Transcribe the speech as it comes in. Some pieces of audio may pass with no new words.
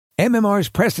MMR's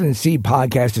Preston and Steve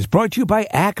podcast is brought to you by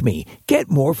Acme.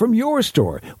 Get more from your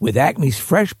store with Acme's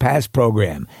Fresh Pass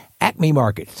program. Acme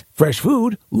Markets. Fresh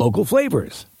food, local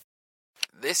flavors.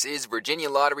 This is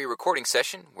Virginia Lottery recording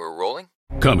session. We're rolling.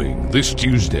 Coming this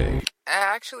Tuesday.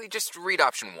 Actually, just read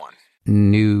option 1.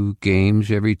 New games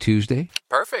every Tuesday?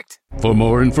 Perfect. For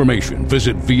more information,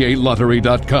 visit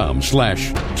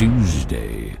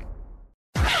VALottery.com/Tuesday.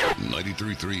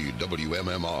 93.3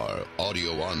 WMMR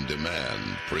Audio on Demand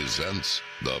presents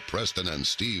the Preston and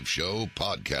Steve Show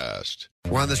podcast.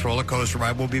 We're on this roller coaster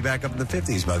ride. We'll be back up in the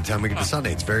 50s by the time we get to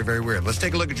Sunday. It's very, very weird. Let's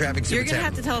take a look at traffic. You're going to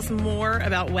have to tell us more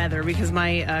about weather because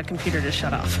my computer just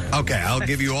shut off. Okay, I'll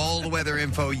give you all the weather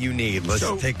info you need. Let's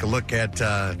take a look at...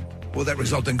 will that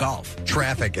result in golf?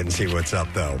 Traffic and see what's up,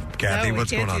 though. Kathy, what's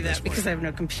going on this morning? Because I have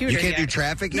no computer You can't yet. do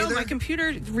traffic either? No, my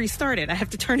computer restarted. I have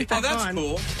to turn it back on.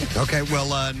 Cool. Okay,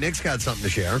 well, Nick's got something to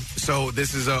share. So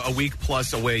this is a week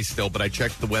plus away still, but I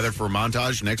checked the weather for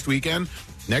Montage next weekend.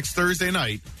 Next Thursday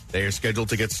night, they are scheduled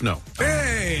to get snow.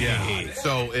 Hey! Yeah.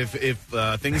 So if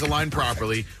things align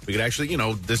properly, we could actually,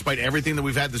 despite everything that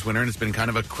we've had this winter, and it's been kind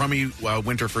of a crummy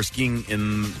winter for skiing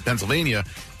in Pennsylvania,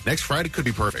 next Friday could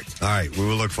be perfect. All right, we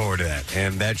will look forward to that.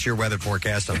 And that's your weather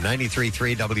forecast on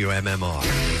 93.3 WMMR.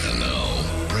 And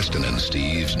now, Preston and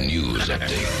Steve's news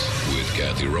update with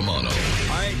Kathy Romano.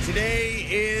 All right, today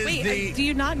is Wait, do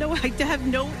you not know? I have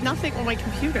nothing on my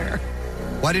computer.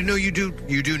 Well, I didn't know you do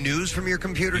news from your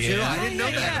computer, too? Yeah. I didn't know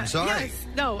that. I'm sorry. Yes.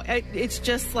 No, it's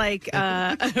just like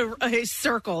a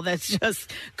circle that's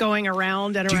just going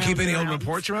around and Do you around. keep any and old around.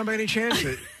 reports around by any chance?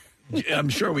 I'm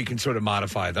sure we can sort of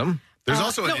modify them. There's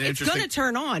also No, an it's interesting... going to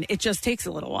turn on. It just takes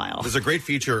a little while. There's a great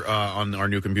feature on our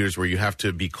new computers where you have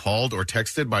to be called or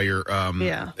texted by your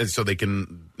and so they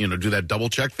can do that double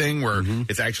check thing where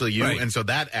it's actually you, Right. and so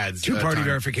that adds Two-party time.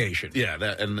 verification. Yeah,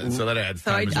 so that adds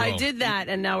So time as well. I did that,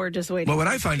 and now we're just waiting. Well, what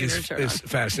for I the find computer is to turn on.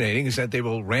 fascinating is that they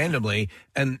will randomly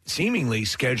and seemingly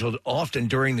scheduled often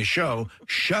during the show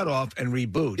shut off and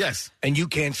reboot. Yes. And you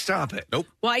can't stop it. Nope.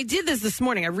 Well, I did this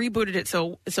morning. I rebooted it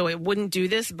so it wouldn't do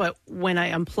this, but when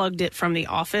I unplugged it from the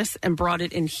office and brought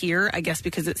it in here, I guess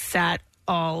because it sat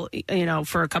all,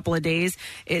 for a couple of days,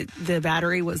 the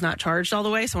battery was not charged all the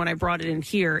way. So when I brought it in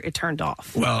here, it turned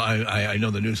off. Well, I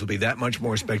know the news will be that much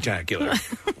more spectacular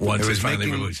once it's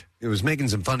finally released. It was making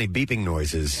some funny beeping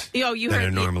noises You that I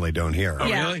heard normally don't hear.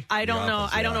 Yeah, really? I don't know.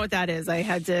 I don't know what that is. I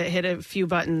had to hit a few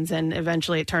buttons, and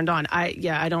eventually it turned on.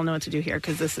 I don't know what to do here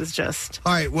because this is just.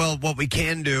 All right, well, what we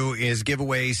can do is give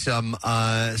away some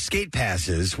skate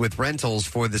passes with rentals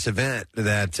for this event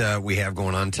that we have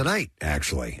going on tonight,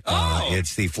 actually.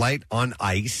 It's the Flight on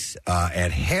Ice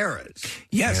at Harrah's.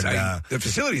 Yes, And, the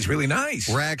facility is really nice.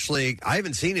 I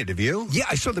haven't seen it. Have you? Yeah,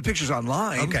 I saw the pictures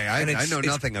online. Okay, I know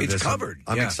nothing of this. It's covered.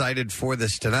 I'm excited for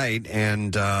this tonight,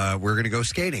 and we're going to go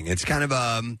skating. It's kind of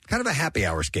a happy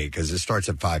hour skate because it starts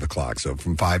at 5 o'clock, so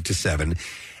from 5 to 7.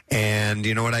 And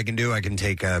you know what I can do? I can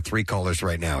take 3 callers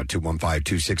right now at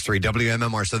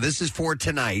 215-263-WMMR. So this is for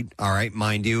tonight, all right,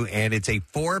 mind you, and it's a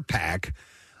 4-pack.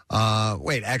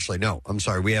 No, I'm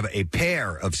sorry. We have a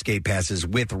pair of skate passes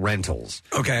with rentals.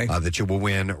 Okay. That you will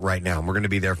win right now. And we're going to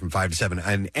be there from 5 to 7.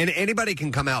 And anybody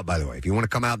can come out, by the way. If you want to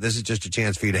come out, this is just a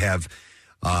chance for you to have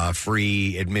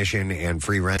free admission and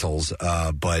free rentals.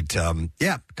 Come out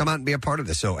and be a part of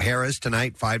this. So Harrah's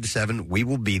tonight, 5 to 7. We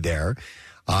will be there.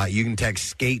 You can text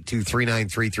SKATE to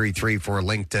 39333 for a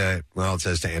link to, it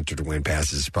says to enter to win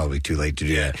passes. It's probably too late to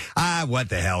do that. What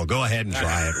the hell? Go ahead and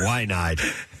try it. Why not?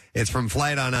 It's from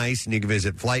Flight on Ice, and you can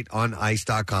visit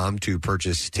flightonice.com to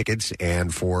purchase tickets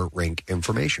and for rink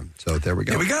information. So there we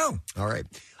go. There we go. All right.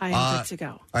 I am good to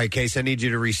go. All right, Case, I need you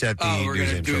to reset the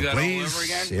news intro,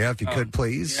 please. Yeah, if you could,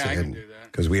 please. Yeah, I can do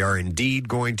that. Because we are indeed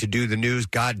going to do the news.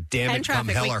 God damn it, And come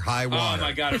traffic. hell or high water. Oh,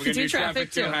 my God. We're going to do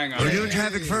traffic, too. Hang on. We're doing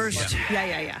traffic first?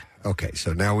 Yeah. Okay,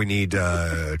 so now we need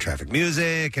traffic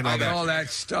music and all that. All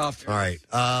that stuff. All right,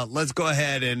 let's go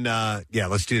ahead and,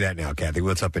 let's do that now, Kathy.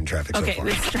 What's up in traffic so Okay, far?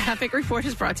 this traffic report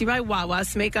is brought to you by Wawa.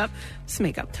 Wake up,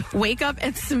 wake up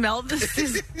and smell the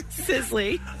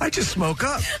sizzly. I just smoke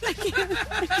up. 2 for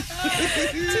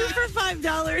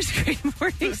 $5. Great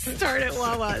morning start at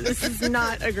Wawa. This is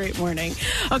not a great morning.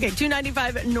 Okay,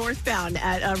 295 northbound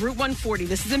at Route 140.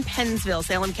 This is in Pennsville,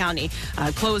 Salem County.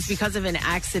 Closed because of an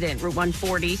accident. Route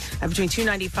 140 between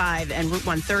 295 and Route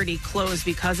 130 closed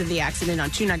because of the accident on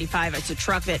 295. It's a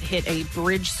truck that hit a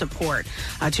bridge support.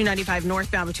 295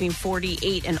 northbound between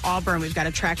 48 and Auburn. We've got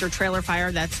a tractor-trailer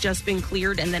fire that's just been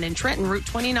cleared. And then in Trenton, Route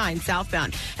 29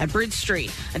 southbound at Bridge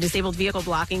Street, a disabled vehicle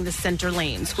blocking the center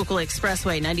lane. Schuylkill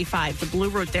Expressway 95, the Blue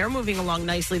Route, they're moving along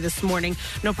nicely this morning.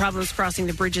 No problems crossing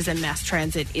the bridges, and mass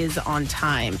transit is on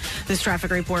time. This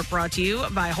traffic report brought to you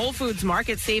by Whole Foods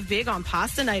Market. Save big on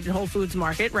pasta night at Whole Foods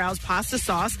Market. Rouse pasta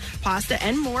sauce, pasta,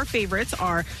 and more favorites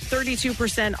are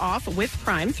 32% off with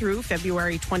Prime through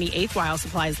February 28th while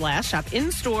supplies last. Shop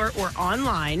in-store or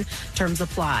online. Terms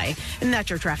apply. And that's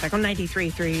your traffic on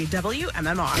 93.3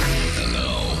 WMMR. And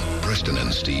now, Preston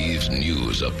and Steve's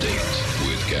news update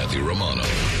with Kathy Romano.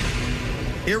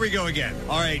 Here we go again.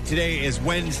 All right, today is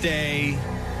Wednesday,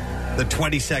 the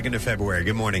 22nd of February.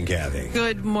 Good morning, Kathy.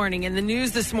 Good morning. In the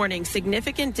news this morning,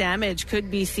 significant damage could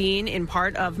be seen in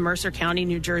part of Mercer County,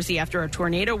 New Jersey, after a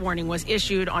tornado warning was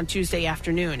issued on Tuesday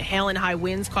afternoon. Hail and high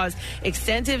winds caused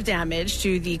extensive damage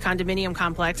to the condominium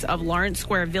complex of Lawrence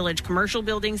Square Village, commercial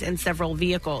buildings, and several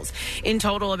vehicles. In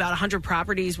total, about 100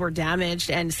 properties were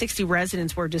damaged and 60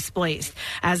 residents were displaced.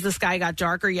 As the sky got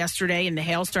darker yesterday and the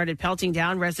hail started pelting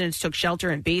down, residents took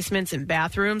shelter in basements and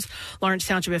bathrooms. Lawrence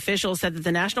Township officials said that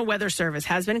the National Weather Service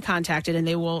has been contacted and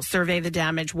they will survey the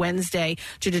damage Wednesday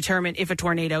to determine if a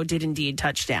tornado did indeed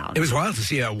touch down. It was wild to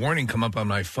see a warning come up on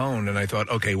my phone, and I thought,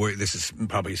 okay, this is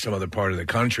probably some other part of the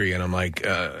country, and I'm like,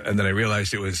 and then I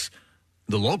realized it was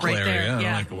the local right area. There, and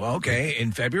yeah. I'm like, well, okay,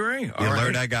 in February? The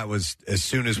alert I got was as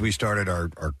soon as we started our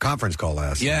conference call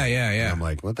last night. Yeah. And I'm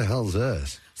like, what the hell is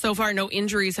this? So far, no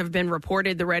injuries have been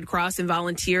reported. The Red Cross and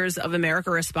Volunteers of America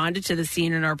responded to the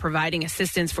scene and are providing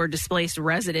assistance for displaced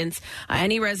residents.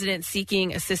 Any resident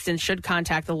seeking assistance should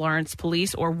contact the Lawrence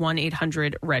Police or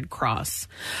 1-800-RED Cross.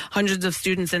 Hundreds of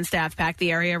students and staff packed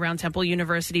the area around Temple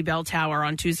University Bell Tower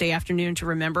on Tuesday afternoon to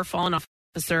remember fallen officer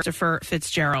Christopher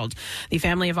Fitzgerald. The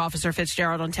family of Officer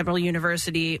Fitzgerald on Temple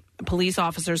University police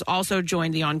officers also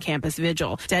joined the on-campus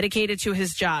vigil. Dedicated to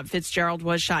his job, Fitzgerald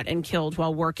was shot and killed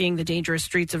while working the dangerous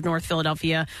streets of North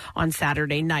Philadelphia on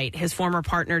Saturday night. His former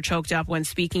partner choked up when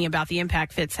speaking about the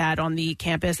impact Fitz had on the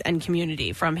campus and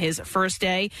community. From his first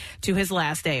day to his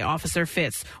last day, Officer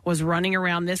Fitz was running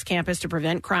around this campus to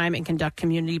prevent crime and conduct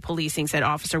community policing, said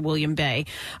Officer William Bay.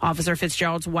 Officer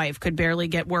Fitzgerald's wife could barely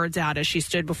get words out as she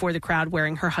stood before the crowd wearing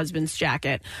her husband's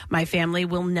jacket. My family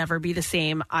will never be the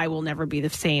same. I will never be the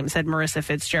same, said Marissa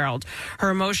Fitzgerald. Her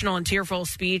emotional and tearful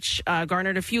speech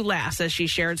garnered a few laughs as she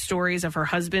shared stories of her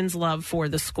husband's love for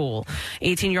the school.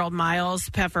 18-year-old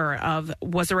Miles Peffer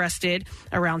was arrested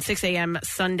around 6 a.m.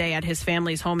 Sunday at his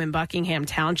family's home in Buckingham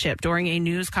Township. During a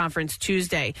news conference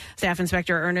Tuesday, Staff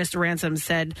Inspector Ernest Ransom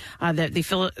said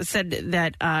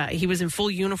that he was in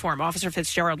full uniform. Officer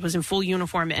Fitzgerald was in full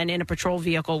uniform and in a patrol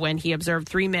vehicle when he observed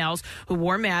three males who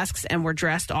wore masks and were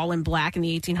dressed all in black in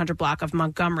the 1800 block of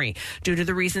Montgomery. Due to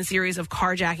the recent series of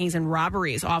carjackings and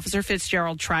robberies, Officer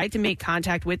Fitzgerald tried to make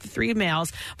contact with the three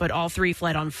males, but all three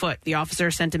fled on foot. The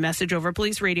officer sent a message over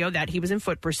police radio that he was in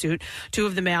foot pursuit. Two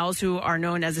of the males, who are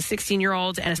known as a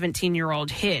 16-year-old and a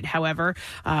 17-year-old, hid. However,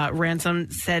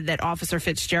 Ransom said that Officer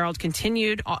Fitzgerald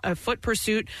continued a foot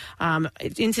pursuit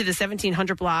into the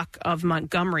 1700 block of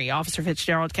Montgomery. Officer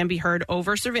Fitzgerald can be heard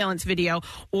over surveillance video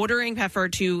ordering Peffer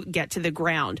to get to the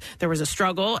ground. There was a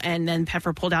struggle, and then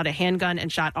Peffer pulled out a handgun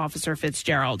and shot Officer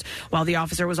Fitzgerald. While the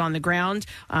officer was on the ground,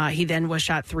 he then was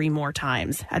shot three more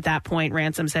times. At that point,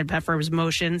 Ransom said Peffer's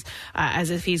motions as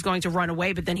if he's going to run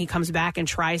away, but then he comes back and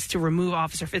tries to remove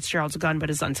Officer Fitzgerald's gun, but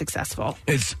is unsuccessful.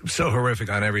 It's so horrific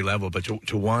on every level, but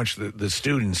to watch the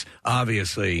students,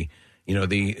 obviously, you know,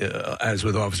 as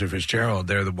with Officer Fitzgerald,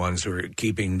 they're the ones who are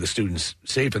keeping the students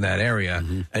safe in that area.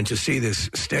 Mm-hmm. And to see this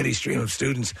steady stream of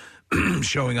students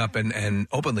showing up and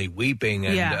openly weeping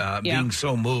and being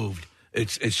so moved,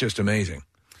 it's just amazing.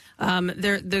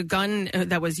 The gun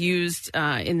that was used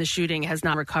in the shooting has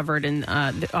not recovered, and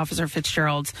Officer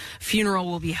Fitzgerald's funeral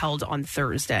will be held on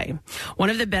Thursday. One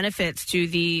of the benefits to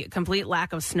the complete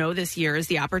lack of snow this year is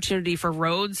the opportunity for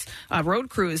road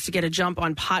crews to get a jump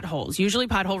on potholes. Usually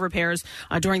pothole repairs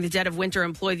during the dead of winter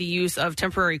employ the use of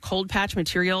temporary cold patch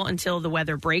material until the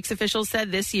weather breaks, officials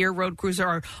said. This year, road crews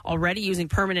are already using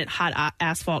permanent hot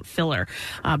asphalt filler.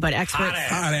 But experts...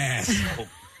 Hot ass.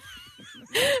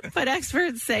 But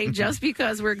experts say just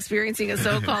because we're experiencing a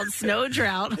so-called snow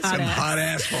drought, hot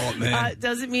asphalt, man,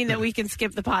 doesn't mean that we can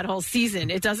skip the pothole season.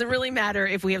 It doesn't really matter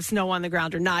if we have snow on the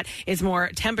ground or not. It's more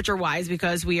temperature-wise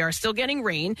because we are still getting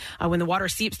rain. When the water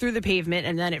seeps through the pavement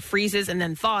and then it freezes and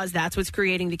then thaws, that's what's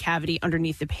creating the cavity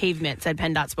underneath the pavement, said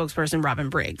PennDOT spokesperson Robin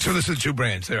Briggs. So this is two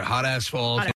brands. They're hot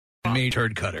asphalt. me,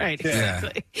 turd cutter. Right,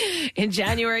 exactly. In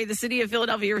January, the city of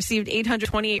Philadelphia received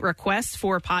 828 requests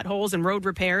for potholes and road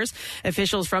repairs.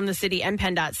 Officials from the city and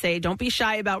PennDOT say don't be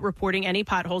shy about reporting any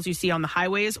potholes you see on the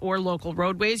highways or local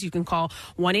roadways. You can call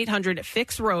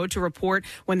 1-800-FIX-ROAD to report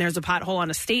when there's a pothole on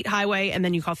a state highway, and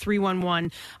then you call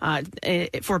 311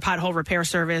 for pothole repair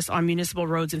service on municipal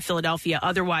roads in Philadelphia.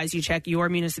 Otherwise, you check your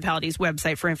municipality's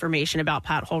website for information about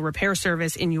pothole repair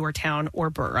service in your town or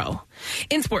borough.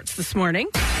 In sports this morning.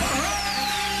 Ball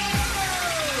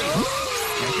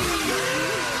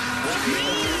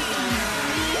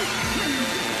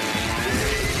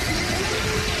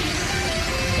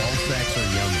sacks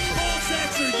are yummy. Ball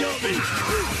sacks are yummy.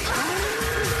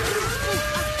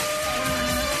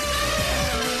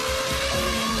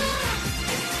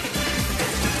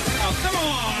 Oh, come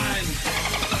on!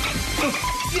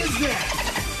 Is that?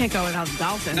 Can't go without the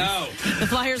Dolphins. No. The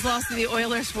Flyers lost to the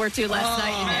Oilers 4-2 last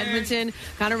night in Edmonton.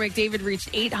 Connor McDavid reached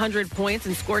 800 points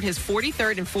and scored his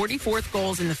 43rd and 44th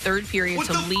goals in the third period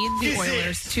to lead the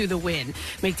Oilers to the win.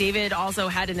 McDavid also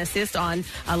had an assist on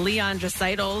Leon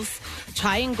Draisaitl's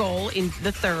tying goal in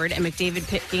the third, and McDavid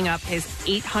picking up his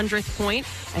 800th point,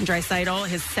 and Draisaitl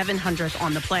his 700th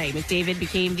on the play. McDavid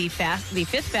became the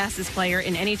fifth fastest player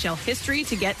in NHL history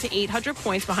to get to 800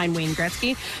 points behind Wayne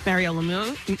Gretzky, Mario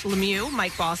Lemieux,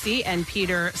 Mike Bossy, and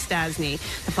Peter Stastny.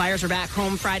 The Flyers are back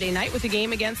home Friday night with a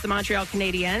game against the Montreal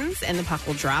Canadiens, and the puck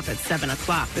will drop at 7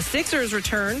 o'clock. The Sixers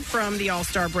return from the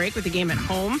All-Star break with a game at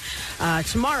home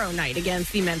tomorrow night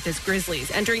against the Memphis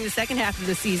Grizzlies. Entering the second half of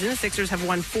the season, the Sixers have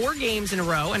won 4 games in a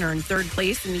row and are in third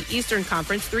place in the Eastern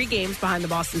Conference, 3 games behind the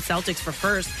Boston Celtics for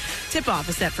first. Tip-off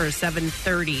is set for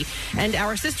 7:30. And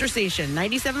our sister station,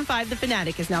 97.5 The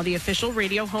Fanatic, is now the official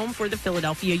radio home for the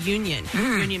Philadelphia Union.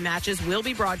 Union matches will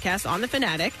be broadcast on the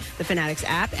Fanatic's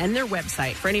app, and their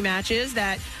website. For any matches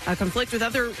that conflict with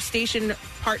other station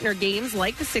partner games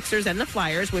like the Sixers and the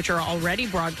Flyers, which are already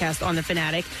broadcast on the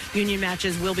Fanatic, Union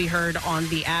matches will be heard on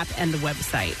the app and the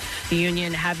website. The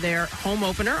Union have their home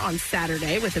opener on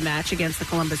Saturday with a match against the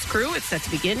Columbus Crew. It's set to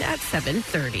begin at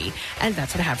 7:30. And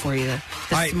that's what I have for you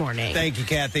this morning. Thank you,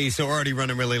 Kathy. So we're already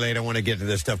running really late. I want to get to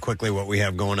this stuff quickly, what we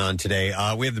have going on today.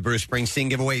 We have the Bruce Springsteen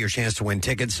giveaway, your chance to win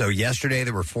tickets. So yesterday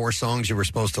there were 4 songs you were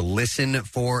supposed to listen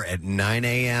for at 9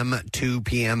 a.m., 2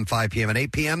 p.m., 5 p.m., and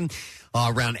 8 p.m.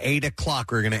 Around 8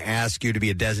 o'clock, we're going to ask you to be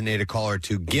a designated caller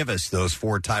to give us those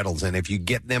 4 titles. And if you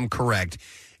get them correct,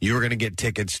 you're going to get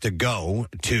tickets to go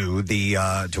to the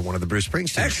to one of the Bruce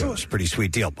Springsteen shows. Pretty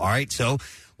sweet deal. All right, so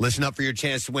listen up for your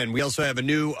chance to win. We also have a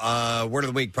new Word of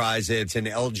the Week prize. It's an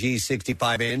LG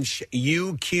 65-inch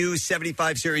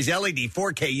UQ75 Series LED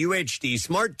 4K UHD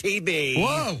Smart TV.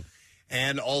 Whoa!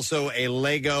 And also a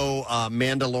Lego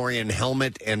Mandalorian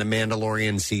helmet and a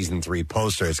Mandalorian Season 3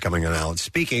 poster is coming out.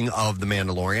 Speaking of The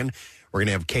Mandalorian, we're going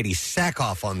to have Katie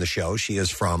Sackhoff on the show. She is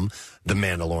from The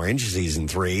Mandalorian. Season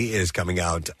 3 is coming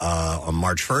out on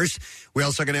March 1st. We're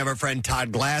also going to have our friend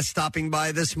Todd Glass stopping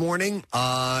by this morning,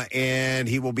 and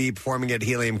he will be performing at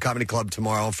Helium Comedy Club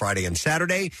tomorrow, Friday, and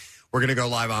Saturday. We're going to go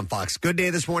live on Fox Good Day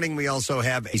this morning. We also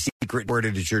have a secret word.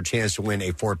 It is your chance to win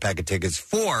a 4-pack of tickets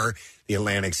for the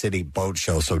Atlantic City Boat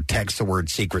Show. So text the word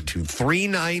secret to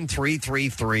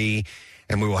 39333,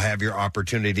 and we will have your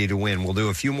opportunity to win. We'll do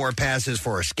a few more passes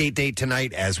for a skate date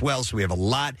tonight as well, so we have a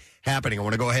lot happening. I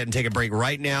want to go ahead and take a break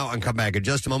right now and come back in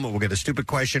just a moment. We'll get a stupid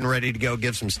question ready to go,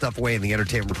 give some stuff away in the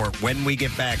entertainment report when we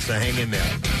get back, so hang in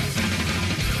there.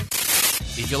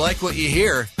 If you like what you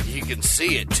hear, you can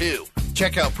see it too.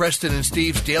 Check out Preston and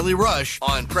Steve's Daily Rush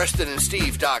on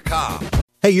PrestonandSteve.com.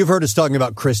 Hey, you've heard us talking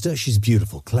about Krista. She's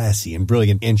beautiful, classy, and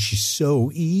brilliant, and she's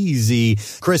so easy.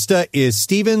 Krista is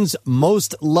Steven's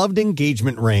most loved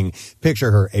engagement ring. Picture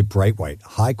her, a bright white,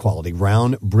 high-quality,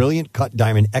 round, brilliant cut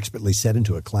diamond expertly set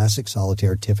into a classic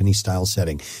solitaire Tiffany-style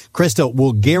setting. Krista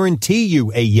will guarantee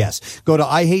you a yes. Go to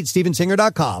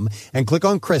IHateStevenSinger.com and click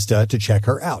on Krista to check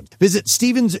her out. Visit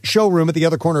Steven's showroom at the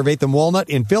other corner of 8th and Walnut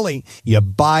in Philly. You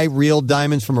buy real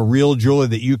diamonds from a real jeweler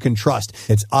that you can trust.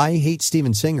 It's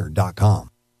IHateStevenSinger.com.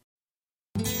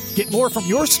 Get more from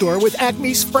your store with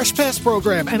Acme's Fresh Pass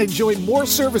program and enjoy more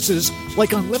services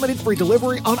like unlimited free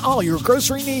delivery on all your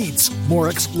grocery needs. More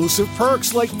exclusive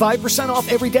perks like 5%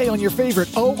 off every day on your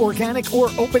favorite organic or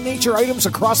open nature items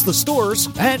across the stores,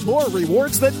 and more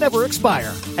rewards that never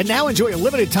expire. And now enjoy a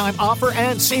limited time offer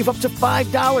and save up to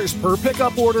 $5 per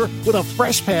pickup order with a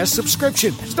Fresh Pass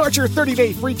subscription. Start your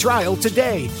 30-day free trial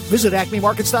today. Visit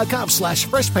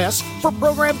acmemarkets.com/freshpass for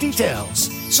program details.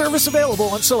 Service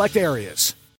available in select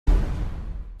areas.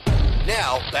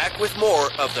 Now, back with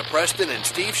more of the Preston and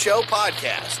Steve Show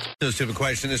podcast. So, stupid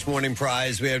question this morning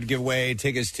prize. We have to give away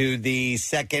tickets to the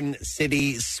Second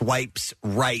City Swipes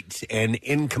Right, an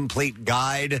incomplete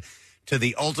guide to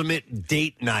the ultimate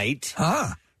date night.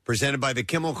 Presented by the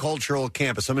Kimmel Cultural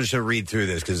Campus. I'm just going to read through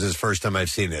this because this is the first time I've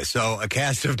seen this. So, a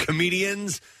cast of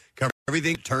comedians cover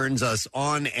everything that turns us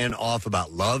on and off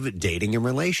about love, dating, and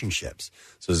relationships.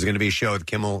 So, this is going to be a show at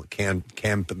Kimmel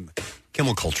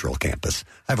Cultural Campus.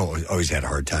 I've always had a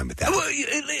hard time with that. Well,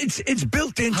 it's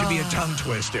built in to be a tongue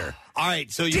twister. All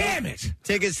right, so damn it.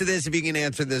 Tickets to this if you can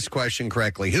answer this question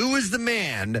correctly. Who was the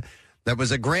man that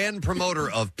was a grand promoter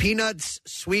of peanuts,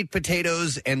 sweet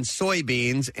potatoes, and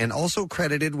soybeans, and also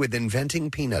credited with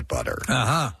inventing peanut butter?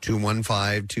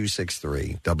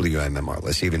 215-263 WMMR.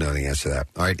 Let's see if you know the answer to that.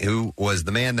 All right, who was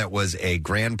the man that was a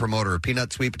grand promoter of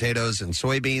peanuts, sweet potatoes, and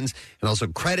soybeans, and also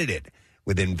credited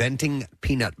with inventing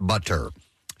peanut butter?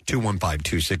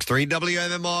 215-263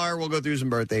 WMMR. We'll go through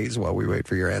some birthdays while we wait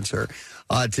for your answer.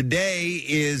 Today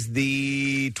is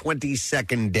the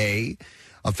 22nd day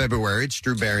of February. It's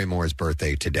Drew Barrymore's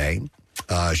birthday today.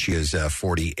 She is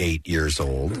 48 years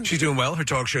old. She's doing well. Her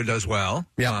talk show does well.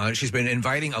 Yeah. She's been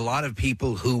inviting a lot of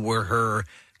people who were her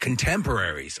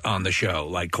contemporaries on the show,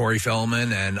 like Corey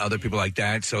Feldman and other people like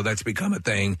that. So that's become a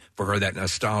thing for her, that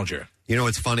nostalgia. You know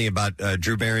what's funny about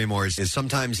Drew Barrymore is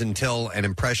sometimes until an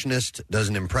impressionist does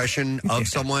an impression of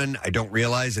someone, I don't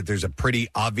realize that there's a pretty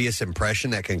obvious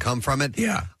impression that can come from it.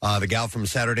 Yeah. The gal from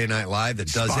Saturday Night Live that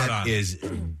does that is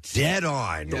dead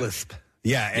on. The lisp.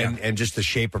 Yeah, and just the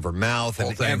shape of her mouth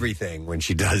and everything when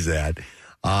she does that.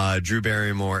 Drew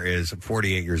Barrymore is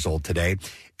 48 years old today.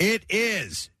 It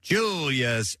is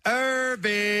Julius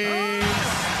Irving.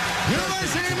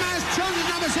 University of Massachusetts,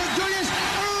 number 6, Julius Irving.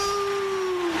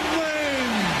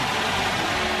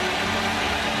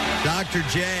 Dr.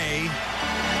 J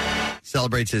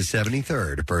celebrates his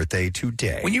 73rd birthday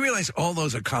today. When you realize all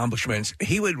those accomplishments,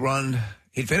 he'd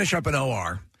finish up an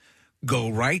OR, go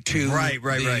right to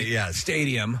the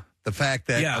stadium. The fact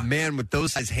that a man with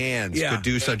those size hands could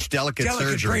do such delicate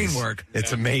surgeries. Brain work.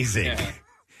 It's amazing. Yeah.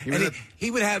 And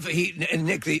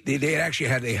Nick,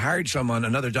 they hired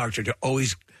another doctor to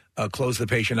always close the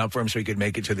patient up for him so he could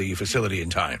make it to the facility in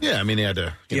time. Yeah, I mean, he had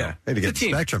to, had to get the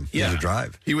spectrum. He had to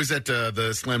drive. He was at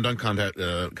the slam dunk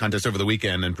contest over the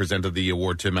weekend and presented the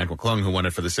award to Mac McClung, who won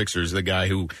it for the Sixers, the guy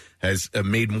who has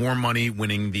made more money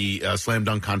winning the slam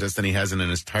dunk contest than he has in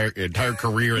his entire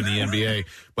career in the NBA.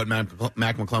 But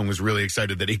Mac McClung was really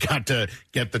excited that he got to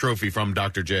get the trophy from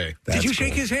Dr. J. Did you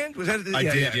shake his hand? Was that? I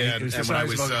did, yeah. It was and when I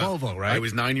was Volvo, right? I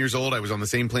was 9 years old. I was on the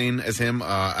same plane as him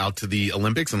out to the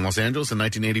Olympics in Los Angeles in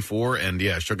 1984, and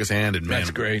shook his hand. And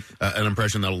that's great. An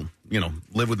impression that'll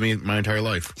live with me my entire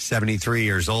life. 73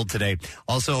 years old today.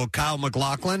 Also, Kyle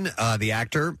MacLachlan, the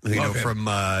actor, from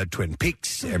Twin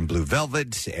Peaks and Blue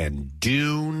Velvet and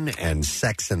Dune and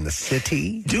Sex and the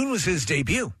City. Dune was his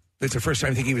debut. It's the first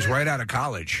time I think he was right out of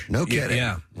college. No kidding.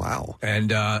 Yeah. Wow.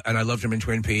 And I loved him in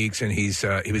Twin Peaks, and he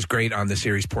was great on the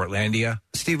series Portlandia.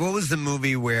 Steve, what was the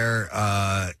movie where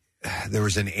there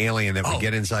was an alien that would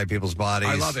get inside people's bodies?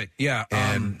 I love it. Yeah.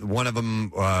 And one of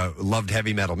them loved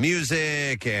heavy metal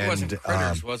music. And, it wasn't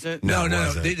Critters, was it? No.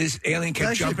 This alien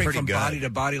kept jumping from body to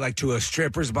body, like to a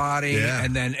stripper's body,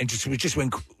 and just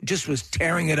was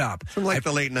tearing it up. From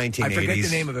the late 1980s. I forget the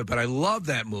name of it, but I love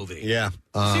that movie. Yeah.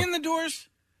 Is he in The Doors?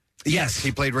 Yes,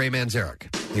 he played Ray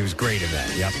Manzarek. He was great in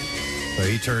that. Yep. So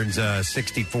he turns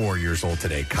 64 years old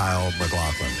today, Kyle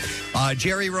MacLachlan.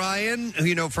 Jerry Ryan, who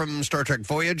you know from Star Trek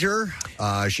Voyager,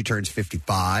 she turns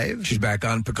 55. She's back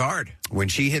on Picard. When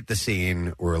she hit the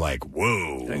scene, we're like,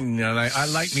 whoa. I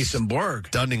like me some Borg.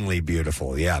 Stunningly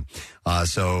beautiful, yeah.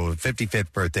 So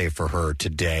 55th birthday for her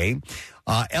today.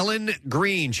 Ellen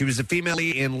Green, she was a female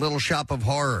lead in Little Shop of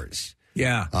Horrors.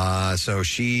 Yeah. So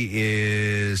she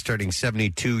is turning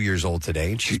 72 years old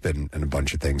today. She's been in a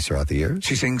bunch of things throughout the years.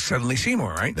 She sings Suddenly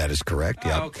Seymour, right? That is correct,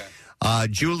 yeah. Oh, okay.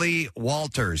 Julie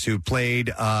Walters, who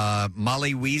played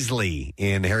Molly Weasley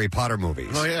in Harry Potter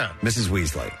movies. Oh, yeah. Mrs.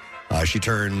 Weasley. She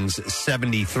turns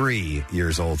 73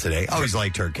 years old today. Always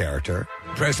liked her character.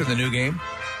 Preston, the new game?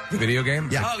 The video game?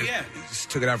 Yeah. Oh, yeah. Just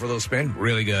took it out for a little spin.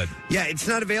 Really good. Yeah, it's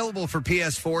not available for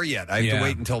PS4 yet. I have to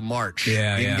wait until March.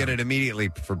 Yeah, you can get it immediately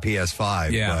for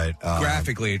PS5. Yeah, but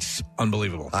graphically, it's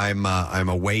unbelievable. I'm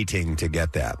awaiting to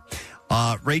get that.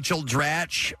 Rachel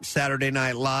Dratch, Saturday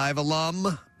Night Live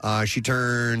alum. She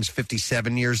turns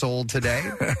 57 years old today.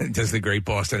 Does the great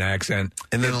Boston accent.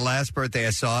 And then the last birthday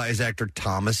I saw is actor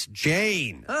Thomas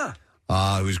Jane.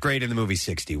 Who was great in the movie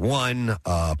 61.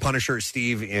 Punisher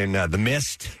Steve in The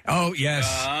Mist. Oh, yes.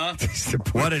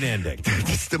 What an ending.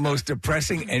 It's the most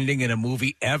depressing ending in a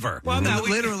movie ever. Well, now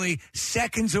literally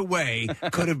seconds away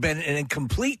could have been a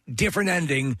complete different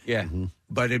ending. Yeah.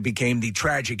 But it became the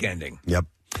tragic ending. Yep.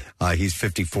 He's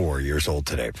 54 years old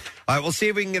today. All right, we'll see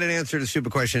if we can get an answer to the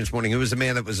stupid question this morning. Who was a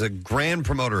man that was a grand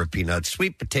promoter of peanuts,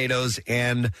 sweet potatoes,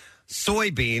 and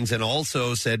soybeans, and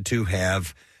also said to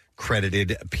have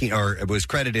was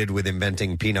credited with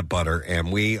inventing peanut butter.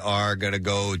 And we are going to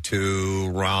go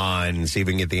to Ron, see if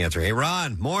we can get the answer. Hey,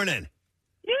 Ron, morning.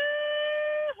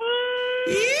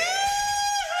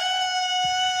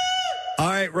 All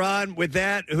right, Ron, with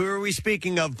that, who are we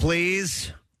speaking of,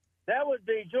 please? That would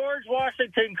be George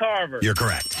Washington Carver. You're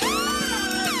correct.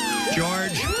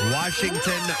 George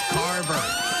Washington Carver.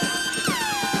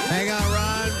 Hang on,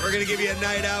 Ron. We're going to give you a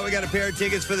night out. We got a pair of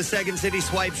tickets for the Second City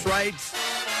Swipes Right.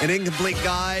 An incomplete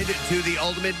guide to the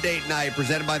ultimate date night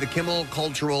presented by the Kimmel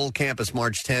Cultural Campus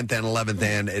March 10th and 11th.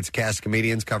 And it's cast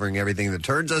comedians covering everything that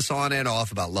turns us on and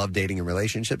off about love, dating, and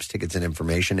relationships. Tickets and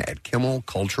information at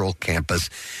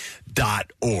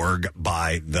kimmelculturalcampus.org,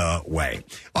 by the way.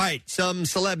 All right, some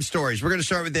celeb stories. We're going to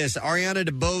start with this. Ariana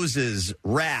DeBose's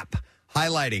rap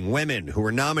highlighting women who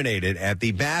were nominated at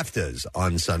the BAFTAs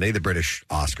on Sunday, the British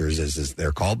Oscars as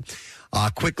they're called,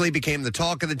 quickly became the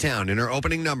talk of the town. In her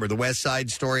opening number, the West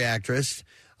Side Story actress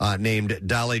named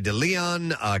Dolly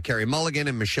DeLeon, Carey Mulligan,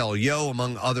 and Michelle Yeoh,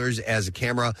 among others, as the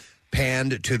camera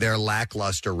panned to their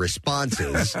lackluster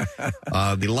responses.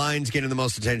 The lines getting the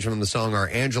most attention from the song are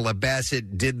Angela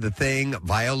Bassett, Did the Thing,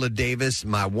 Viola Davis,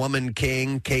 My Woman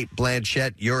King, Kate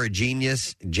Blanchett, You're a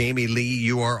Genius, Jamie Lee,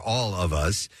 You Are All of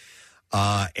Us.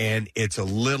 And it's a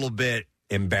little bit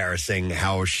embarrassing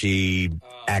how she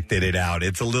acted it out.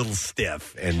 It's a little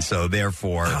stiff, and so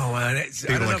therefore people are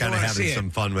kind of having some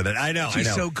fun with it. I know.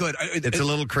 She's so good. It's a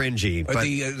little cringy. But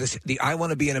the I Want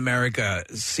to Be in America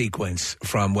sequence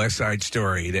from West Side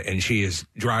Story, and she is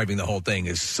driving the whole thing,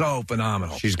 is so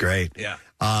phenomenal. She's great. Yeah.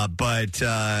 But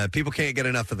people can't get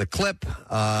enough of the clip.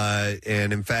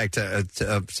 And in fact,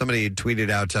 somebody tweeted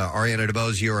out, Ariana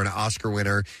DeBose, you're an Oscar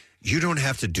winner. You don't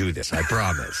have to do this, I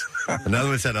promise. Another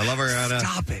one said, I love Ariana.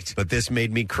 Stop it. But this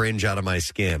made me cringe out of my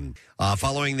skin.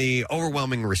 Following the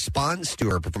overwhelming response to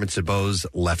her performance, DeBose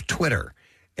left Twitter.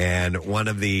 And one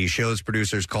of the show's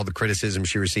producers called the criticism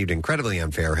she received incredibly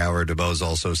unfair. However, DeBose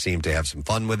also seemed to have some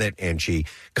fun with it. And she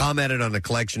commented on a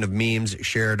collection of memes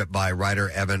shared by writer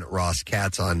Evan Ross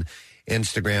Katz on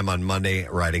Instagram on Monday,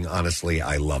 writing, honestly,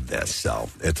 I love this. So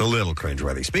it's a little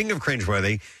cringeworthy. Speaking of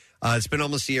cringeworthy, it's been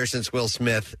almost a year since Will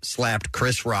Smith slapped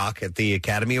Chris Rock at the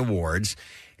Academy Awards,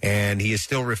 and he is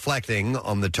still reflecting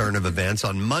on the turn of events.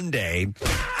 On Monday,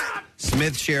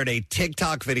 Smith shared a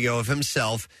TikTok video of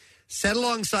himself set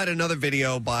alongside another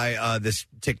video by this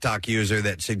TikTok user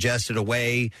that suggested a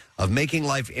way of making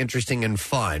life interesting and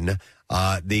fun.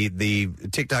 The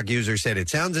TikTok user said, it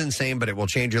sounds insane, but it will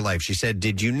change your life. She said,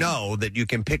 did you know that you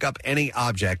can pick up any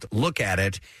object, look at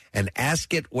it, and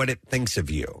ask it what it thinks of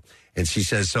you? And she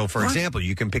says, so for example,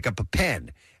 you can pick up a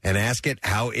pen and ask it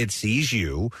how it sees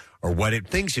you or what it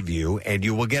thinks of you, and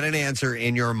you will get an answer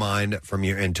in your mind from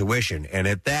your intuition. And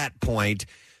at that point,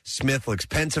 Smith looks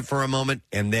pensive for a moment,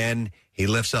 and then he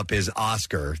lifts up his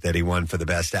Oscar that he won for the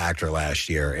Best Actor last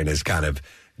year and is kind of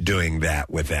doing that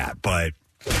with that. But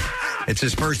it's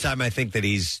his first time, I think, that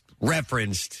he's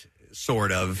referenced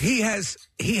sort of. He has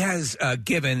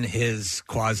given his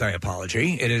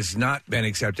quasi-apology. It has not been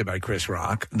accepted by Chris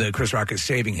Rock. Chris Rock is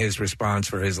saving his response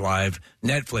for his live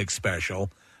Netflix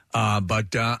special.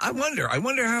 But I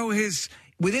wonder how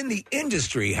within the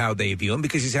industry, how they view him,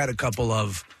 because he's had a couple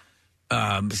of,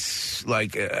 was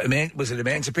it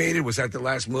Emancipated? Was that the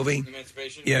last movie?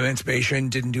 Emancipation? Yeah, Emancipation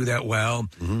didn't do that well.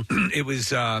 Mm-hmm. It was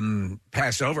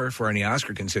passed over for any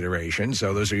Oscar consideration,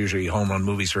 so those are usually home run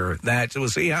movies for that. So we'll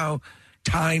see how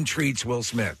time treats Will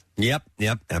Smith. Yep,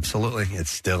 absolutely. It's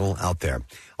still out there.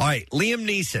 All right, Liam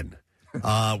Neeson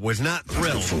was not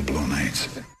thrilled. Full-blown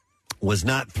AIDS. Was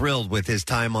not thrilled with his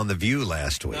time on The View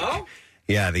last week. No?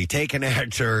 Yeah, the Taken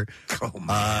actor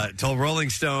told Rolling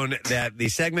Stone that the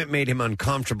segment made him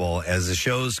uncomfortable as the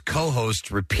show's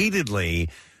co-host repeatedly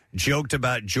joked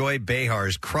about Joy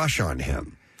Behar's crush on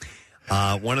him.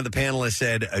 One of the panelists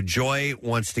said, Joy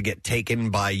wants to get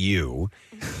taken by you.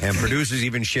 And producers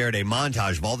even shared a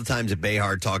montage of all the times that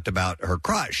Behar talked about her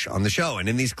crush on the show. And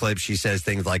in these clips, she says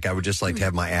things like, I would just like to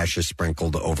have my ashes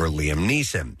sprinkled over Liam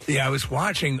Neeson. Yeah, I was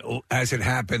watching as it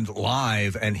happened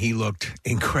live, and he looked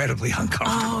incredibly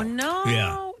uncomfortable. Oh, no.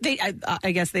 Yeah.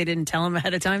 I guess they didn't tell him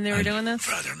ahead of time they were doing this?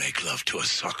 I'd rather make love to a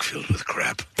sock filled with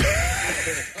crap.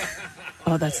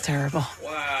 Oh, that's terrible.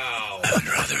 Wow. I'd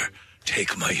rather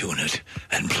take my unit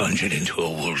and plunge it into a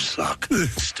wool sock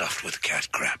stuffed with cat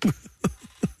crap.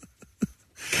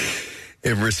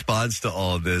 In response to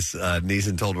all of this,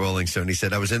 Neeson told Rolling Stone, he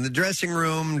said, I was in the dressing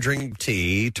room, drinking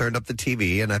tea, turned up the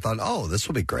TV, and I thought, oh, this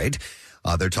will be great.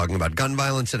 They're talking about gun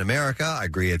violence in America. I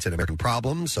agree it's an American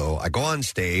problem. So I go on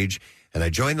stage, and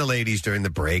I join the ladies during the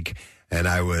break, and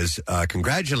I was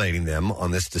congratulating them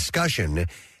on this discussion.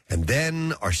 And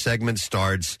then our segment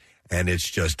starts, and it's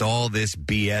just all this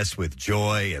BS with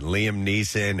Joy and Liam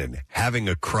Neeson and having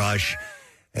a crush.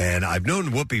 And I've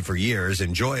known Whoopi for years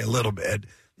and Joy a little bit.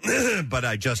 But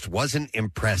I just wasn't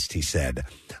impressed, he said.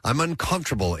 I'm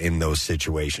uncomfortable in those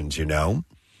situations, you know?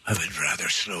 I would rather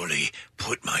slowly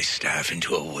put my staff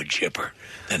into a wood chipper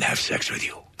than have sex with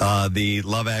you. The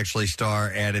Love Actually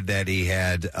star added that he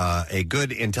had a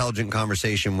good, intelligent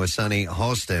conversation with Sonny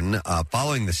Hostin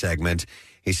following the segment.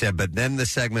 He said, but then the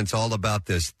segment's all about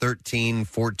this 13,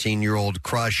 14-year-old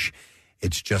crush.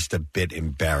 It's just a bit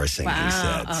embarrassing, he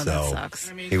said. Oh, so that sucks.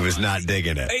 he was not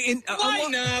digging it.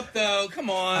 Line up, though. Come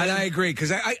on. And I agree,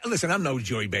 because I listen, I'm no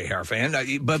Joy Behar fan,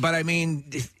 but I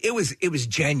mean, it was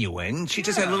genuine. She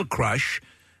just had a little crush,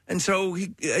 and so he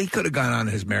could have gone on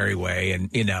his merry way, and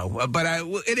but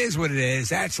it is what it is.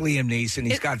 That's Liam Neeson.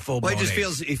 He's got full. Well,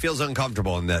 he feels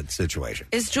uncomfortable in that situation.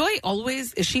 Is Joy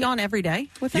is she on every day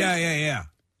with him? Yeah.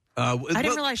 I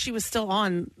didn't realize she was still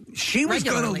on. She was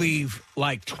going to leave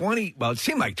like 20. Well, it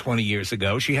seemed like 20 years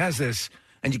ago. She has this,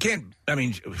 and you can't. I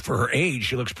mean, for her age,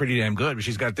 she looks pretty damn good. But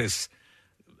she's got this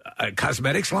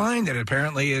cosmetics line that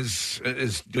apparently is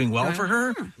doing well for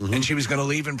her, and she was going to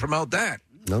leave and promote that.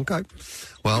 Okay.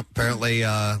 Well, apparently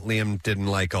Liam didn't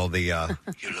like all the...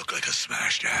 You look like a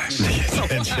smashed ass.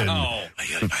 Attention. I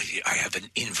have an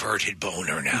inverted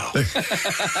boner now.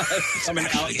 I'm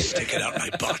actually sticking out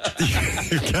my butt.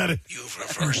 You got it. You've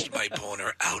reversed my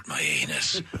boner out my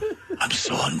anus. I'm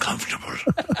so uncomfortable.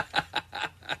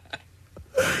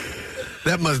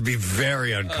 That must be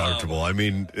very uncomfortable. I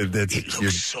mean, it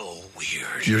looks so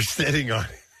weird. You're sitting on...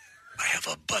 I have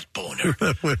a butt boner.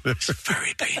 It's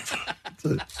very painful.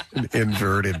 It's an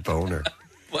inverted boner.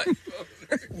 What?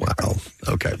 Wow.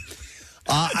 Okay.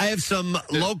 I have some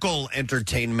local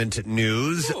entertainment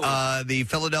news. The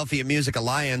Philadelphia Music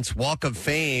Alliance Walk of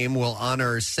Fame will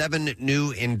honor 7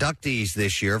 new inductees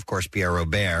this year. Of course, Pierre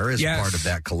Robert is part of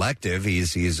that collective. He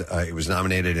was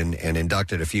nominated and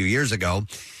inducted a few years ago.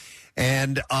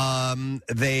 And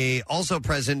they also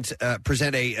present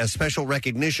a special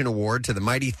recognition award to the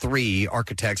Mighty Three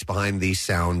architects behind the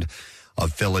sound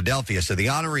of Philadelphia. So the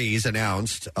honorees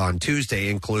announced on Tuesday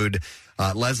include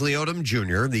Leslie Odom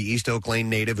Jr., the East Oak Lane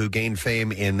native who gained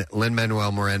fame in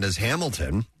Lin-Manuel Miranda's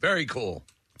Hamilton. Very cool.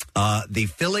 The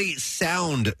Philly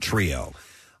Sound Trio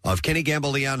of Kenny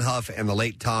Gamble, Leon Huff, and the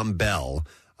late Tom Bell,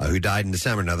 who died in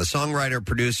December. Now, the songwriter,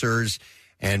 producers,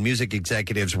 and music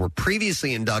executives were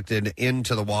previously inducted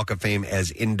into the Walk of Fame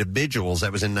as individuals.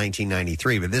 That was in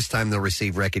 1993. But this time they'll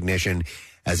receive recognition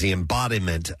as the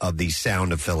embodiment of the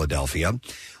sound of Philadelphia.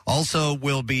 Also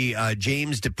will be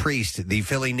James DePriest, the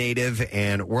Philly native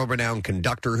and world-renowned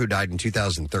conductor who died in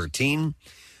 2013.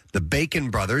 The Bacon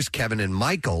Brothers, Kevin and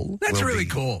Michael. That's really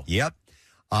cool. Yep.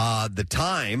 The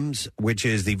Times, which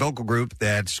is the vocal group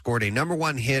that scored a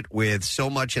 #1 hit with So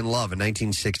Much in Love in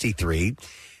 1963.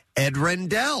 Ed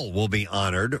Rendell will be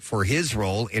honored for his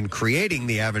role in creating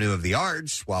the Avenue of the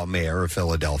Arts while mayor of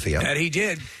Philadelphia. That he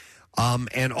did.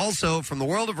 And also from the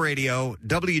world of radio,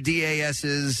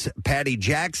 WDAS's Patty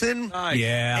Jackson.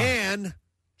 And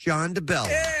John DeBell.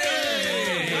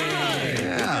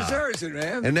 He deserves it,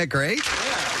 man. Isn't that great?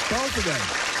 Yeah, both of them.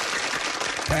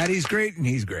 Patty's great, and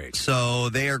he's great. So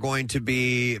they are going to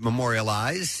be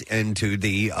memorialized into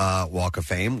the Walk of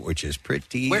Fame, which is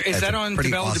pretty... Where is that on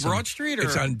DeBella awesome. de Broad Street? Or?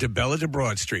 It's on DeBella de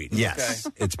Broad Street. Yes.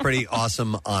 Okay. It's pretty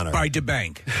awesome honor. By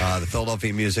DeBank. The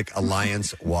Philadelphia Music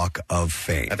Alliance Walk of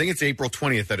Fame. I think it's April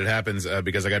 20th that it happens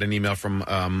because I got an email from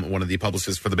one of the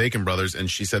publicists for the Bacon Brothers,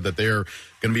 and she said that they're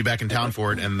going to be back in town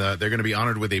for it, and they're going to be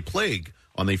honored with a plague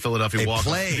on the Philadelphia Walk.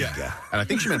 Plague. Yeah. And I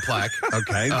think she meant plaque.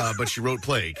 Okay. But she wrote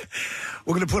plague.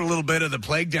 We're going to put a little bit of the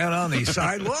plague down on the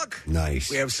sidewalk.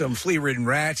 Nice. We have some flea-ridden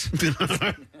rats.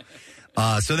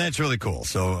 So that's really cool.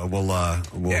 So we'll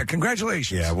yeah,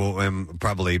 congratulations. Yeah, we'll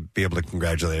probably be able to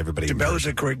congratulate everybody. DeBella's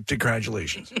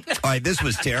congratulations. All right, this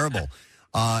was terrible.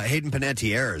 Hayden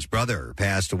Panettiere's brother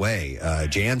passed away,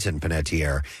 Jansen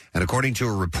Panettiere. And according to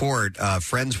a report,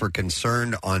 friends were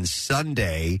concerned on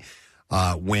Sunday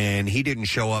when he didn't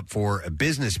show up for a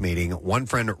business meeting. One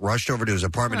friend rushed over to his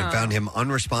apartment and found him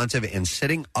unresponsive and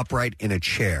sitting upright in a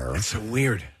chair. That's so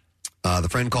weird. The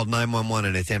friend called 911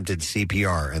 and attempted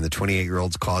CPR, and the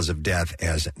 28-year-old's cause of death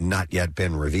has not yet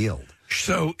been revealed.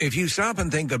 So if you stop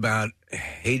and think about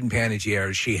Hayden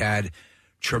Panettiere, she had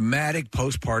traumatic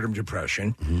postpartum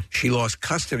depression. She lost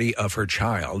custody of her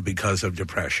child because of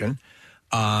depression.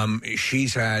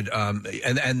 She's had,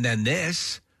 and then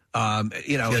this,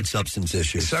 she had substance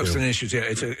issues. Substance issues. Yeah,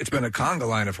 it's been a conga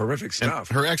line of horrific stuff.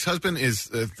 And her ex-husband is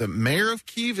the mayor of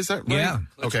Kyiv. Is that right? Yeah.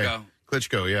 Okay.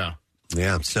 Klitschko. Yeah.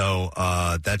 Yeah. So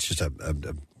that's just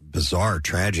a bizarre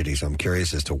tragedy. So I'm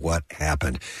curious as to what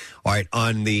happened. All right.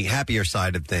 On the happier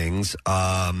side of things,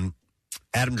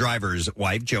 Adam Driver's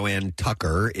wife, Joanne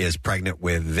Tucker, is pregnant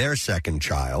with their second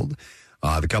child.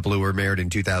 The couple who were married in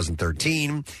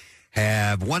 2013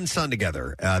 have one son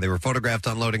together. They were photographed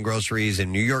unloading groceries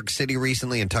in New York City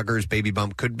recently, and Tucker's baby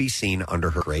bump could be seen under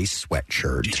her gray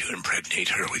sweatshirt. Did you impregnate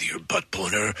her with your butt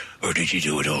boner, or did you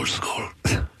do it old school?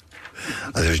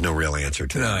 There's no real answer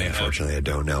to that, unfortunately. I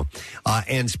don't know.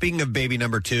 And speaking of baby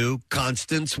number 2,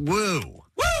 Constance Wu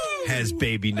has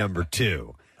baby number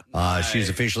 2. She's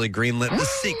officially greenlit the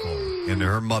sequel in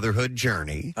her motherhood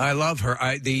journey. I love her.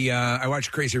 I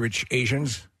watched Crazy Rich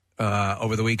Asians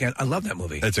over the weekend. I love that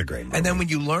movie. It's a great movie. And then when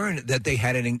you learn that they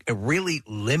had a really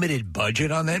limited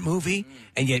budget on that movie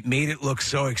and yet made it look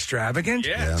so extravagant,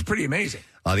 it's pretty amazing.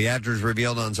 The actress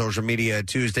revealed on social media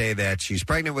Tuesday that she's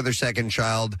pregnant with her second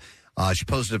child. She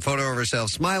posted a photo of herself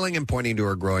smiling and pointing to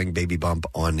her growing baby bump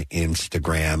on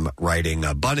Instagram, writing,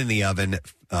 "Bun in the oven,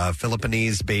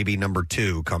 Philippines baby number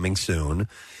 2 coming soon."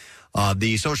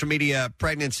 The social media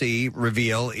pregnancy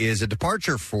reveal is a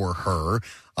departure for her.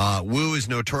 Wu is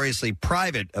notoriously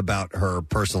private about her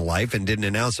personal life and didn't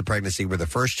announce the pregnancy with her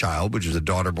first child, which was a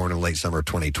daughter born in late summer of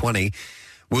 2020.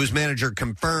 Wu's manager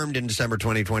confirmed in December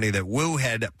 2020 that Wu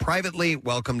had privately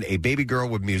welcomed a baby girl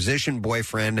with musician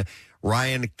boyfriend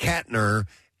Ryan Katner,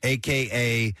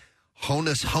 a.k.a.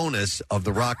 Honus Honus of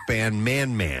the rock band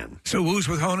Man Man. So Wu's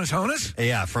with Honus Honus?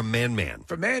 Yeah, from Man Man.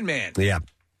 From Man Man. Yeah,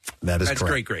 that's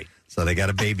correct. Great. So they got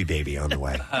a baby on the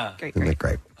way.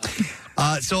 Great.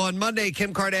 So on Monday,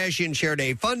 Kim Kardashian shared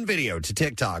a fun video to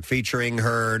TikTok featuring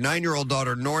her 9-year-old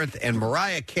daughter North and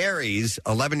Mariah Carey's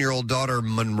 11-year-old daughter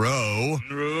Monroe.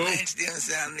 Let's do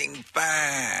something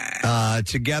fun.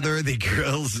 Together, the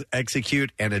girls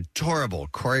execute an adorable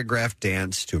choreographed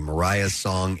dance to Mariah's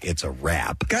song "It's a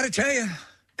Wrap." Gotta tell you,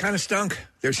 kind of stunk.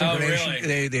 Their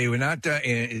synchronization, they were not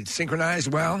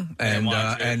synchronized well,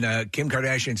 and Kim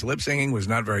Kardashian's lip singing was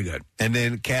not very good. And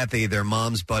then Kathy, their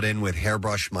moms butt in with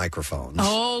hairbrush microphones.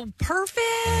 Oh,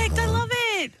 perfect! I love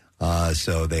it.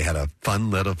 So they had a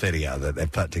fun little video that they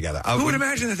put together. Who would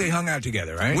imagine that they hung out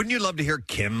together, right? Wouldn't you love to hear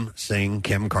Kim sing,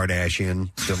 Kim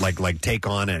Kardashian, to like take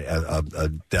on a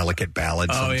delicate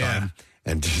ballad sometime? Yeah.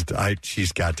 And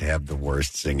she's got to have the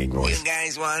worst singing voice. You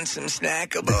guys want some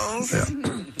snackables?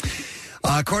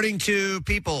 According to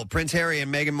People, Prince Harry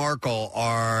and Meghan Markle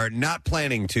are not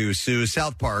planning to sue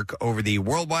South Park over the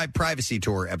Worldwide Privacy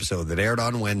Tour episode that aired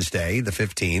on Wednesday, the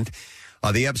 15th.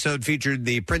 The episode featured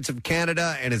the Prince of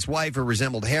Canada and his wife, who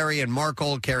resembled Harry and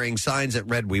Markle, carrying signs that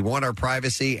read, "We want our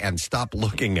privacy and stop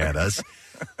looking at us."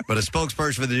 But a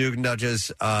spokesperson for the Duke and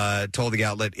Duchess told the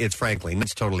outlet it's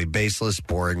totally baseless,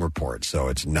 boring report, so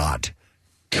it's not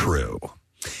true.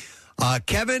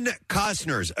 Kevin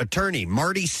Costner's attorney,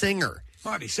 Marty Singer,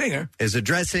 is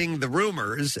addressing the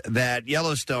rumors that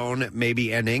Yellowstone may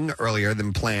be ending earlier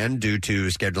than planned due to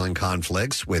scheduling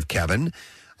conflicts with Kevin.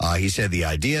 He said the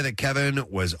idea that Kevin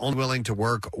was only willing to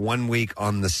work 1 week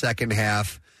on the second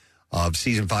half of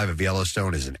Season 5 of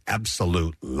Yellowstone is an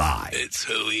absolute lie. It's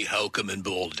hooey, hokum, and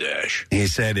balderdash. He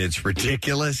said it's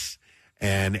ridiculous,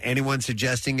 and anyone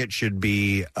suggesting it shouldn't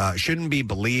be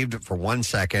believed for 1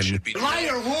 second. Liar,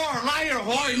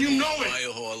 whore, you know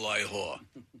it. Liar, whore.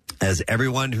 As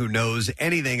everyone who knows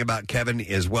anything about Kevin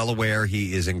is well aware,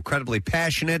 he is incredibly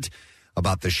passionate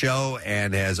about the show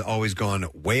and has always gone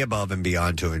way above and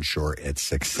beyond to ensure its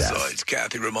success. Besides,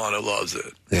 Kathy Romano loves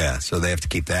it. Yeah, so they have to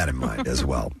keep that in mind as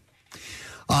well.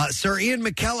 Sir Ian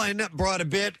McKellen brought a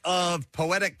bit of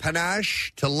poetic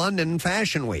panache to London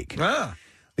Fashion Week. The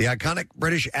iconic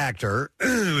British actor,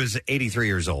 who is 83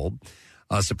 years old,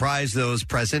 surprised those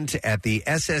present at the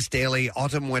SS Daily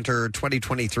Autumn-Winter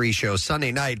 2023 show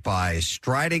Sunday night by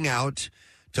striding out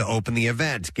to open the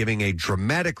event, giving a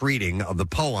dramatic reading of the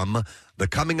poem The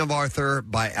Coming of Arthur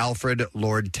by Alfred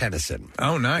Lord Tennyson.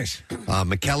 Oh, nice.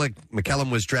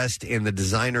 McKellum was dressed in the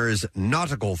designer's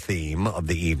nautical theme of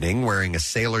the evening, wearing a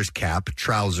sailor's cap,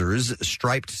 trousers,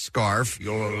 striped scarf.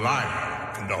 You're a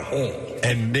liar and a whore.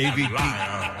 And navy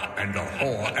and a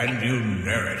whore, and you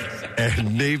know it.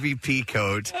 And navy pea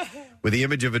coat with the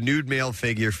image of a nude male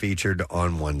figure featured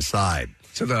on one side.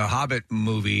 So the Hobbit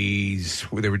movies,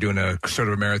 they were doing a sort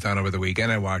of a marathon over the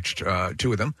weekend. I watched 2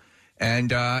 of them.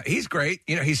 And he's great.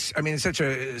 You know, it's such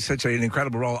an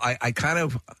incredible role. I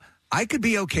could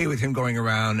be okay with him going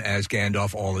around as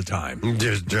Gandalf all the time.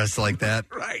 Just dressed like that?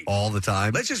 Right. All the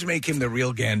time? Let's just make him the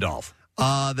real Gandalf.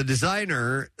 The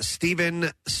designer,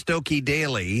 Stephen Stokey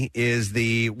Daly, is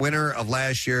the winner of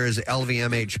last year's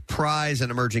LVMH prize,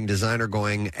 an emerging designer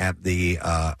going at the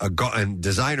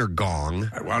Designer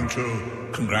Gong. I want to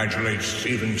congratulate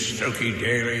Stephen Stokey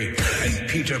Daly and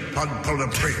Peter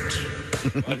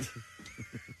Pudpuller-Print.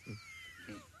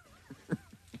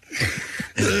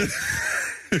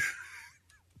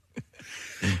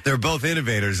 They're both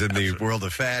innovators in the world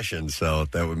of fashion, so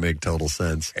that would make total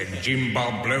sense. And Jim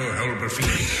Bob Blowhole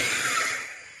Graffiti.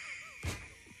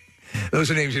 Those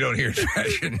are names you don't hear in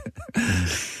fashion.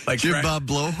 Like Jim Bob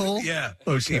Blowhole? Yeah.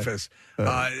 Josephus.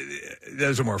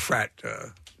 Those are more frat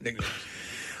nicknames.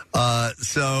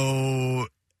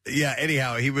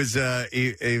 Anyhow, he was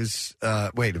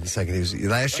wait a second. He was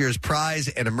last year's prize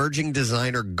and emerging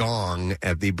designer Gong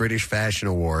at the British Fashion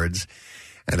Awards,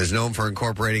 and is known for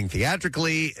incorporating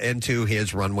theatrically into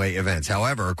his runway events.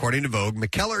 However, according to Vogue,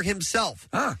 McKellar himself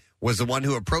was the one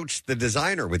who approached the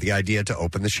designer with the idea to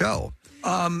open the show.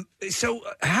 So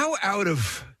how out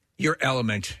of your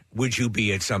element would you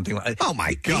be at something like... Oh,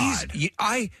 my God.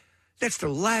 That's the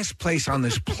last place on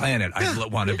this planet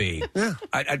I'd want to be. Yeah.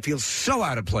 I'd feel so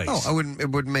out of place. Oh, it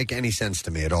wouldn't make any sense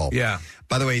to me at all. Yeah.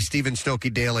 By the way, Stephen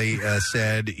Stokey Daly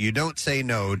said, "You don't say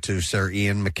no to Sir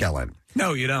Ian McKellen."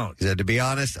 No, you don't. He said, "To be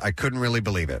honest, I couldn't really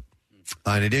believe it."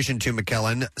 In addition to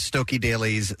McKellen, Stokey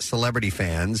Daly's celebrity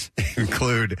fans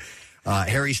include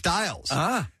Harry Styles,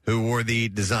 who wore the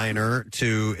designer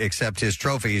to accept his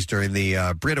trophies during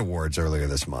the Brit Awards earlier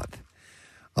this month.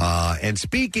 And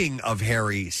speaking of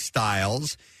Harry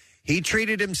Styles, he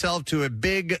treated himself to a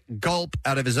big gulp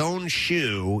out of his own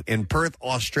shoe in Perth,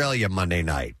 Australia, Monday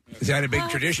night. Is that a big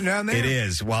tradition down there? It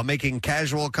is. While making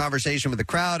casual conversation with the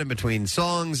crowd in between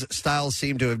songs, Styles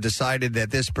seemed to have decided that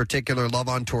this particular Love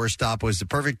on Tour stop was the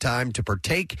perfect time to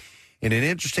partake in an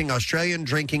interesting Australian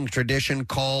drinking tradition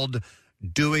called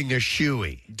doing a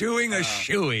shoey. Doing a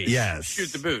shoey. Yes.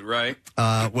 Shoot the boot, right?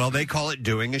 Well, they call it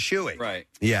doing a shoey. Right.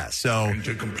 Yeah, so... And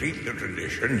to complete the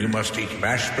tradition, you must eat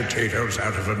mashed potatoes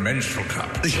out of a menstrual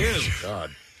cup. Ew. God.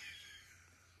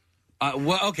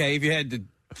 Well, okay, if you had to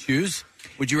choose,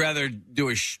 would you rather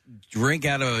do a drink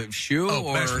out of a shoe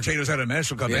or... mashed potatoes out of a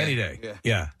menstrual cup any day.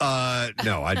 Yeah.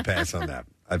 No, I'd pass on that.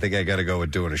 I think I got to go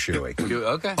with doing a shoey.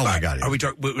 Okay. Oh, my God. Are we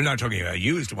we're not talking about a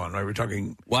used one, right? We're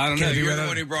talking... Well, I don't know. Can't be You're the rather-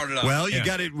 one who brought it up. Well, you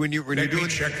got it when you're doing...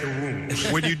 check the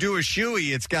rules. When you do a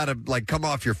shoey, it's got to, like, come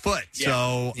off your foot. Yeah.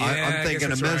 So Yeah, I I'm guess thinking a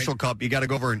that's menstrual cup, you got to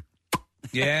go over and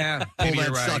Yeah. pull maybe that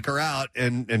you're right. sucker out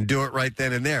and do it right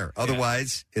then and there.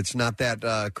 Otherwise, it's not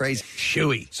that crazy.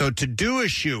 Shoey. So to do a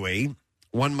shoey,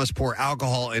 one must pour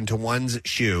alcohol into one's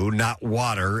shoe, not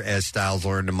water, as Styles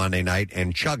learned on Monday night,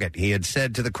 and chug it. He had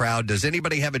said to the crowd, "Does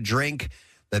anybody have a drink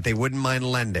that they wouldn't mind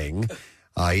lending?"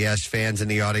 He asked fans in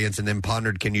the audience and then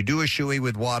pondered, "Can you do a shoey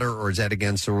with water, or is that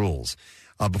against the rules?"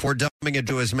 Before dumping it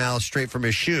into his mouth straight from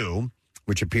his shoe,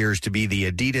 which appears to be the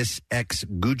Adidas X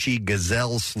Gucci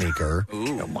Gazelle sneaker.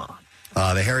 Ooh. Come on.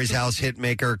 The Harry's House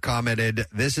hitmaker commented,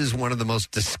 "This is one of the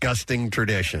most disgusting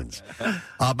traditions."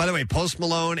 By the way, Post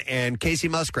Malone and Casey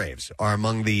Musgraves are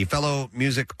among the fellow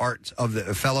music arts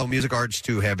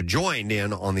to have joined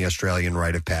in on the Australian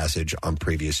rite of passage on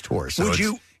previous tours. So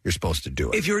you're supposed to do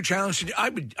it. If you were challenged to I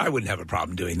wouldn't have a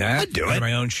problem doing that. I'd do With it.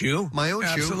 my own shoe. My own shoe?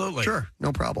 Absolutely. Sure,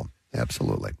 no problem.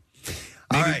 Absolutely.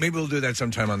 Maybe we'll do that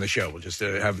sometime on the show. We'll just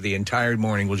have the entire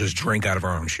morning. We'll just drink out of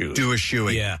our own shoes. Do a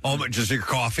shoey. Yeah. Oh, just your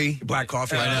coffee? Black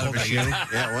coffee. Right out of a shoe?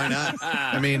 Yeah, why not?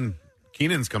 I mean,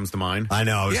 Keenan's comes to mind. I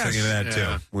know. I was Yes. thinking of that,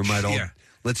 Yeah. too. We might all... Yeah.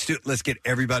 Let's get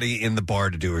everybody in the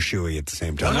bar to do a shoey at the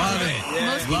same time. Love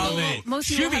it. Most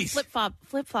people have Shoebies.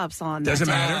 flip-flops on. Doesn't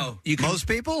That's matter. all. You can, Most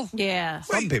people? Yeah.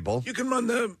 Some people. You can run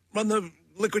the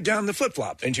liquid down the flip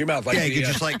flop into your mouth. Like Yeah, you the,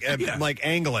 could just like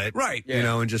angle it, Right. You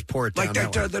know, and just pour it down like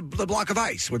that way. the block of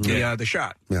ice with the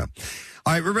shot. Yeah.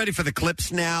 All right, we're ready for the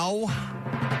clips now.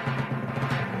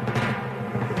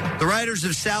 The writers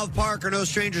of South Park are no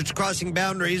strangers to crossing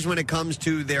boundaries when it comes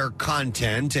to their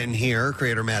content. And here,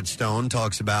 creator Matt Stone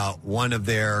talks about one of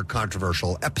their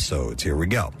controversial episodes. Here we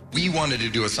go. We wanted to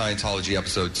do a Scientology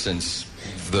episode since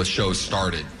the show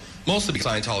started. Mostly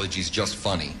because Scientology is just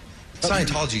funny.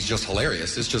 Scientology is just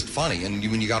hilarious. It's just funny. And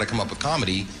when you got to come up with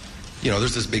comedy, you know,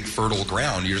 there's this big fertile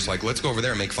ground. You're just like, let's go over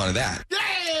there and make fun of that.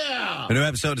 Yeah! A new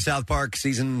episode of South Park,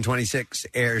 season 26,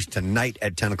 airs tonight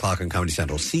at 10 o'clock on Comedy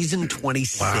Central. Season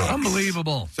 26. Wow.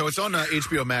 Unbelievable. So it's on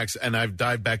HBO Max, and I've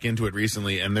dived back into it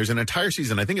recently, and there's an entire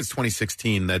season, I think it's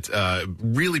 2016, that's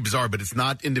really bizarre, but it's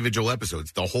not individual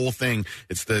episodes. The whole thing,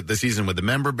 it's the season with the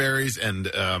member berries and...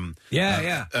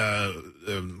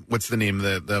 what's the name?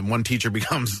 The one teacher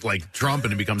becomes like Trump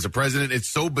and he becomes a president. It's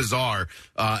so bizarre,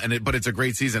 but it's a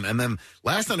great season. And then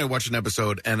last night I watched an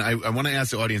episode, and I want to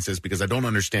ask the audience this because I don't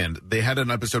understand. They had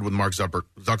an episode with Mark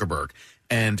Zuckerberg,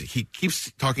 and he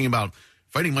keeps talking about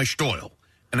fighting my style.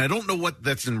 And I don't know what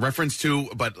that's in reference to,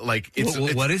 but like,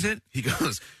 what is it? He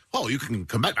goes, "Oh, you can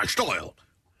combat my style.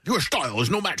 Your style is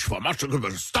no match for my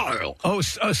style." Oh,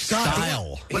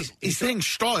 style. He's saying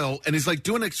style, and he's like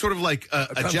doing it sort of like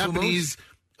a Japanese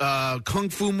kung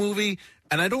fu movie.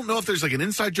 And I don't know if there's like an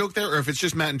inside joke there or if it's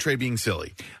just Matt and Trey being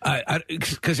silly.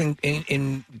 Because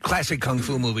in classic kung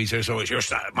fu movies, there's always your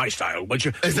style, my style. What's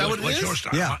your style?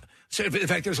 Yeah. So in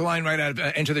fact, there's a line right out of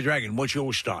Enter the Dragon. What's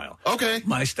your style? Okay.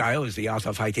 My style is the art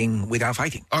of fighting without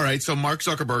fighting. All right. So Mark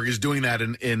Zuckerberg is doing that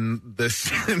in this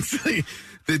the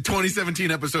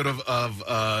 2017 episode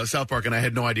of South Park, and I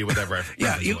had no idea what that reference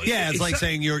was. It's like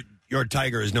saying your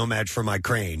tiger is no match for my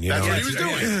crane. That's what he was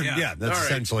doing. Yeah, that's All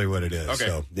right. essentially what it is. Okay.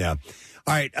 So, yeah.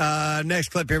 All right, next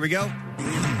clip. Here we go.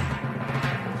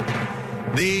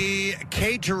 The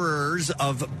caterers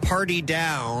of Party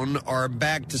Down are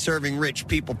back to serving rich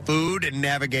people food and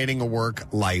navigating a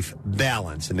work-life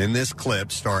balance. And in this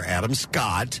clip, star Adam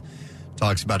Scott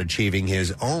talks about achieving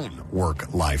his own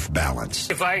work-life balance.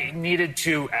 If I needed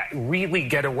to really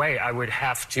get away, I would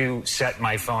have to set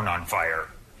my phone on fire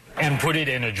and put it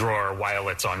in a drawer while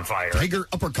it's on fire. Tiger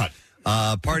uppercut.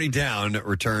 Party Down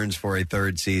returns for a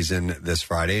third season this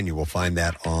Friday, and you will find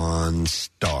that on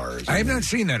Stars. I have not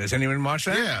seen that. Has anyone watched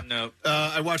that? Yeah. No.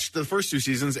 I watched the first two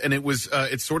seasons, and it was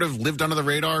it sort of lived under the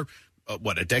radar,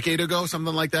 a decade ago,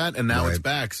 something like that, and now it's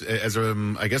back as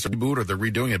I guess a reboot, or they're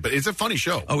redoing it. But it's a funny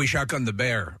show. Oh, we shotgunned the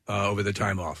bear over the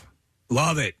time off.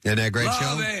 Love it. Isn't that a great show?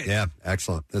 Love it. Yeah,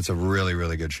 excellent. That's a really,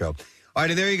 really good show. All right,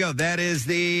 and there you go. That is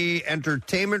the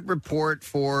entertainment report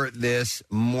for this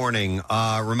morning.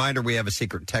 Reminder, we have a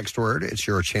secret text word. It's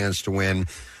your chance to win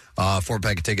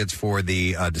 4-pack of tickets for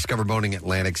the Discover Boating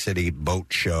Atlantic City Boat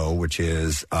Show, which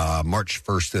is March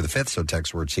 1st through the 5th. So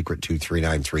text word secret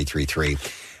 239333,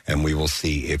 and we will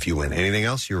see if you win. Anything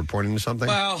else? You're reporting to something?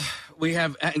 Well, we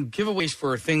have giveaways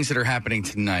for things that are happening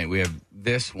tonight. We have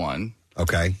this one.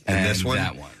 Okay. And this one?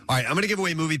 That one. All right, I'm going to give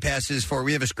away movie passes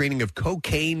we have a screening of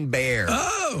Cocaine Bear.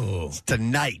 Oh. It's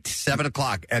tonight, 7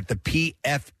 o'clock at the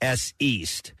PFS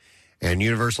East. And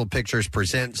Universal Pictures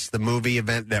presents the movie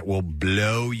event that will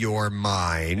blow your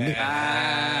mind.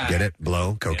 Get it?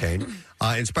 Blow? Cocaine.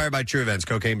 Inspired by true events.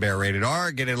 Cocaine Bear, rated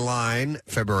R. Get in line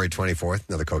February 24th.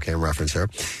 Another cocaine reference here.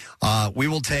 We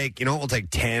will take, we'll take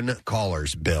 10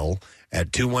 callers, Bill,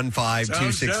 at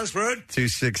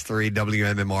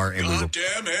 215-263-WMMR. And God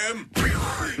damn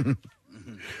him.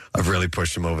 I've really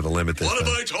pushed him over the limit this time. What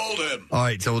have I told him? All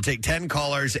right, so we'll take 10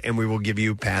 callers, and we will give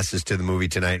you passes to the movie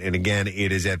tonight. And again,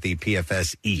 it is at the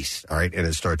PFS East, all right? And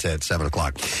it starts at 7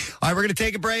 o'clock. All right, we're going to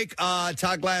take a break.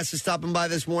 Todd Glass is stopping by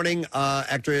this morning.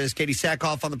 Actress Katie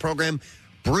Sackhoff on the program.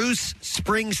 Bruce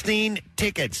Springsteen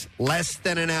tickets, less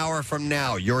than an hour from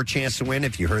now. Your chance to win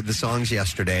if you heard the songs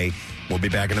yesterday. We'll be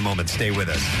back in a moment. Stay with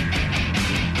us.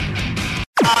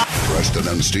 Preston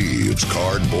and Steve's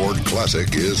Cardboard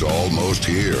Classic is almost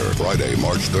here. Friday,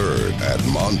 March 3rd at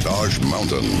Montage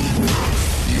Mountain.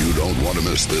 You don't want to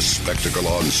miss this spectacle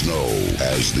on snow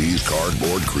as these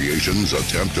cardboard creations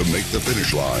attempt to make the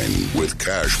finish line with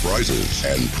cash prizes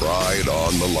and pride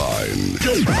on the line.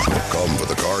 Come for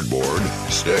the cardboard,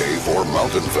 stay for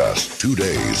Mountain Fest. 2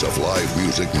 days of live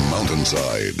music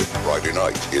mountainside. Friday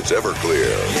night, it's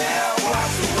Everclear.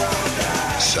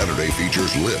 Saturday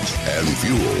features Lit and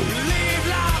Fuel.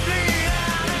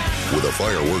 With a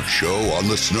fireworks show on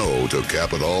the snow to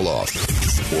cap it all off.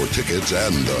 For tickets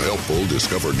and the helpful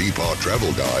Discover Depot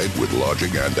travel guide with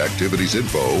lodging and activities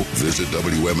info, visit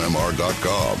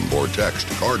WMMR.com or text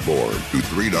cardboard to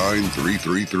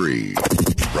 39333.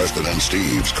 Preston and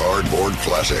Steve's Cardboard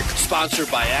Classic. Sponsored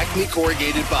by Acme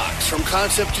Corrugated Box. From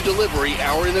concept to delivery,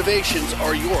 our innovations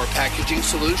are your packaging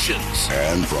solutions.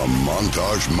 And from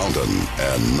Montage Mountain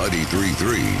and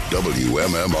 93.3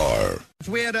 WMMR.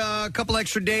 We had a couple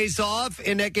extra days off,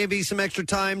 and that gave you some extra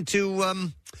time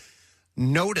to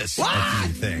notice a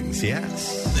few things.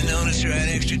 Yes. The noticer had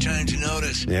extra time to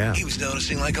notice. Yeah. He was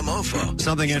noticing like a mofo.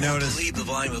 Something I You won't noticed. believe the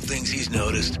volume of things he's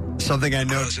noticed. Something I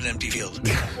Across noticed. an empty field.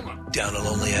 Down a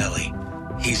lonely alley.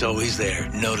 He's always there,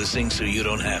 noticing so you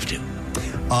don't have to.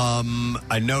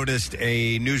 I noticed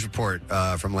a news report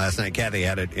from last night. Kathy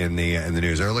had it in the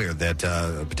news earlier that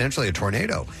potentially a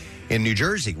tornado in New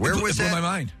Jersey. Where was that? It blew my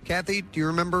mind. Kathy, do you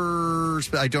remember?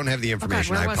 I don't have the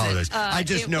information. where I was apologize. it? I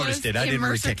just noticed it. I didn't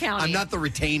Mercer retain. County. I'm not the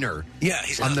retainer. Yeah,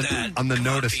 he's I'm not the that. I'm the Come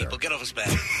on, noticer. people, get off his back.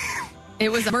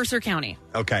 It was Mercer County.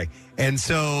 Okay, and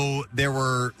so there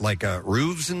were like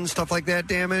roofs and stuff like that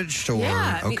damaged. Or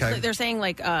Yeah, okay, they're saying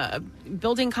like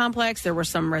building complex. There were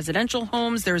some residential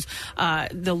homes. There's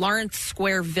the Lawrence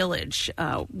Square Village,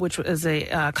 which was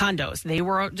a condos. They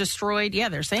were destroyed. Yeah,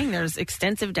 they're saying there's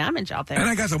extensive damage out there. And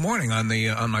I got the warning on the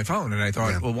on my phone, and I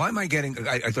thought, well, why am I getting?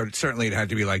 I thought certainly it had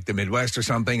to be like the Midwest or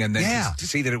something, and then to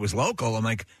see that it was local, I'm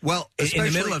like, well, in the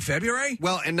middle of February.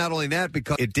 Well, and not only that,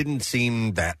 because it didn't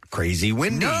seem that crazy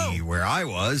windy where I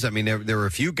was. I mean, there were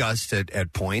a few gusts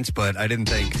at points, but I didn't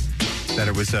think that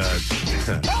it was a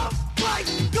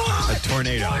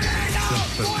tornado.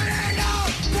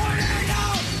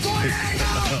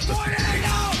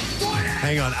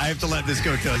 Hang on, I have to let this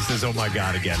go till he says, "Oh my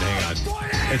God!" again. Hang on,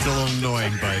 it's a little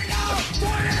annoying, but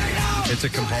it's a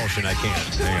compulsion. I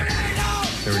can't. Hang on.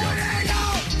 Here we go.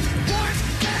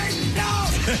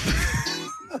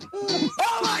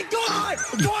 Oh my God!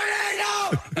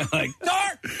 Tornado! Like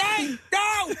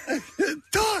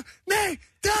Tornado!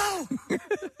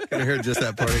 Can I hear just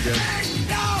that part again?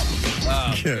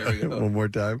 There we go. One more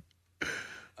time.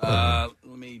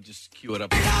 Let me just cue it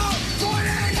up.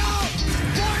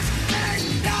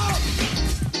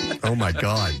 Oh my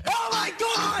God! Oh my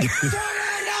God!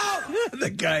 The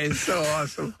guy is so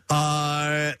awesome.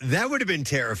 That would have been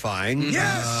terrifying.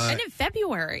 Yes. And in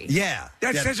February. Yeah.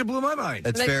 That blew my mind.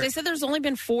 That's They said there's only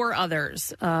been 4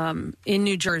 others in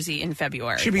New Jersey in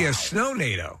February. Should be a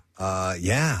snow-nado.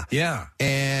 Yeah. Yeah.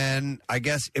 And I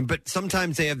guess, but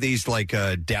sometimes they have these like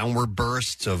downward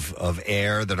bursts of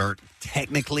air that aren't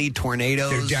technically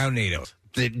tornadoes. They're down-nados.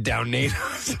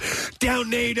 Down-nados.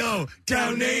 Down-nado.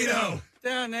 Down-nado.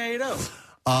 Tornado.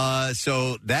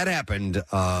 So that happened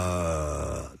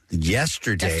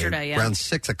yesterday. Yeah. Around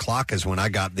 6 o'clock is when I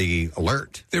got the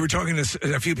alert. They were talking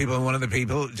to a few people, and one of the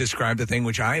people described the thing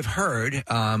which I've heard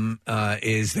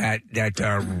is that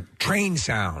train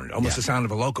sound, almost the sound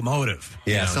of a locomotive.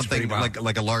 Yeah, You know, it's something pretty wild.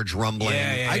 like a large rumbling.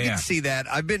 I can see that.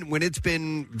 When it's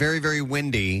been very, very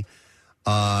windy,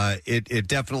 it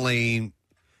definitely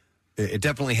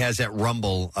has that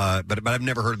rumble, but I've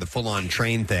never heard the full-on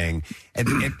train thing.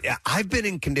 And I've been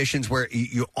in conditions where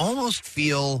you almost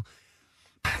feel,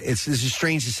 this is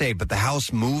strange to say, but the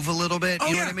house move a little bit.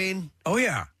 You know what I mean? Oh,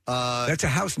 yeah. That's a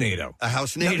house NATO. A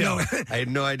house NATO. No. I had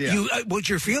no idea. What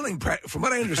you're feeling, from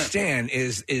what I understand,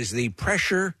 is the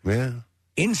pressure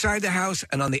inside the house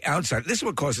and on the outside. This is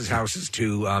what causes houses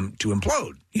to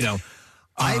implode. You know,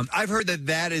 I've heard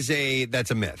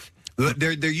that's a myth.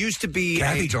 There used to be.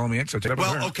 Kathy told me it. So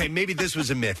okay, maybe this was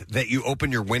a myth that you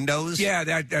open your windows. Yeah,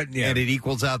 and it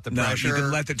equals out the pressure. You can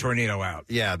let the tornado out.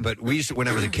 Yeah, but we used to, when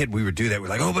I was a kid, we would do that. We're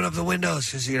like, open up the windows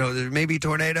because there may be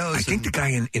tornadoes. I think the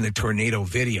guy in the tornado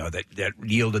video that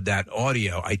yielded that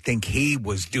audio, I think he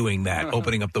was doing that,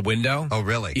 opening up the window. Oh,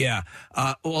 really? Yeah.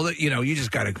 Well, you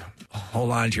just got to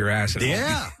hold on to your ass.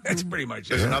 That's pretty much it.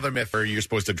 There's another myth where you're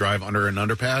supposed to drive under an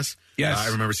underpass. Yes. I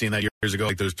remember seeing that years ago,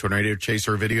 like those tornado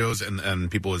chaser videos, and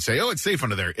people would say, "Oh, it's safe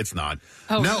under there." It's not.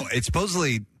 Oh, no, it's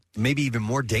supposedly maybe even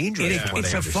more dangerous.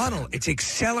 It's a funnel. It's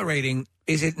accelerating.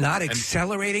 Is it not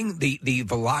accelerating the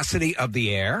velocity of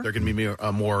the air? There can be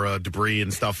more debris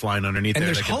and stuff flying underneath and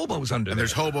there. there's hobos under there. And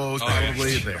there's hobos,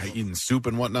 probably. They're eating soup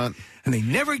and whatnot. And they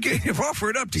never offer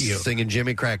it up to you. Singing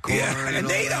Jimmy Crack Corn. Yeah, and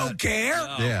they don't care.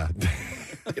 No. Yeah.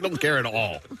 They don't care at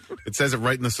all. It says it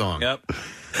right in the song. Yep.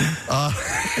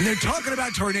 And they're talking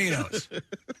about tornadoes.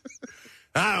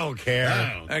 I don't care.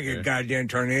 I get a goddamn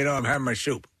tornado. I'm having my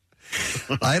soup.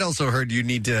 I had also heard you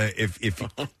need to, if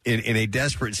in a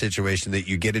desperate situation, that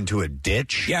you get into a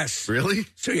ditch. Yes. Really?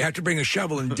 So you have to bring a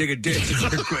shovel and dig a ditch.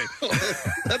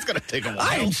 That's going to take a while.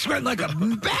 I am sweating like a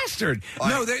bastard.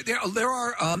 No, there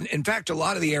are, in fact, a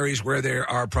lot of the areas where there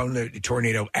are prone to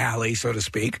tornado alley, so to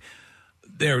speak.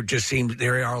 There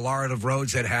are a lot of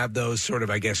roads that have those sort of,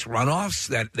 I guess,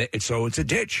 runoffs. So it's a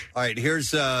ditch. All right,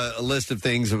 here's a list of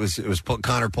things. It was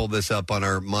Connor pulled this up on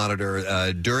our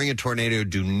monitor. During a tornado,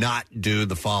 do not do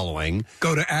the following: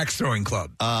 go to axe throwing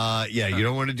club. You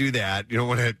don't want to do that. You don't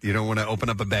want to open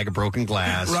up a bag of broken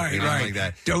glass. Right. Like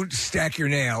that. Don't stack your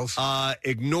nails.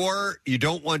 You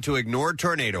don't want to ignore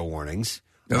tornado warnings.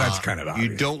 No, that's kind of obvious.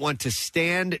 You don't want to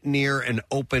stand near an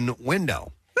open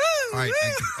window. All right,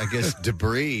 I guess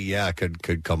debris,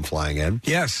 could come flying in.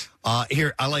 Yes.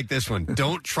 Here, I like this one.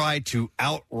 Don't try to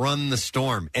outrun the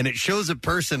storm. And it shows a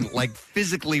person like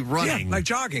physically running. Yeah, like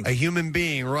jogging. A human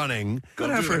being running. Good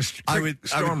effort. I would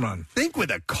run. think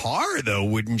with a car, though,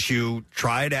 wouldn't you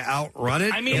try to outrun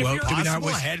it? I mean, well, if you're possible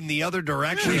head in the other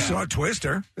direction. We saw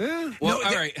Twister. Well,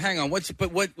 all right, hang on.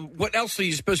 What else are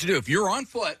you supposed to do if you're on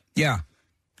foot? Yeah.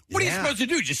 What are you supposed to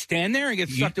do? Just stand there and get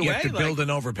sucked away? You have to build an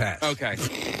overpass. Okay.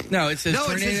 No, it says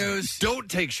tornadoes. It says,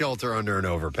 don't take shelter under an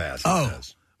overpass.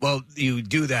 Well, you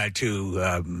do that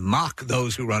to mock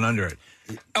those who run under it.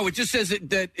 Oh, it just says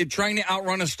that trying to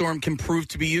outrun a storm can prove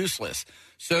to be useless.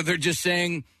 So they're just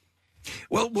saying,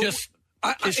 kiss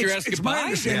your ass it's goodbye. my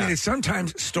understanding that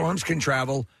sometimes storms can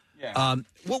travel. Yeah.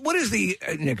 What is the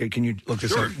Nick? Can you look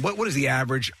this up? What is the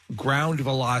average ground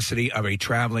velocity of a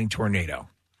traveling tornado?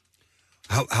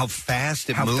 How fast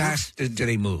it moves? How fast do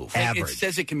they move? It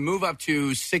says it can move up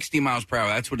to 60 miles per hour.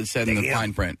 That's what it said in the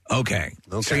fine print. Okay.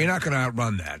 So you're not going to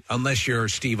outrun that unless you're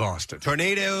Steve Austin.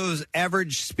 Tornadoes'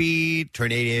 average speed,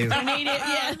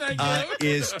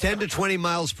 is 10 to 20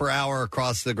 miles per hour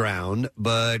across the ground,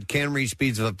 but can reach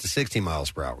speeds of up to 60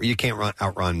 miles per hour. You can't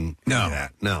outrun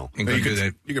that. No. You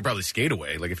could probably skate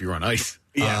away, like if you were on ice.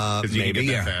 Yeah, because you can maybe.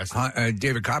 get that fast.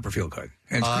 David Copperfield could.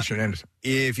 And Christian Anderson.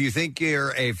 If you think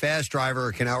you're a fast driver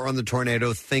or can outrun the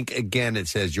tornado, think again. It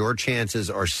says your chances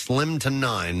are slim to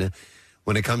none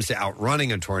when it comes to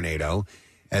outrunning a tornado.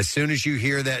 As soon as you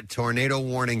hear that tornado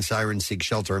warning siren, seek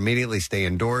shelter. Immediately stay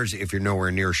indoors. If you're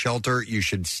nowhere near shelter, you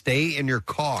should stay in your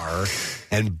car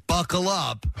and buckle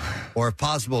up, or if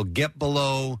possible, get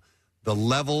below the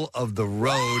level of the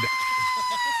road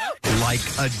like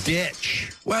a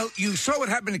ditch. Well, you saw what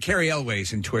happened to Carrie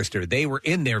Elways in Twister. They were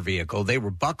in their vehicle, they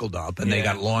were buckled up, and they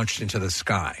got launched into the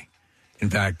sky. In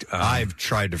fact, I've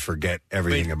tried to forget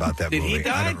everything about that movie. He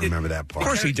die? I don't remember that part. Of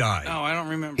course he died. No, I don't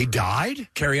remember. He died?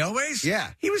 Carrie Elways?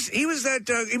 Yeah. He was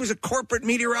a corporate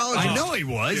meteorologist. I know he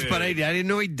was, but I didn't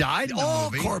know he died in the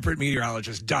All movie. corporate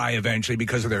meteorologists die eventually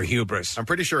because of their hubris. I'm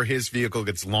pretty sure his vehicle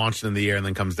gets launched in the air and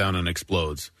then comes down and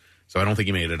explodes. So I don't think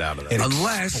he made it out of that.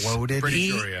 Unless he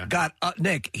sure, got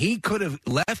Nick, he could have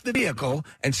left the vehicle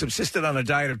and subsisted on a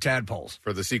diet of tadpoles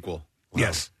for the sequel. Wow.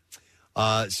 Yes.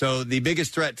 So the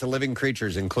biggest threat to living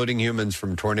creatures, including humans,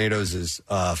 from tornadoes is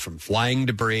from flying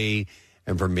debris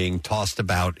and from being tossed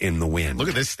about in the wind. Look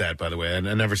at this stat, by the way. I've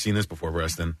never seen this before,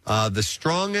 Preston. The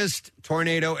strongest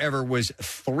tornado ever was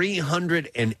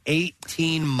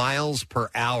 318 miles per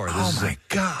hour.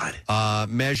 God.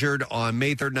 Measured on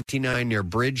May 3rd, 1999 near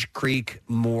Bridge Creek,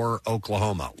 Moore,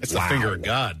 Oklahoma. It's the finger of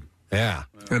God. Yeah.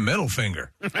 The middle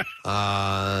finger.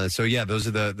 So yeah, those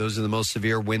are the most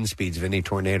severe wind speeds of any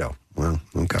tornado. Well,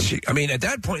 okay. I mean, at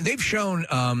that point, they've shown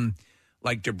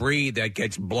like debris that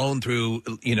gets blown through,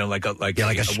 like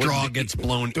a straw gets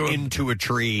blown into a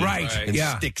tree, right? And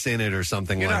sticks in it or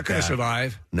something. You're like not going to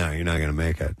survive. No, you're not going to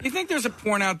make it. You think there's a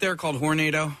porn out there called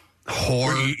Hornado?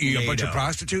 A bunch of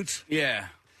prostitutes? Yeah.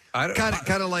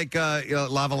 Kind of like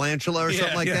Lavalantula or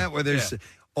something like that, where there's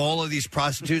all of these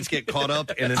prostitutes get caught up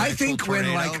in an I think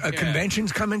tornado. when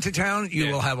conventions come into town,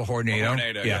 you will have a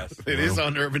hornado. Yes. It is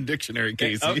on Urban Dictionary,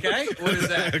 Casey. Okay, what is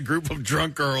that? A group of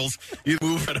drunk girls you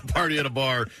move at a party at a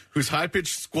bar whose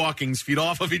high-pitched squawkings feed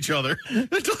off of each other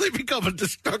until they become a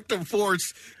destructive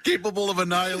force capable of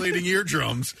annihilating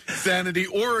eardrums, sanity,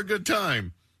 or a good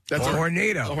time. That's a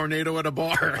hornado. A hornado at a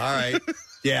bar. All right.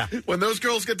 Yeah. When those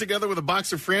girls get together with a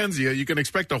box of Franzia, you can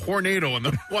expect a hornado on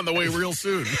the way real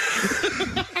soon.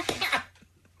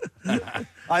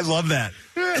 I love that.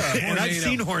 Yeah, and I've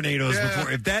seen hornados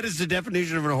before. If that is the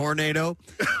definition of a hornado,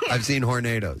 I've seen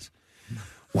hornados.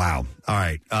 Wow. All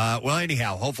right. Well,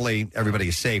 anyhow, hopefully everybody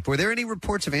is safe. Were there any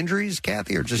reports of injuries,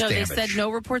 Kathy, or just damage? They said no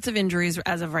reports of injuries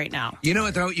as of right now. You know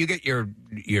what, though? You get your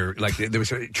like, there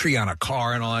was a tree on a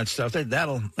car and all that stuff.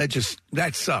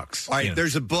 That sucks. All right.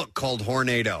 There's a book called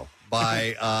Hornado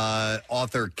by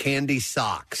author Candy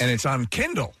Socks. And it's on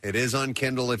Kindle. It is on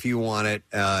Kindle if you want it,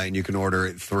 and you can order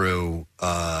it through...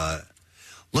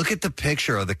 Look at the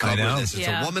picture of the cover of this. It's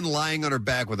a woman lying on her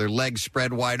back with her legs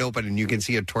spread wide open, and you can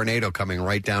see a tornado coming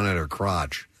right down at her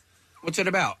crotch. What's it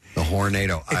about? The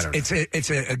Hornado. I don't know. It's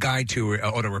a guide to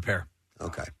auto repair.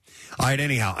 Okay. All right,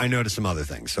 anyhow, I noticed some other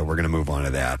things, so we're going to move on to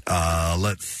that.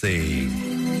 Let's see.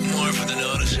 More for the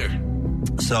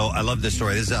noticer. So I love this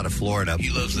story. This is out of Florida. He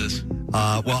loves this.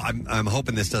 Well, I'm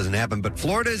hoping this doesn't happen, but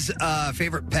Florida's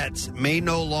favorite pets may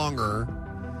no longer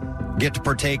get to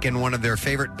partake in one of their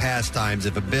favorite pastimes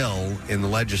if a bill in the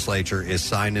legislature is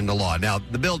signed into law. Now,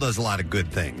 the bill does a lot of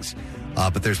good things,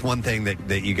 but there's one thing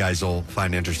that you guys will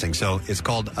find interesting. So it's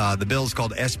called, the bill is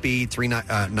called SB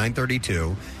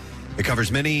 932, It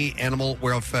covers many animal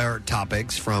welfare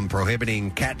topics, from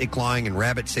prohibiting cat declawing and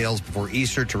rabbit sales before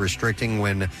Easter to restricting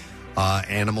when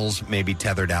animals may be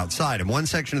tethered outside. And one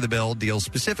section of the bill deals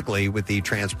specifically with the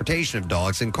transportation of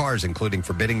dogs in cars, including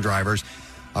forbidding drivers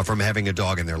from having a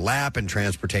dog in their lap and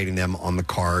transportating them on the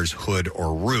car's hood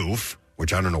or roof,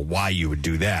 which I don't know why you would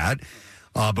do that.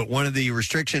 But one of the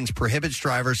restrictions prohibits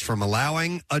drivers from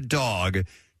allowing a dog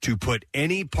to put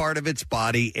any part of its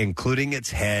body, including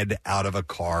its head, out of a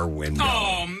car window.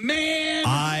 Oh, man!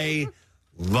 I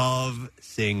love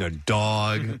seeing a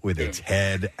dog with its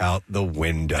head out the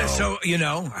window. So,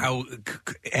 how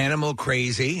animal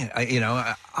crazy,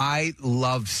 I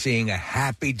love seeing a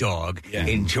happy dog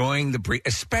enjoying the breeze,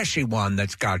 especially one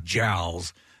that's got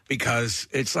jowls, because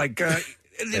it's like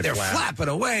they're flapping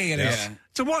away, and it's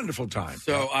a wonderful time.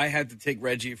 So I had to take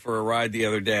Reggie for a ride the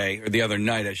other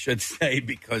night, I should say,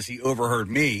 because he overheard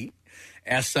me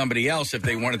ask somebody else if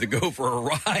they wanted to go for a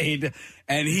ride,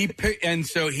 and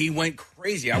so he went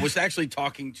crazy. I was actually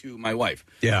talking to my wife.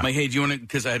 Yeah. I'm like, hey, do you want to,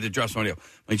 because I had to drop somebody else.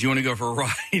 Like, do you want to go for a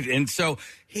ride? And so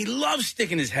he loves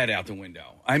sticking his head out the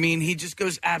window. I mean, he just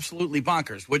goes absolutely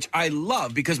bonkers, which I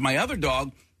love, because my other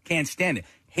dog can't stand it.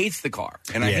 Hates the car,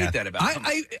 and I hate that about him.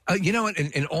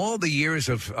 In all the years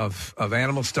of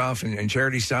animal stuff and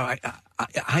charity stuff,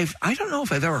 I don't know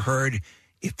if I've ever heard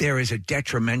if there is a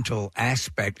detrimental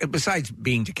aspect besides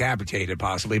being decapitated,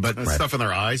 possibly, but stuff in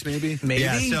their eyes, maybe.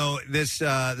 Yeah. So this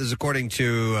is according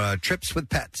to Trips with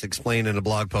Pets, explained in a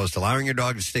blog post. Allowing your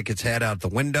dog to stick its head out the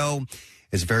window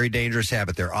is a very dangerous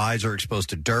habit. Their eyes are exposed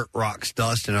to dirt, rocks,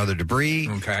 dust, and other debris.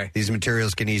 Okay. These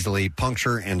materials can easily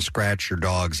puncture and scratch your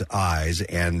dog's eyes.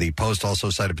 And the post also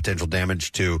cited potential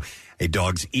damage to a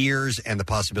dog's ears and the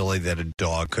possibility that a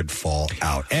dog could fall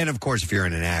out. And, of course, if you're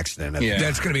in an accident.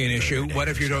 That's going to be an issue. What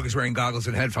if your dog is wearing goggles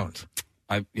and headphones?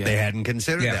 They hadn't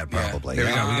considered that, probably. There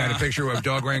we go. We got a picture of a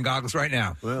dog wearing goggles right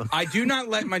now. I do not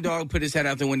let my dog put his head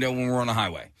out the window when we're on a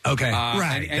highway. Okay.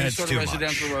 Right. Any That's sort too of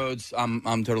residential roads, I'm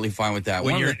totally fine with that.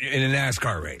 When you're in a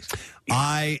NASCAR race.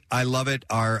 I love it.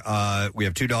 We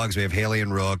have two dogs. We have Haley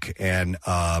and Rook, and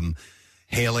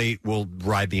Haley will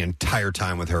ride the entire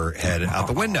time with her head out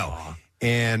the window.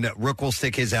 And Rook will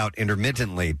stick his out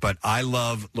intermittently, but I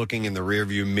love looking in the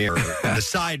rearview mirror, the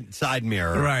side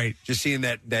mirror, right? Just seeing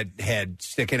that head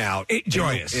sticking out,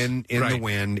 joyous in the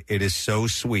wind. It is so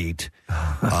sweet.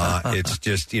 It's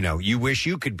just you wish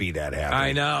you could be that happy.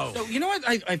 I know. So you know what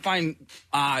I find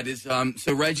odd is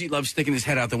so Reggie loves sticking his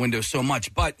head out the window so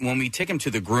much, but when we take him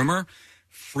to the groomer,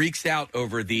 freaks out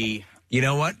over the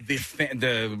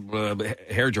the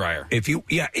hair dryer.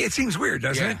 It seems weird,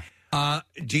 doesn't it?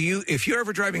 If you're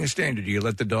ever driving a Standard, do you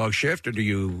let the dog shift, or do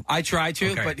you? I try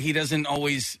to, but he doesn't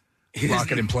always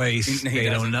lock it in place. They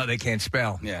don't know. They can't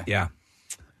spell. Yeah.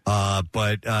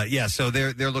 So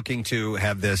they're looking to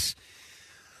have this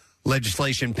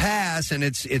legislation pass, and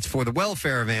it's for the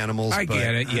welfare of animals. I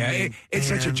get it. Yeah, it's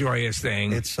such a joyous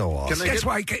thing. It's so awesome. That's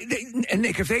why. And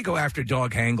Nick, if they go after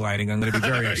dog hang gliding, I'm going to be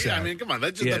very upset. I mean, come on,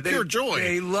 that's just pure joy.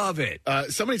 They love it.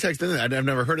 Somebody texted in. I've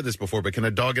never heard of this before, but can a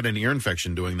dog get an ear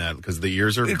infection doing that because the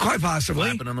ears are quite possibly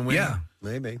flapping on the wind? Yeah,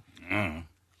 maybe.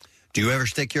 Do you ever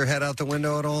stick your head out the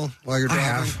window at all while you're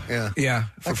driving? I have. Yeah,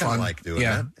 for fun. I like doing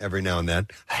that every now and then.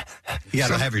 You got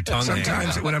to have your tongue.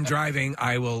 Sometimes when I'm driving,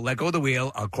 I will let go of the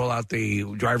wheel. I'll crawl out the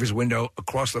driver's window,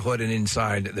 across the hood, and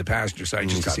inside the passenger side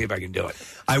just to see if I can do it.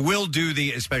 I will do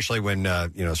especially when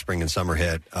spring and summer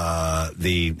hit,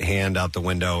 the hand out the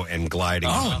window and gliding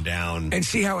up and down, and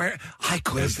see how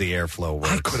as the airflow works.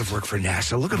 I could have worked for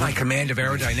NASA. Look at my command of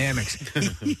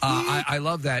aerodynamics. I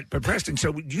love that. But Preston,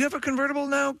 so do you have a convertible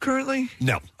now currently?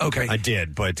 No. Okay. I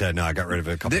did, but no, I got rid of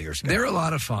it a couple years ago. They're a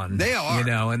lot of fun. They are.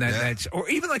 And that's or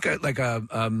even like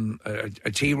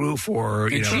a T roof or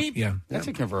cheap. Yeah. That's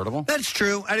a convertible. That's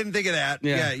true. I didn't think of that.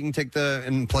 Yeah, you can take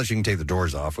and plus you can take the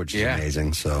doors off, which is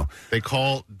amazing. So they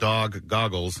call dog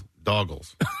goggles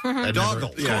doggles.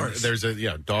 Doggles. There's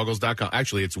doggles.com.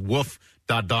 Actually, it's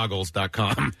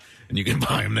woof.doggles.com, and you can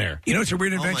buy them there. It's a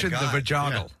weird invention, the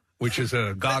vajoggle. Which is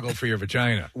a goggle for your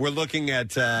vagina. We're looking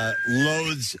at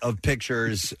loads of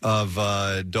pictures of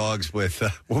dogs with...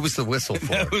 what was the whistle for?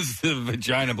 That was the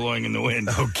vagina blowing in the wind.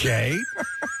 Okay.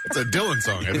 It's a Dylan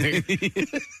song, I think.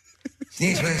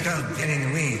 Sneeze when it's called Get in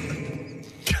the Wind.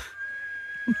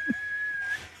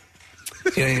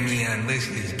 Joining me on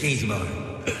Wesley's Gazeball.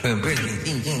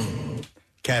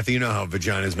 Kathy, you know how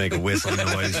vaginas make a whistling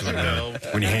noise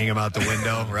when you hang them out the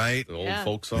window, right? The old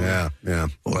folk song. Yeah.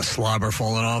 Or a slobber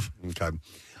falling off. Okay.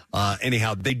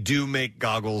 Anyhow, they do make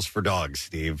goggles for dogs,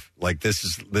 Steve. Like this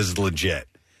is legit.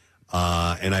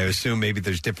 And I assume maybe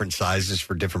there's different sizes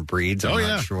for different breeds. I'm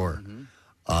not sure.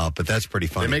 But that's pretty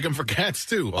funny. They make them for cats,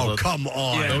 too. Oh, come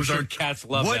on. Yeah, Those I'm sure are cats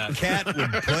love what that. cat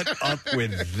would put up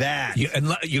with that?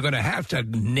 You're going to have to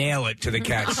nail it to the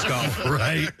cat's skull,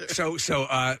 right? So,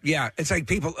 yeah, it's like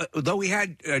people. Though we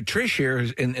had Trish here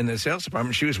in the sales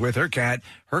department, she was with her cat.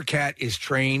 Her cat is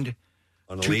trained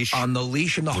on the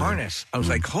leash, and the harness. I was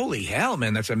like, holy hell,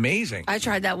 man, that's amazing. I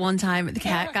tried that one time. The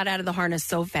cat got out of the harness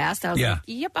so fast. I was like,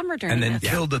 yep, I'm returning And then it.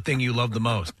 killed the thing you love the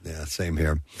most. Yeah, same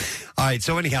here. All right,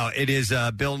 so anyhow, it is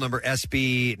bill number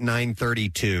SB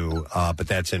 932, but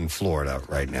that's in Florida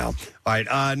right now. All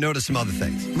right, notice some other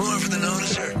things. More for the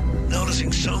noticer.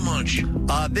 Noticing so much.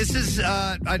 This is,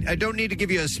 I don't need to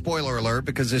give you a spoiler alert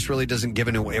because this really doesn't give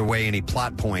away any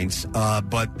plot points,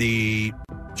 but the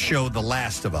show The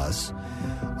Last of Us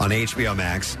on HBO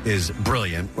Max is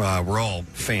brilliant. We're all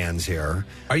fans here.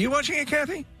 Are you watching it,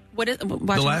 Kathy? What is The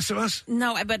Last of Us?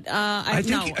 No, but I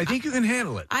think you can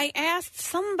handle it. I asked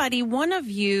somebody, one of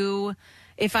you,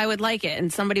 if I would like it,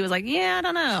 and somebody was like, "Yeah, I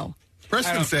don't know."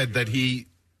 Preston said that he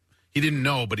didn't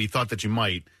know, but he thought that you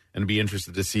might, and be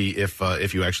interested to see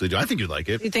if you actually do. I think you'd like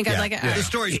it. You think I'd like it? Yeah. The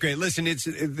story's great. Listen,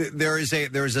 there is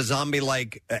a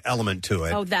zombie-like element to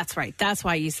it. Oh, that's right. That's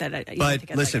why you said it. But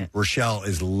listen, Rochelle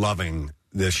is loving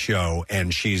this show,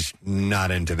 and she's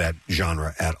not into that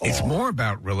genre at all. It's more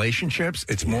about relationships.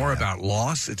 It's more about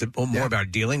loss. It's more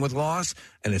about dealing with loss,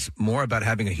 and it's more about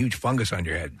having a huge fungus on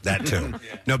your head. That too.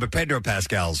 No, but Pedro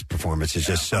Pascal's performance is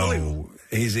just so.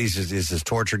 He's this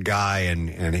tortured guy,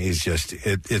 and he's just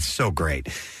it's so great.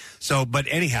 So, but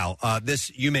anyhow,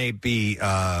 this you may be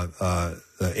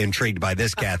intrigued by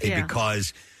this, Kathy,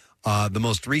 because. The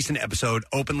most recent episode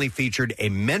openly featured a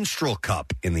menstrual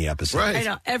cup in the episode. Right. I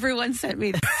know. Everyone sent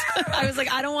me this. I was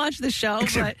like, I don't watch the show,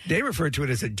 Except but they referred to it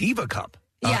as a diva cup.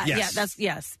 Yes.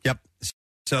 Yep.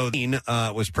 So,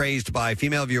 was praised by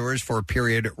female viewers for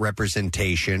period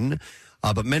representation,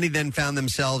 but many then found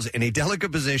themselves in a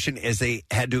delicate position as they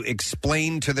had to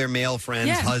explain to their male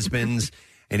friends, husbands,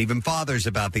 and even fathers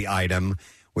about the item,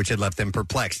 which had left them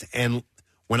perplexed. And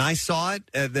when I saw it,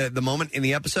 the moment in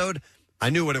the episode, I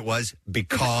knew what it was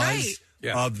because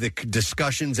of the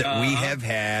discussions that we have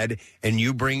had and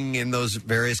you bringing in those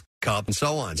various cups and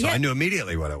so on. So I knew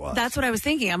immediately what it was. That's what I was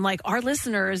thinking. I'm like, our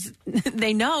listeners,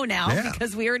 they know now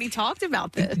because we already talked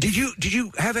about this. Did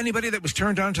you have anybody that was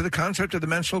turned on to the concept of the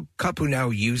menstrual cup who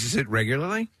now uses it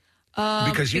regularly?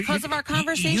 Because of our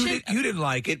conversation? You didn't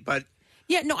like it, but...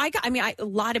 Yeah, no, a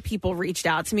lot of people reached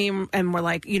out to me and were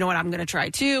like, you know what, I'm going to try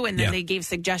too. And then they gave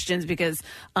suggestions because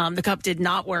the cup did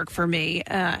not work for me.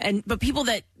 But people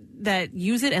that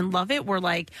use it and love it were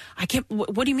like, I can't,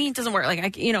 what do you mean it doesn't work?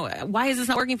 Like, why is this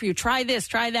not working for you? Try this,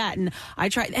 try that. And I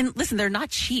tried, and listen, they're not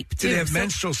cheap too. Do they have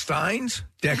menstrual steins?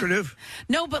 Decorative?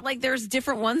 No, but like there's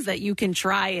different ones that you can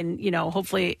try and,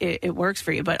 hopefully it works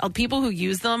for you. But people who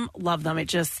use them love them. It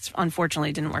just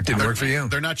unfortunately didn't work. Didn't work for you.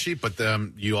 They're not cheap, but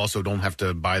you also don't have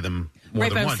to buy them more than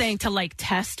than once. once. I'm saying to like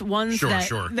test ones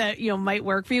that might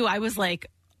work for you. I was like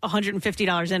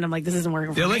 $150 in. I'm like, this isn't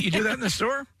working for me. They'll let you do that in the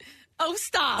store? Oh,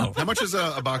 stop. How much is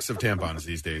a box of tampons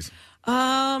these days?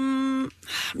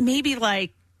 Maybe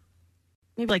like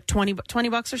 20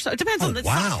 bucks or so. It depends on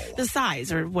the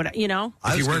size or what, If you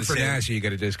work for NASA, you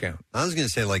get a discount. I was going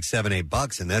to say like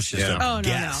 $7-8, and that's just a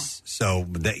guess. So,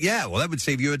 that would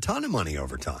save you a ton of money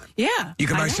over time. Yeah. You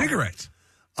can buy cigarettes.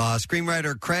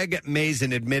 Screenwriter Craig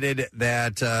Mazin admitted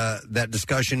that that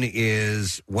discussion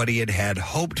is what he had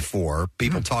hoped for,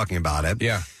 people talking about it.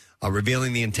 Yeah.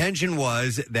 Revealing the intention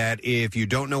was that if you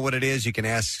don't know what it is, you can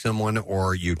ask someone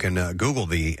or you can Google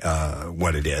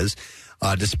what it is.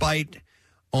 Despite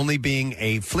only being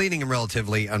a fleeting and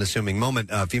relatively unassuming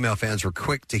moment, female fans were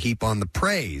quick to heap on the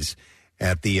praise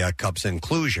at the cup's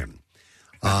inclusion.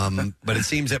 But it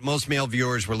seems that most male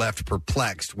viewers were left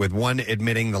perplexed, with one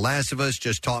admitting The Last of Us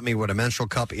just taught me what a menstrual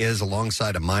cup is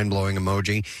alongside a mind-blowing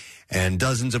emoji. And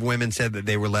dozens of women said that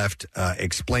they were left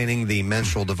explaining the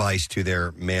menstrual device to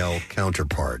their male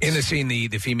counterparts. In the scene, the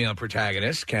female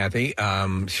protagonist, Kathy,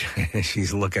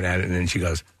 she's looking at it and then she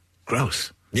goes,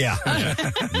 gross. Yeah.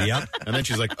 Yep. And then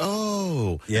she's like,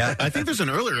 oh. Yeah. I think there's an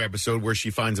earlier episode where she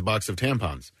finds a box of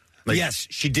tampons. Yes,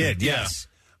 she did. Yes.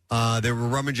 They were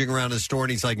rummaging around the store,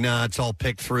 and he's like, nah, it's all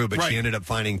picked through. But she ended up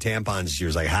finding tampons. She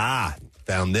was like,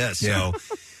 found this. Yeah.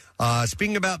 So,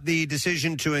 speaking about the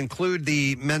decision to include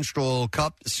the menstrual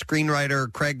cup,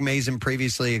 screenwriter Craig Mazin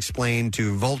previously explained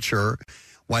to Vulture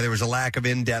why there was a lack of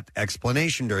in-depth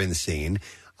explanation during the scene.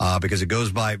 Because it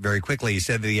goes by very quickly. He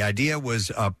said the idea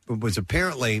was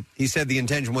apparently, he said the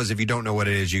intention was if you don't know what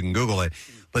it is, you can Google it.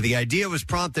 But the idea was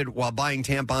prompted while buying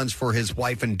tampons for his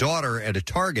wife and daughter at a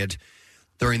Target.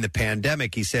 during the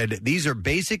pandemic. He said, these are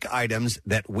basic items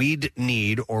that we'd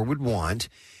need or would want.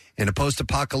 In a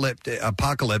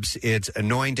post-apocalypse, it's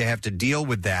annoying to have to deal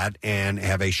with that and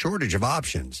have a shortage of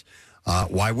options.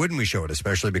 Why wouldn't we show it?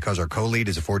 Especially because our co-lead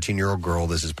is a 14-year-old girl.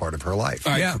 This is part of her life.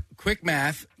 All right, quick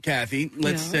math, Kathy.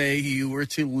 Let's say you were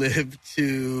to live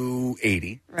to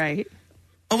 80. Right.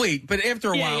 Oh, wait, but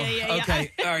after a while. Yeah.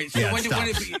 Okay, all right. So when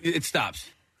it stops.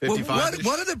 Well,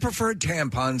 what are the preferred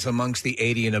tampons amongst the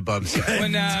 80 and above set? Well,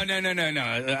 no.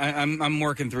 I'm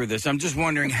working through this. I'm just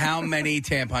wondering how many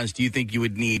tampons do you think you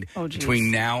would need between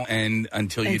now and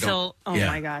until you don't? Oh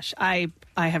my gosh, I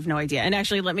have no idea. And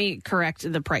actually, let me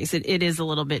correct the price. It is a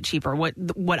little bit cheaper. What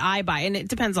I buy, and it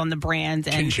depends on the brand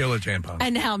and chinchilla tampons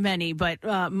and how many. But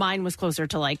mine was closer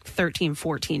to like $13,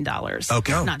 $14.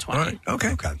 Okay, not $20. Right.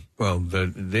 Okay. Well,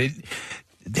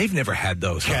 they've never had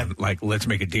those. Like, let's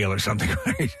make a deal or something.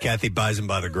 Right? Kathy buys them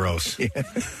by the gross.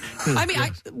 I mean,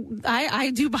 I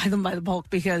do buy them by the bulk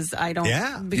because I don't.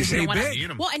 Yeah, because you don't say wanna,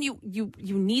 big. Well, and you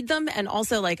need them, and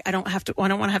also like I don't want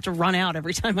to have to run out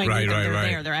every time I need them. They're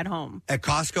there. They're at home. At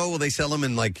Costco, will they sell them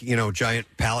in like giant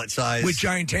pallet size with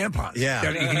giant tampons? Yeah,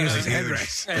 that you can use as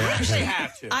headrest. They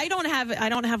have to. I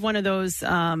don't have one of those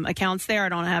accounts there. I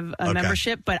don't have a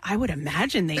membership, but I would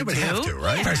imagine they would do. have to,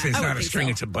 right? Especially it's I not would a string;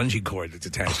 think it's a bungee cord that's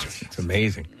attached to it. It's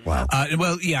amazing. Wow.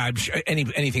 Well, yeah, I'm sure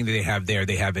anything that they have there,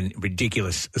 they have in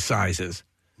ridiculous sizes.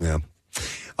 Yeah. All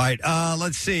right.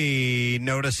 Let's see.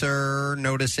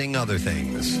 Noticing other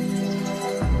things.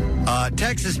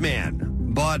 Texas man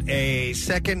bought a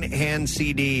second-hand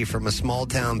CD from a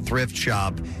small-town thrift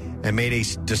shop and made a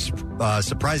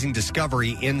surprising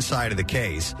discovery inside of the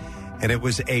case. And it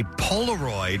was a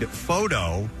Polaroid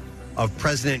photo of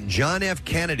President John F.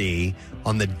 Kennedy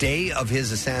on the day of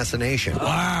his assassination.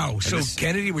 Wow. So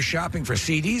Kennedy was shopping for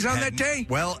CDs on that day?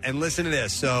 Well, and listen to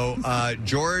this. So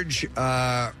George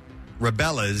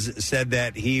Rebellas said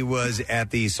that he was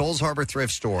at the Souls Harbor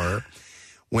thrift store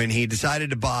when he decided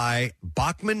to buy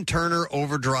Bachman Turner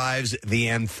Overdrive's The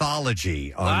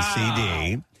Anthology on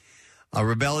CD.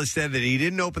 Rebellas said that he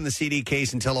didn't open the CD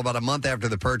case until about a month after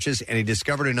the purchase, and he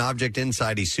discovered an object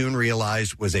inside he soon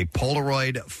realized was a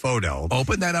Polaroid photo.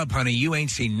 Open that up, honey. You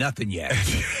ain't seen nothing yet.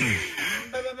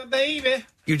 Baby.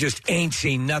 You just ain't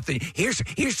seen nothing. Here's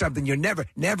something you're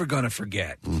never going to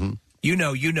forget. Mm-hmm. You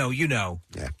know.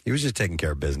 Yeah, he was just taking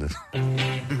care of business.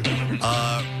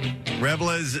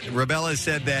 Rebellas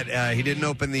said that he didn't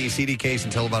open the CD case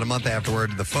until about a month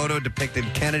afterward. The photo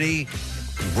depicted Kennedy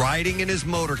riding in his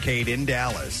motorcade in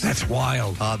Dallas. That's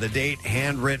wild. The date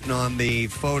handwritten on the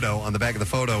photo, on the back of the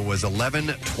photo, was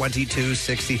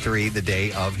 11/22/63, the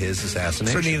day of his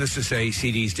assassination. So, needless to say,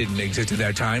 CDs didn't exist at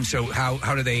that time. So,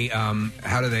 how do they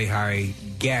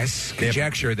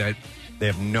conjecture that they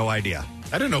have no idea?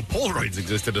 I didn't know Polaroids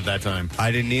existed at that time.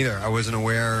 I didn't either. I wasn't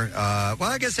aware. Well,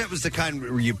 I guess that was the kind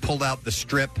where you pulled out the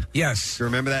strip. Yes. You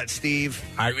remember that, Steve?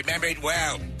 I remember it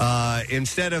well.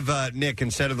 Instead of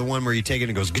the one where you take it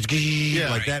and it goes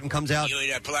like that and comes out. You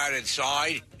would pull out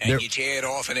inside and you tear it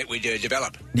off and it would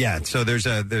develop. Yeah, so there's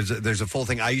a full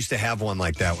thing. I used to have one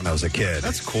like that when I was a kid.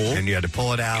 That's cool. And you had to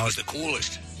pull it out. It was the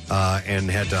coolest.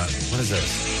 And had to, what is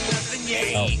this?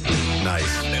 Oh,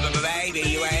 nice. Baby,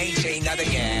 you ain't seen nothing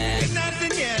yet.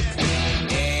 Nothing yet.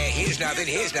 Here's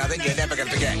nothing. You're never going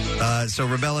to forget. So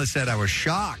Rebella said, I was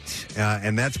shocked,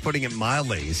 and that's putting it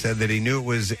mildly. He said that he knew it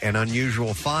was an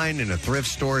unusual find in a thrift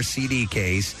store CD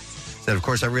case. Said, of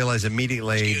course, I realized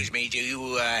immediately... Excuse me, do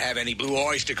you have any Blue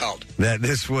Oyster Cult? ...that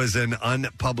this was an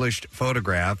unpublished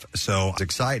photograph, so I was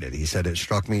excited. He said it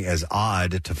struck me as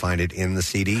odd to find it in the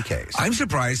CD case. I'm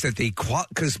surprised that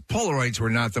because Polaroids were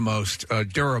not the most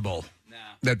durable,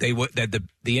 that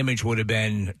the image would have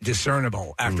been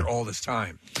discernible after all this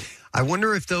time. I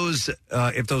wonder if those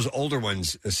older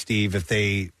ones, Steve, if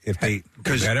they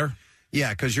better.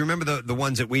 Yeah, because you remember the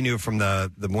ones that we knew from the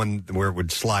one where it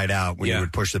would slide out when you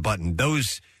would push the button.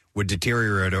 Those would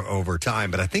deteriorate over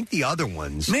time, but I think the other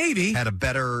ones maybe had a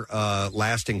better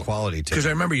lasting quality to it. Because I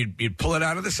remember you'd pull it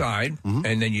out of the side, and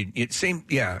then and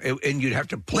you'd have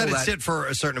to let it sit for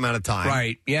a certain amount of time,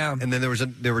 right? Yeah, and then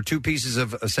there were two pieces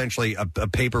of essentially a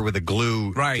paper with a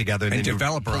glue together, and then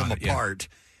develop pull them apart.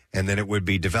 Yeah. And then it would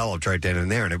be developed right then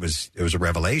and there, and it was a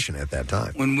revelation at that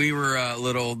time. When we were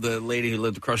little, the lady who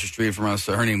lived across the street from us,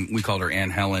 her name, we called her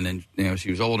Aunt Helen, and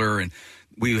she was older, and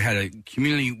we had a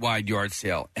community-wide yard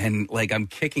sale, and I'm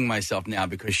kicking myself now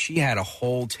because she had a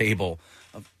whole table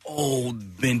of old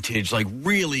vintage,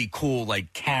 really cool,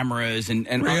 cameras and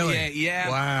really, yeah,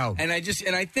 wow. And I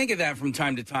think of that from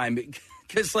time to time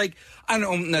because I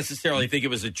don't necessarily think it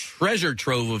was a treasure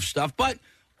trove of stuff, but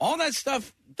all that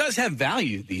stuff does have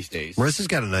value these days. Marissa's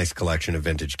got a nice collection of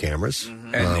vintage cameras.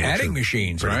 And adding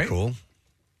machines, pretty right? Cool.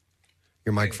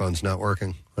 Your microphone's not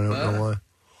working. I don't know why.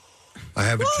 I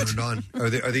have it turned on. Are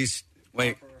these...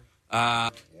 Wait.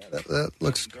 That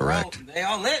looks correct. They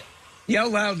all lit. Yell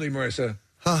loudly, Marissa.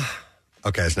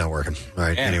 Okay, it's not working. All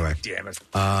right, anyway. Damn it.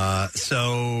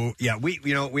 So, yeah,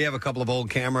 we have a couple of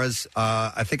old cameras.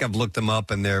 I think I've looked them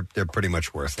up, and they're pretty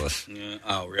much worthless. Yeah.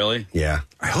 Oh, really? Yeah.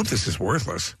 I hope this is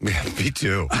worthless. Yeah, me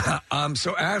too.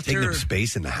 So after... Taking up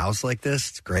space in the house like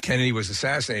this, it's great. Kennedy was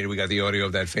assassinated, we got the audio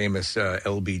of that famous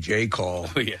LBJ call.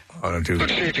 Oh, yeah. On Let's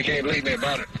see if you can't believe me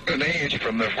about an inch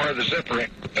from where the zipper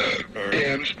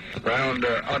ends round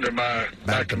under my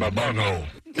back to my bunghole.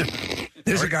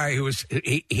 There's a guy who was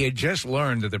he had just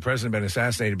learned that the president had been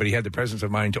assassinated, but he had the presence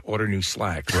of mind to order new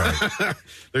slacks. Right.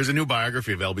 There's a new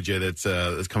biography of LBJ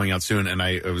that's coming out soon, and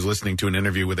I was listening to an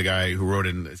interview with a guy who wrote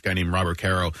it, this guy named Robert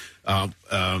Caro.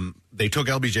 They took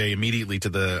LBJ immediately to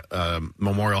the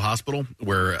Memorial Hospital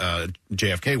where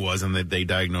JFK was, and they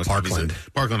diagnosed Parkland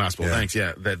Hospital. Yeah. Thanks.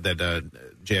 Yeah, that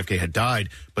JFK had died,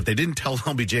 but they didn't tell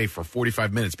LBJ for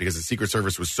 45 minutes because the Secret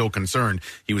Service was so concerned.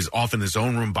 He was off in his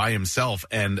own room by himself,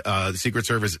 and the Secret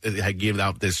Service had given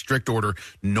out this strict order: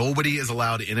 nobody is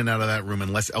allowed in and out of that room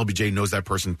unless LBJ knows that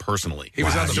person personally. He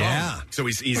was on the phone. Yeah. So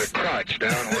he's The crotch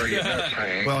down where your nuts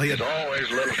hang is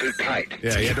always a little too tight.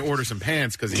 Yeah, he had to order some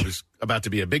pants because he was about to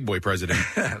be a big boy president.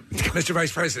 Mr.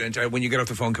 Vice President, when you get off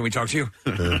the phone, can we talk to you?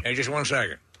 Hey, just 1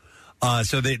 second.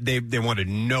 So they wanted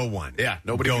no one. Yeah,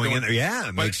 nobody going in there. Yeah,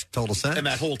 it makes total sense. And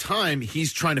that whole time,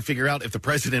 he's trying to figure out if the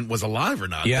president was alive or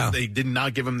not. Yeah. They did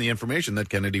not give him the information that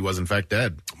Kennedy was in fact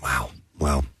dead. Wow.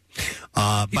 Well,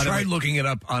 he tried looking it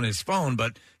up on his phone,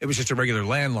 but it was just a regular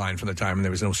landline from the time, and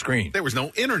there was no screen. There was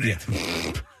no internet.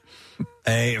 Yeah.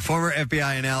 A former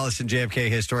FBI analyst and JFK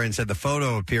historian said the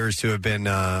photo appears to have been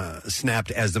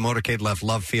snapped as the motorcade left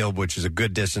Love Field, which is a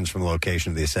good distance from the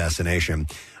location of the assassination.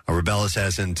 Rebellis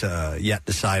hasn't yet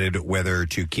decided whether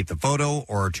to keep the photo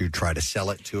or to try to sell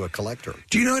it to a collector.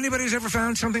 Do you know anybody who's ever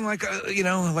found something like,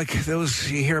 like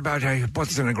those you hear about? I bought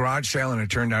this in a garage sale, and it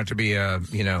turned out to be a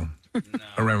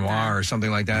Renoir or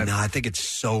something like that. No, I think it's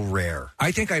so rare.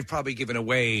 I think I've probably given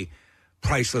away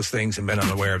priceless things and been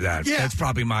unaware of that. Yeah. That's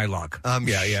probably my luck. I'm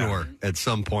sure at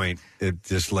some point it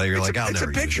just you're like, I'll never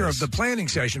It's a picture of the planning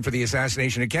session for the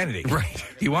assassination of Kennedy. Right.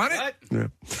 You want it? Yeah.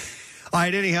 All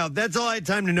right, anyhow, that's all I had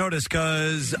time to notice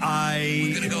because We're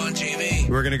going to go on TV.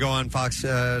 We're going to go on Fox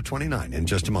 29 in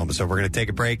just a moment. So we're going to take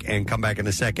a break and come back in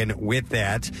a second with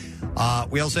that.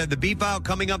 We also have the Beep Out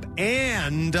coming up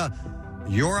and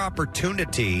your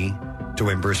opportunity to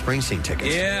win Bruce Springsteen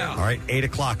tickets. Yeah. All right, 8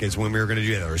 o'clock is when we were going to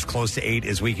do that, or as close to 8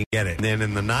 as we can get it. And then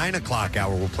in the 9 o'clock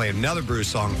hour, we'll play another Bruce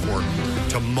song for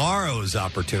tomorrow's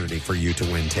opportunity for you to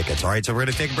win tickets. All right, so we're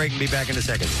going to take a break and be back in a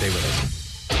second. Stay with us.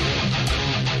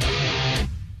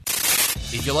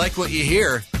 If you like what you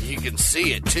hear, you can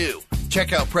see it too.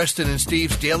 Check out Preston and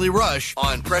Steve's Daily Rush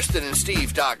on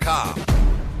PrestonandSteve.com.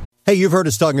 Hey, you've heard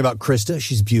us talking about Krista.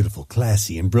 She's beautiful,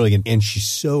 classy, and brilliant, and she's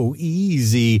so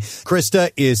easy.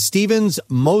 Krista is Steven's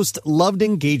most loved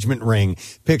engagement ring.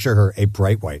 Picture her, a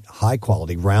bright white,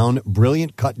 high-quality, round,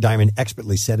 brilliant cut diamond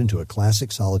expertly set into a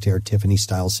classic solitaire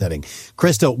Tiffany-style setting.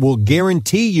 Krista will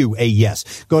guarantee you a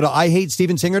yes. Go to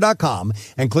IHateStevenSinger.com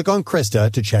and click on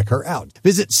Krista to check her out.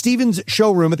 Visit Steven's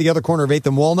showroom at the other corner of 8th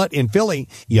and Walnut in Philly.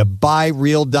 You buy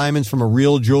real diamonds from a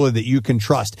real jeweler that you can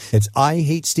trust. It's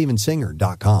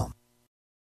IHateStevenSinger.com.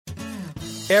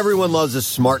 Everyone loves a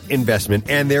smart investment,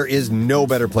 and there is no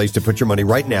better place to put your money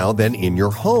right now than in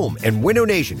your home. And Window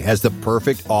Nation has the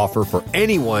perfect offer for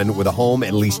anyone with a home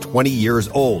at least 20 years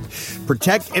old.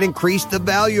 Protect and increase the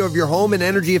value of your home and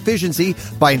energy efficiency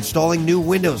by installing new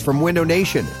windows from Window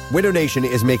Nation. Window Nation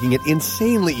is making it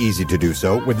insanely easy to do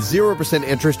so with 0%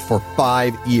 interest for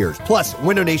 5 years. Plus,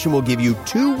 Window Nation will give you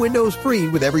 2 windows free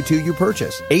with every 2 you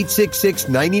purchase.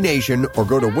 866-90-NATION or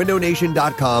go to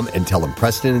windownation.com and tell them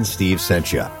Preston and Steve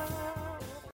sent you.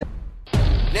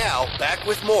 Now, back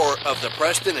with more of the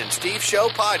Preston and Steve Show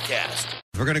podcast.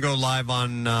 We're going to go live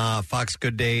on Fox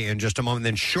Good Day in just a moment.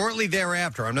 Then shortly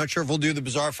thereafter, I'm not sure if we'll do the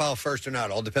bizarre file first or not.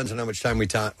 All depends on how much time we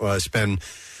spend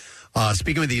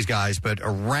speaking with these guys. But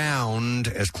around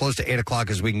as close to 8 o'clock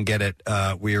as we can get it,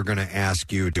 we are going to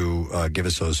ask you to give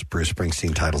us those Bruce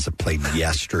Springsteen titles that played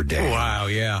yesterday. Wow,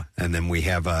 yeah. And then we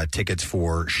have tickets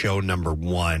for show number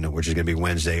 1, which is going to be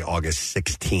Wednesday, August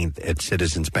 16th at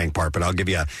Citizens Bank Park. But I'll give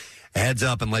you a heads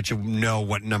up and let you know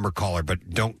what number caller, but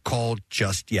don't call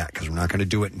just yet because we're not going to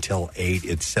do it until 8.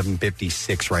 It's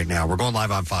 7:56 right now. We're going live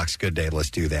on Fox Good Day.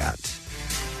 Let's do that.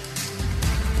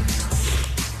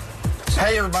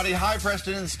 Hey, everybody. Hi,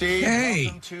 Preston and Steve. Hey.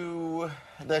 Welcome to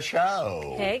the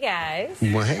show. Hey, guys.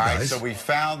 Well, hey, guys. All right, so we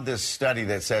found this study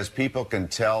that says people can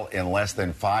tell in less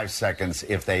than 5 seconds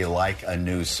if they like a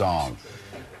new song.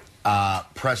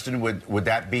 Preston, would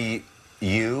that be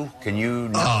you? Can you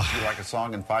know if you like a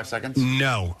song in 5 seconds?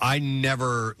 No, I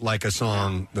never like a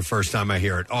song the first time I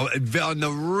hear it. On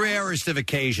the rarest of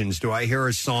occasions do I hear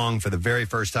a song for the very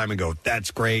first time and go, that's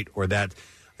great, or that.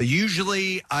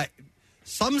 Usually,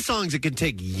 some songs, it can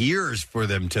take years for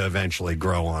them to eventually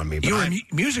grow on me. But you were a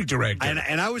music director.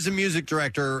 And I was a music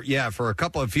director, for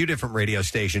a few different radio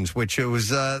stations, which it was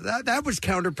that was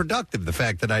counterproductive, the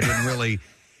fact that I didn't really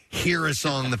hear a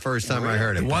song the first time I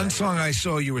heard it. One song I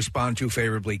saw you respond to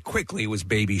favorably quickly was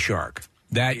Baby Shark.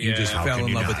 That you just fell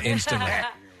in love with instantly.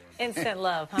 Instant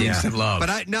love, huh? Instant love. But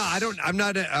I'm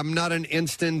not an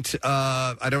instant.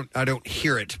 I don't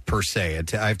hear it per se.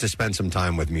 I have to spend some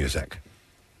time with music.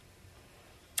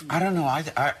 I don't know.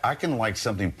 I can like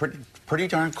something pretty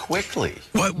darn quickly.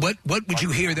 What would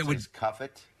you hear that would cuff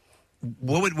it?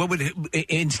 What would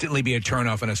instantly be a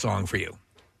turnoff in a song for you?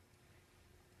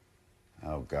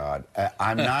 Oh God,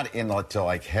 I'm not into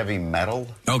like heavy metal.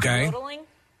 Okay. Yodeling?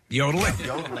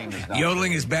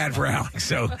 Yodeling is bad for Alex,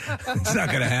 so it's not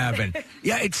going to happen.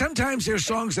 Yeah, sometimes there's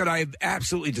songs that I've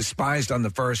absolutely despised on the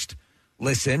first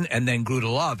listen and then grew to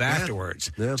love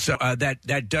afterwards. Yeah. So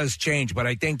that does change, but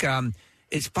I think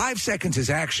it's 5 seconds is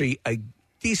actually a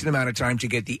decent amount of time to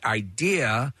get the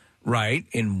idea right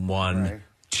in one,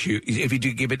 two, if you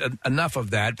do give it enough of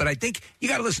that. But I think you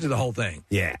got to listen to the whole thing.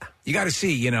 Yeah. You got to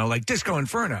see, like Disco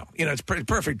Inferno. It's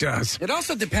perfect to us. It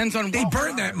also depends on they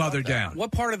burn that mother down.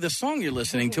 What part of the song you're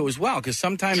listening to as well, because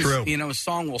sometimes a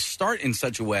song will start in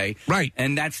such a way, right,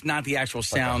 and that's not the actual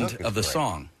sound of the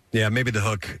song. Yeah, maybe the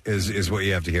hook is what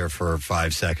you have to hear for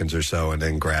 5 seconds or so, and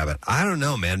then grab it. I don't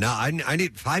know, man. No, I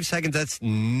need 5 seconds. That's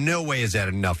no way is that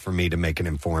enough for me to make an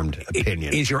informed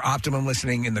opinion. Is your optimum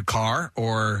listening in the car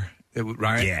or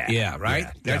right? Yeah, right.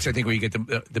 Yeah, that's I think where you get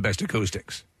the best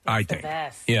acoustics. I think. The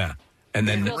best. Yeah, and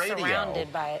then you feel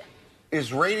surrounded by it.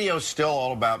 Is radio still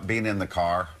all about being in the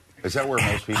car? Is that where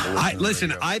most people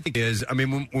listen? I think it is. I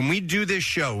mean, when we do this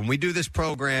show, when we do this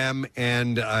program,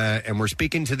 and we're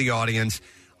speaking to the audience,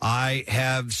 I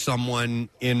have someone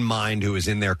in mind who is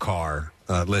in their car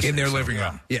listening. In their living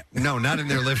room. Yeah. No, not in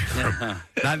their living room.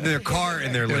 Not in their car,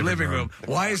 in their living room.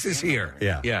 Why is this here?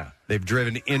 Yeah. They've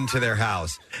driven into their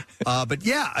house. But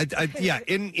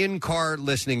in car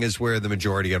listening is where the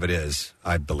majority of it is,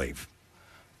 I believe.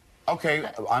 Okay,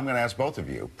 I'm going to ask both of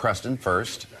you. Preston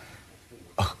first.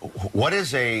 What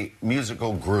is a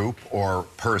musical group or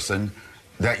person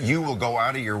that you will go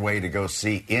out of your way to go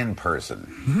see in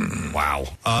person? Wow.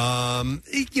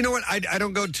 You know what? I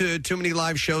don't go to too many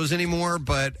live shows anymore,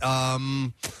 but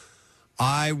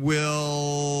I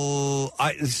will.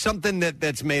 Something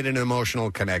that's made an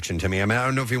emotional connection to me. I mean, I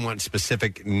don't know if you want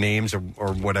specific names or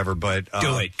whatever, but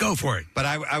do it. Go for it. But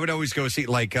I would always go see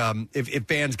if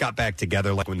bands got back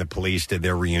together, like when the Police did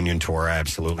their reunion tour. I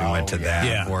absolutely went to that.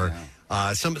 Yeah. Or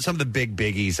some of the big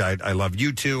biggies. I love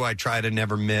U2. I try to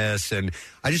never miss, and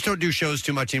I just don't do shows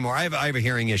too much anymore. I have a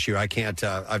hearing issue. I can't.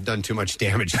 I've done too much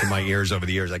damage to my ears over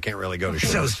the years. I can't really go to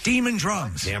shows. Those demon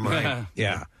drums. Damn right.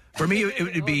 Yeah. For me,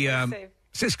 it would be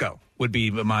Cisco. Would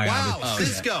be my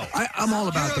Cisco. I'm all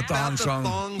about the thong song.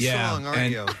 Song,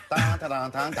 aren't you?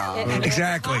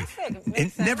 Exactly.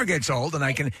 It never gets old, and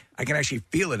I can actually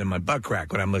feel it in my butt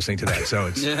crack when I'm listening to that. So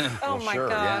it's Oh my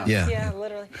gosh! Yeah,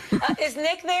 literally. Is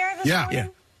Nick there this morning? Yeah.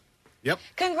 Yep.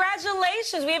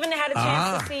 Congratulations! We haven't had a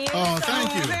chance to see you. Oh,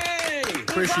 thank you. Hey,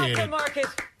 Appreciate it. Marcus.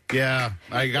 Yeah,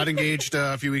 I got engaged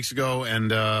a few weeks ago,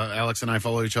 and Alex and I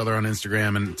follow each other on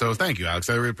Instagram, and so thank you, Alex.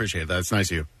 I really appreciate that. It's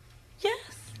nice of you. Yes.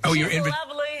 Oh, you're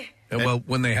lovely. Well,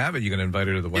 when they have it, you're going to invite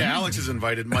her to the wedding. Yeah, Alex is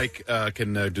invited. Mike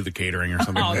can do the catering or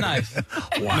something. Oh, nice.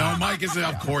 Wow. No, Mike is,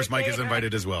 of course, Mike is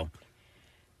invited as well.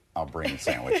 I'll bring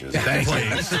sandwiches. Thank you.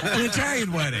 An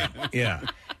Italian wedding. Yeah.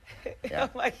 Oh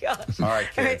my gosh! All right,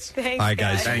 kids. Thanks, All right,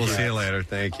 guys. Thank We'll you. see you later.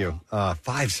 Thank you.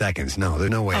 5 seconds. No,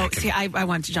 there's no way. I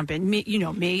wanted to jump in. Me, you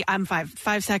know me. I'm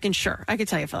 5 seconds. Sure, I could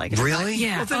tell you if I like it. Really?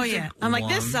 Yeah. Well, yeah. I'm like,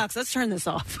 this sucks. Let's turn this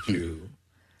off. 2,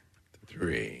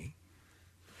 3,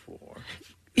 4.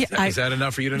 Yeah, Is that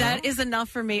enough for you to know? That is enough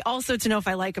for me. Also to know if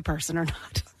I like a person or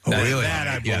not. Oh, really? That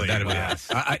I believe.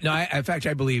 Yeah, in fact,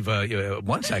 I believe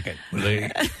 1 second.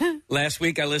 Last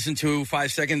week, I listened to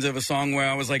 5 seconds of a song where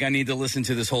I was like, I need to listen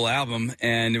to this whole album.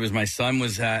 And it was my son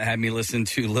had me listen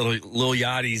to Lil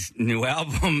Yachty's new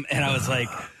album. And I was like,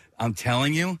 I'm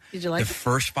telling you, Did you like the it?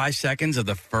 first 5 seconds of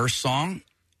the first song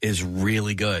is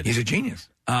really good. He's a genius.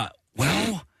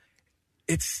 Well,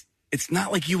 it's It's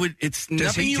not like you would. It's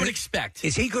nothing you would expect.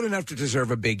 Is he good enough to deserve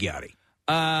a big yachty?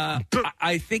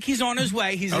 I think he's on his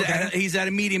way. He's at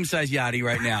a medium-sized yachty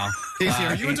right now.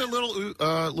 Are you into little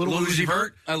Uzi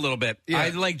Vert? A little bit. Yeah. I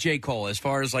like J. Cole as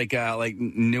far as like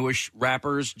newish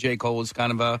rappers. J. Cole is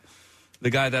kind of the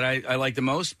guy that I like the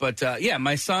most. But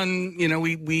my son,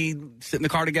 we sit in the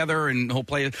car together and he'll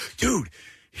play it. Dude,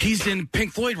 he's in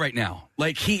Pink Floyd right now.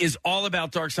 Like he is all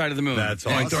about Dark Side of the Moon. That's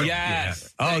awesome.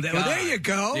 Yes. Yeah. Oh, well, there you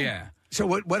go. Yeah. So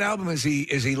what album is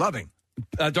he loving?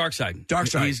 Dark Side. Dark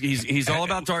Side. He's all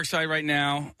about Dark Side right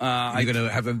now. Are you going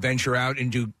to have him venture out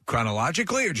and do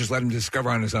chronologically, or just let him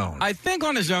discover on his own? I think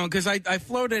on his own, because I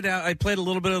floated out. I played a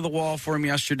little bit of The Wall for him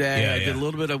yesterday. Yeah, I did a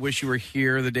little bit of Wish You Were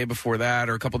Here the day before that,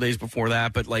 or a couple days before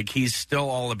that. But like he's still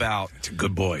all about. It's a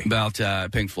good boy about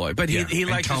Pink Floyd. But he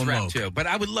likes his rap Loc. too. But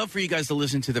I would love for you guys to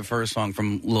listen to the first song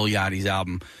from Lil Yachty's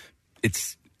album.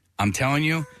 I'm telling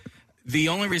you. The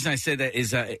only reason I say that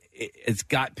is it's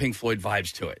got Pink Floyd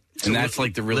vibes to it. And that's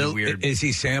like the really weird. Is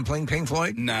he sampling Pink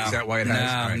Floyd? No. Is that why it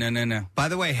has? No. By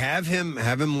the way, have him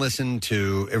listen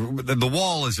to The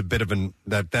Wall is a bit of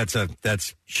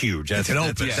that's huge. That's an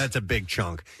opus. That's a big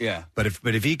chunk. Yeah. But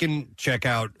if he can check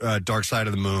out Dark Side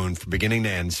of the Moon from beginning to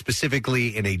end,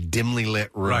 specifically in a dimly lit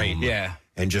room, right? Yeah.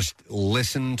 And just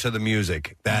listen to the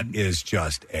music, that is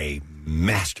just a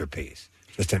masterpiece.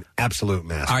 Just an absolute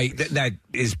masterpiece. That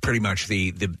is pretty much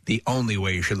the only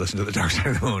way you should listen to the Dark Side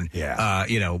of the Moon. Yeah.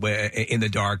 In the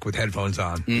dark with headphones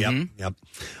on. Mm-hmm. Yep.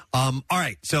 All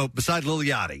right. So besides Lil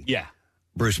Yachty,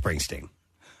 Bruce Springsteen,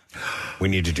 we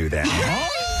need to do that.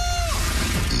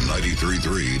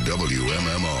 93.3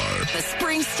 WMMR. The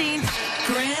Springsteen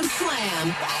Grand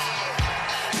Slam.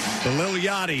 The Lil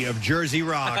Yachty of Jersey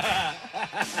Rock,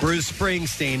 Bruce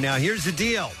Springsteen. Now, here's the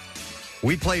deal.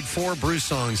 We played 4 Bruce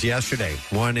songs yesterday.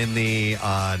 One in the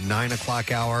 9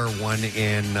 o'clock hour, one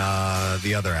in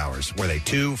the other hours. Were they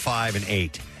 2, 5, and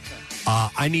 8?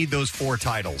 I need those 4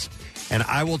 titles. And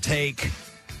I will take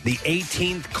the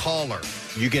 18th caller.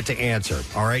 You get to answer.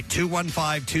 All right?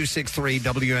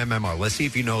 215-263-WMMR. Let's see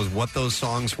if you know what those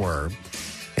songs were.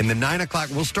 In the 9 o'clock,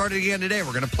 we'll start it again today.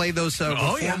 We're going to play those 4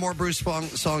 more Bruce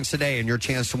songs today and your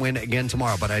chance to win again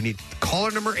tomorrow. But I need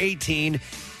caller number 18,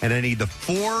 and I need the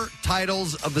 4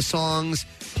 titles of the songs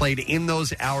played in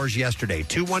those hours yesterday.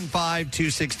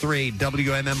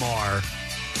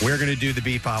 215-263-WMMR. We're going to do the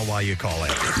beep out while you call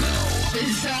it.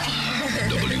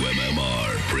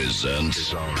 WMMR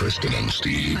presents Preston and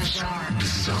Steve's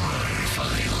Bizarre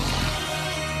File.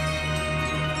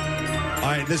 All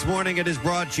right, this morning it is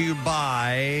brought to you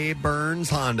by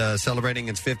Burns Honda, celebrating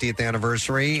its 50th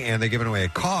anniversary, and they're giving away a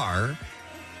car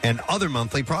and other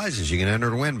monthly prizes. You can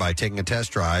enter to win by taking a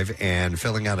test drive and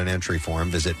filling out an entry form.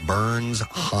 Visit Burns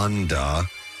Honda.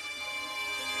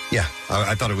 Yeah,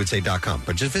 I thought it would say .com,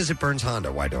 but just visit Burns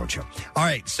Honda. Why don't you? All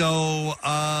right, so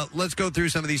let's go through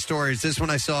some of these stories. This one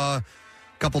I saw a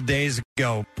couple days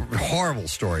ago. Horrible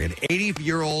story. An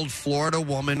 80-year-old Florida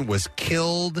woman was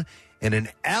killed in an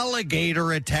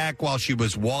alligator attack while she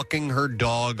was walking her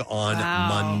dog on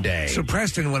Monday. So,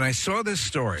 Preston, when I saw this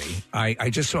story, I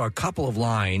just saw a couple of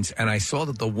lines, and I saw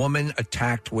that the woman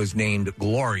attacked was named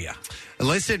Gloria.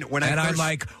 Listen, I'm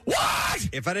like, what?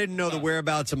 If I didn't know the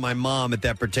whereabouts of my mom at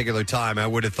that particular time, I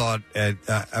would have thought I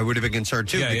would have been concerned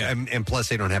too. Yeah. And plus,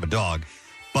 they don't have a dog.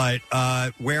 But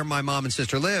where my mom and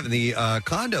sister live, the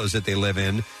condos that they live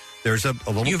in, there's a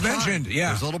little You've pond. mentioned, yeah.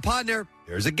 There's a little pond there.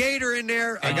 There's a gator in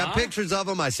there. I got pictures of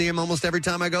them. I see them almost every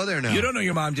time I go there now. You don't know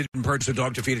your mom didn't purchase a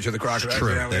dog to feed it to the crocodile.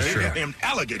 True, that's true. An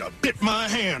alligator bit my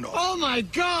hand off. Oh, my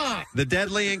God. The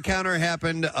deadly encounter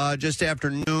happened just after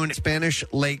noon. Spanish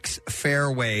Lakes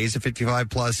Fairways, a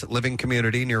 55-plus living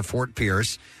community near Fort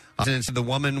Pierce. Since the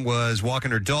woman was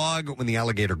walking her dog when the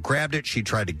alligator grabbed it, she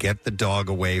tried to get the dog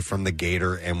away from the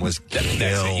gator and was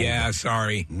killed. Yeah,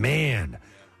 sorry. Man.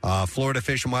 Florida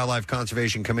Fish and Wildlife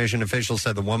Conservation Commission officials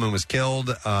said the woman was killed.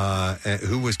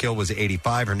 Who was killed was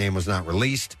 85. Her name was not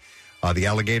released. The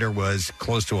alligator was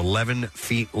close to 11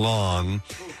 feet long,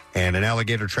 and an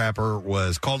alligator trapper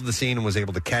was called to the scene and was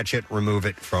able to catch it, remove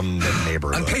it from the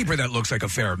neighborhood. On paper, that looks like a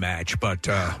fair match, but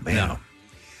no.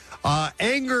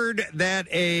 Angered that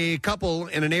a couple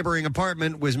in a neighboring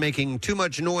apartment was making too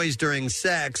much noise during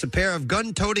sex, a pair of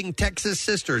gun-toting Texas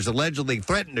sisters allegedly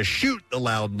threatened to shoot the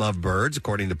loud lovebirds,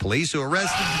 according to police, who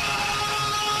arrested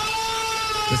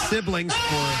the siblings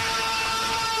for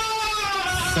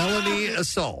felony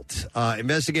assault.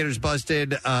 Investigators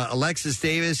busted Alexis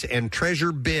Davis and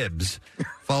Treasure Bibbs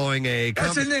following a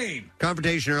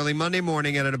confrontation early Monday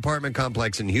morning at an apartment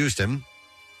complex in Houston.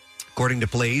 According to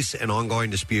police, an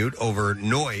ongoing dispute over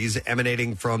noise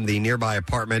emanating from the nearby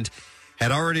apartment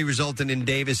had already resulted in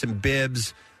Davis and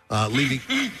Bibbs leaving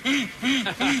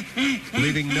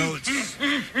notes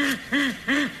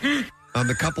on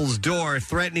the couple's door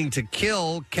threatening to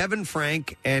kill Kevin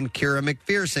Frank and Kira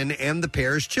McPherson and the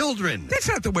pair's children. That's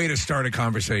not the way to start a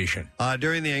conversation.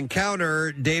 During the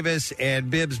encounter, Davis and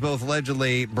Bibbs both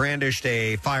allegedly brandished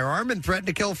a firearm and threatened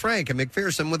to kill Frank and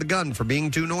McPherson with a gun for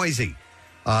being too noisy.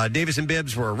 Davis and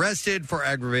Bibbs were arrested for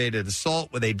aggravated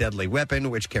assault with a deadly weapon,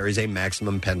 which carries a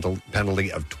maximum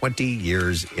penalty of 20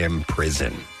 years in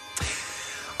prison.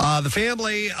 The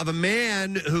family of a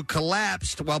man who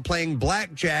collapsed while playing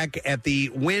blackjack at the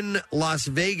Wynn Las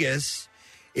Vegas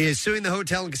is suing the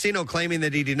hotel and casino, claiming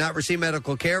that he did not receive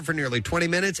medical care for nearly 20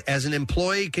 minutes as an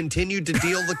employee continued to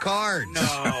deal the cards.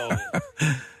 No.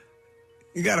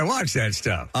 You got to watch that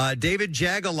stuff. David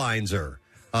Jagelinzer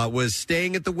was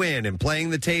staying at the Wynn and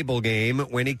playing the table game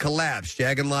when he collapsed.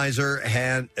 Jagelinzer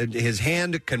had his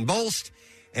hand convulsed,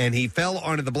 and he fell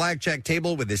onto the blackjack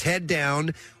table with his head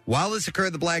down. While this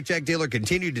occurred, the blackjack dealer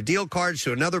continued to deal cards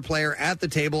to another player at the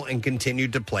table and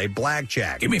continued to play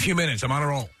blackjack. Give me a few minutes. I'm on a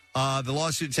roll. The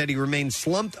lawsuit said he remained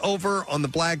slumped over on the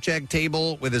blackjack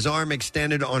table with his arm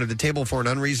extended onto the table for an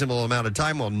unreasonable amount of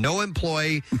time, while no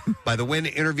employee by the Wynn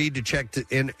intervened to check to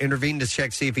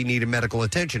see if he needed medical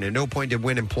attention. At no point did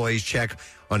Wynn employees check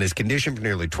on his condition for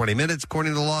nearly 20 minutes,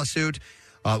 according to the lawsuit.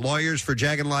 Lawyers for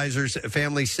Jagelinzer's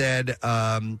family said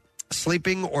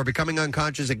sleeping or becoming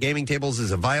unconscious at gaming tables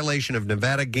is a violation of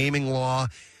Nevada gaming law,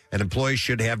 and employees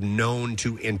should have known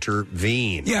to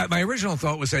intervene. Yeah, my original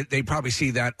thought was that they probably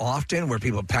see that often where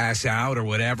people pass out or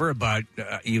whatever, but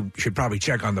you should probably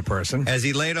check on the person. As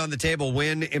he laid on the table,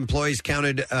 Wynn employees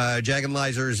counted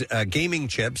Jagelinzer's gaming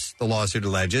chips, the lawsuit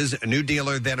alleges. A new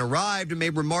dealer then arrived and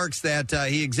made remarks that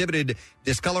he exhibited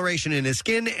discoloration in his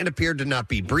skin and appeared to not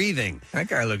be breathing. That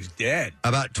guy looks dead.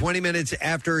 About 20 minutes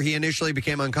after he initially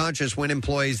became unconscious, Wynn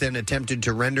employees then attempted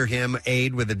to render him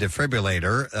aid with a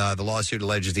defibrillator. The lawsuit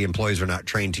alleges the employees were not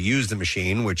trained to use the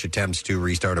machine, which attempts to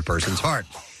restart a person's heart.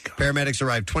 Paramedics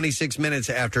arrived 26 minutes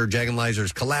after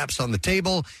Jagelinzer's collapse on the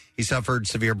table. He suffered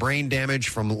severe brain damage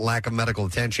from lack of medical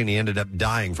attention. He ended up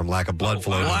dying from lack of blood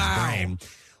flow to his brain.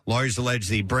 Lawyers allege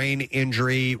the brain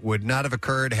injury would not have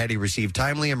occurred had he received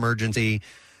timely emergency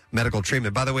medical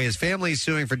treatment. By the way, his family is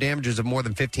suing for damages of more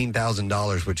than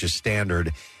 $15,000, which is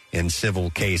standard in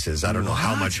civil cases. I don't know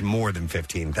how much more than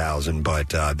 $15,000, but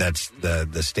that's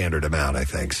the standard amount, I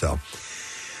think. So,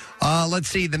 let's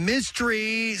see. The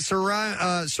mystery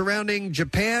surrounding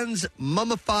Japan's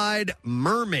mummified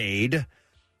mermaid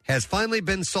has finally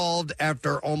been solved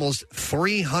after almost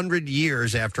 300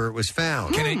 years after it was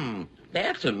found.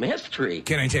 That's a mystery.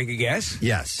 Can I take a guess?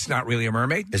 Yes. It's not really a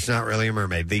mermaid? It's not really a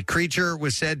mermaid. The creature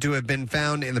was said to have been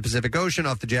found in the Pacific Ocean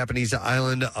off the Japanese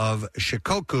island of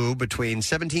Shikoku between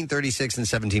 1736 and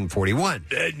 1741.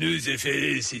 Bad news if it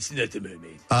is, it's not a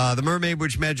mermaid. The mermaid,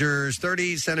 which measures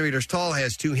 30 centimeters tall,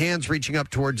 has two hands reaching up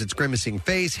towards its grimacing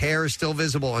face. Hair is still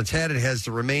visible on its head. It has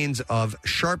the remains of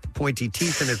sharp, pointy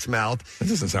teeth in its mouth. That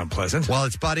doesn't sound pleasant. While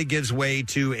its body gives way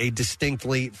to a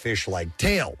distinctly fish-like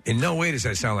tail. In no way does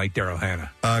that sound like Daryl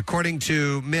Hannah. According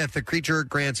to myth, the creature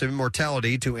grants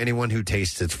immortality to anyone who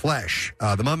tastes its flesh.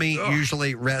 The mummy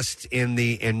usually rests in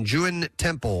the Enjuin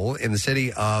Temple in the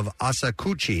city of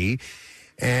Asakuchi,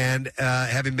 and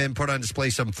having been put on display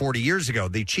some 40 years ago.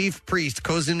 The chief priest,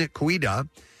 Kozin Kuida,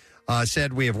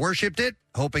 said, "We have worshipped it,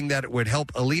 hoping that it would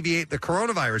help alleviate the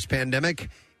coronavirus pandemic,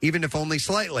 even if only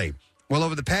slightly." Well,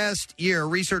 over the past year,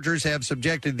 researchers have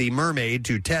subjected the mermaid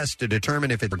to tests to determine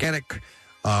if it's organic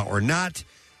or not.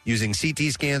 Using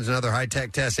CT scans and other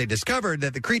high-tech tests, they discovered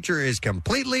that the creature is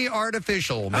completely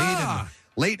artificial, made in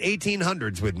late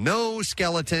 1800s with no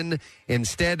skeleton,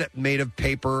 instead made of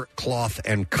paper, cloth,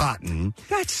 and cotton.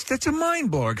 That's a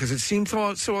mind blower because it seems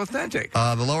so authentic.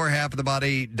 The lower half of the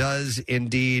body does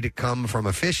indeed come from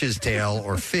a fish's tail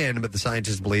or fin, but the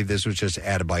scientists believe this was just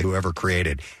added by whoever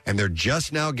created. And they're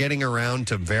just now getting around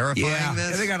to verifying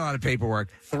this. Yeah, they got a lot of paperwork.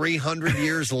 300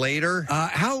 years later.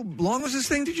 How long was this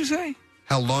thing, did you say?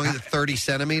 How long is it? 30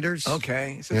 centimeters?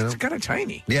 Okay. So it's kind of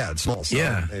tiny. Yeah, it's small. So,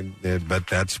 yeah. But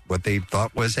that's what they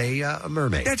thought was a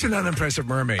mermaid. That's an unimpressive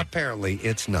mermaid. Apparently,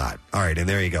 it's not. All right, and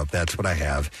there you go. That's what I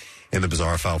have in the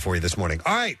Bizarre File for you this morning.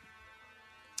 All right.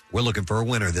 We're looking for a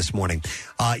winner this morning.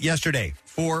 Yesterday,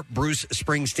 4 Bruce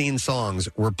Springsteen songs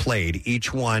were played,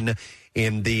 each one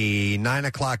in the 9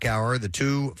 o'clock hour, the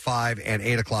 2, 5, and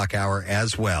 8 o'clock hour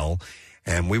as well.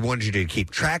 And we wanted you to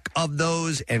keep track of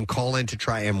those and call in to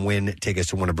try and win tickets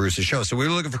to one of Bruce's shows. So we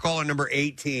were looking for caller number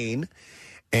 18.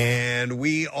 And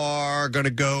we are going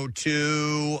to go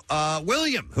to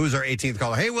William, who's our 18th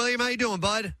caller. Hey, William, how you doing,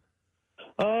 bud?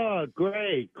 Oh,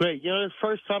 great. You know, it's the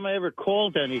first time I ever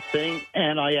called anything,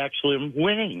 and I actually am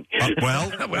winning.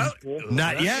 Well,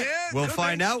 not yet. We'll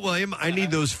find out, William. I need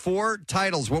those 4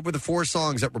 titles. What were the 4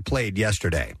 songs that were played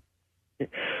yesterday?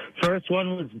 First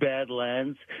one was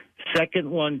Badlands. Second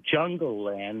one, Jungle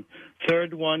Land.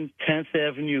 Third one, 10th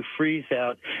Avenue Freeze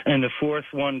Out. And the fourth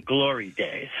one, Glory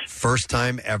Days. First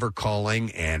time ever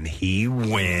calling, and he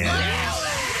wins.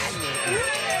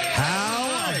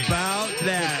 How about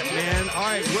that, man? All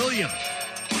right, William.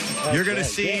 You're going to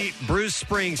see Bruce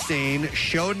Springsteen,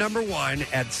 show number 1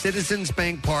 at Citizens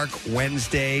Bank Park,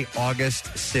 Wednesday, August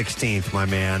 16th, my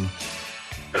man.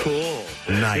 Cool.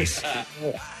 Nice.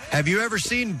 Have you ever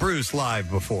seen Bruce live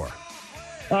before?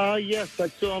 Yes, I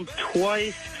saw him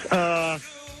twice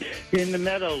in the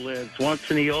Meadowlands.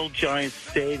 Once in the old Giants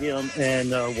Stadium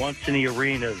and once in the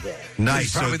arena there.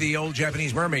 Nice. Probably the old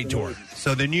Japanese Mermaid Tour.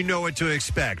 So then you know what to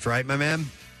expect, right, my man?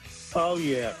 Oh,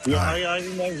 yeah. I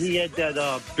remember he had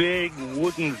that big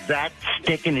wooden vat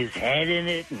stick in his head in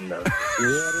it and the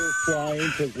water flying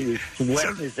because he was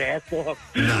sweating his ass off.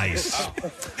 Nice. All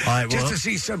right, Just to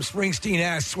see some Springsteen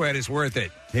ass sweat is worth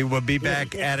it. He will be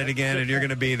back at it again, and you're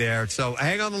going to be there. So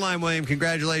hang on the line, William.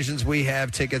 Congratulations. We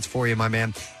have tickets for you, my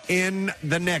man. In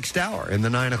the next hour, in the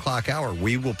 9 o'clock hour,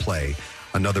 we will play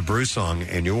another Bruce song,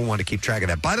 and you will want to keep track of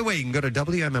that. By the way, you can go to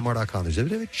WMMR.com. There's a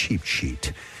bit of a cheat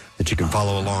sheet that you can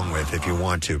follow along with if you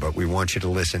want to, but we want you to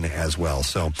listen as well.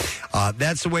 So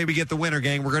that's the way we get the winner,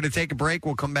 gang. We're going to take a break.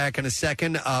 We'll come back in a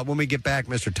second. When we get back,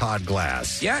 Mr. Todd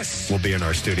Glass. Yes. Will be in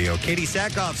our studio. Katie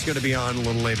Sackhoff's going to be on a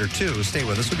little later, too. Stay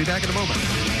with us. We'll be back in a moment.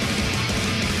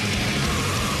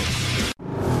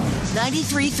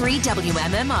 93.3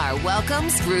 WMMR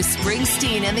welcomes Bruce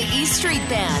Springsteen and the E Street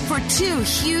Band for 2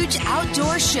 huge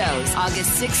outdoor shows,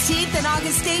 August 16th and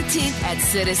August 18th at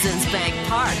Citizens Bank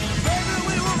Park.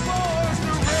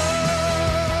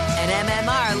 And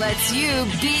MMR lets you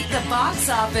beat the box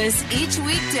office each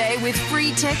weekday with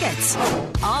free tickets.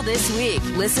 All this week,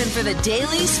 listen for the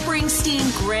Daily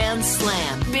Springsteen Grand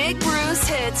Slam. Big Bruce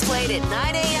hits played at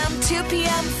 9 a.m., 2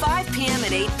 p.m., 5 p.m.,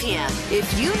 and 8 p.m.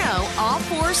 If you know all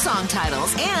 4 song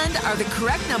titles and are the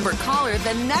correct number caller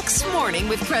the next morning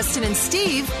with Preston and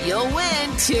Steve, you'll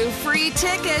win 2 free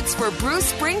tickets for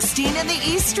Bruce Springsteen and the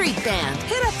E Street Band.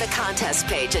 Hit up the contest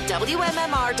page at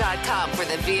WMMR.com for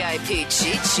the VIP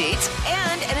cheat sheet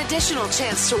and an additional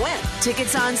chance to win.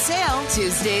 Tickets on sale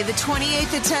Tuesday the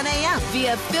 28th at 10 a.m.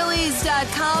 via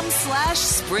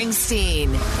Phillies.com/Springsteen.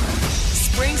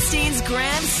 Springsteen's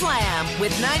Grand Slam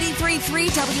with 93.3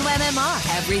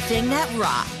 WMMR. Everything that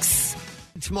rocks.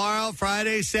 Tomorrow,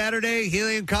 Friday, Saturday,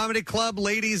 Helium Comedy Club,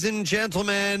 ladies and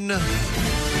gentlemen,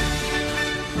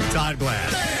 Todd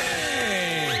Glass.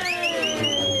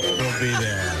 We'll be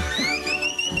there.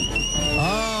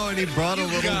 Oh, and he brought a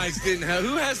little... You guys didn't have...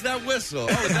 Who has that whistle?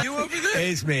 Oh, is that you over there?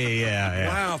 It's me, yeah.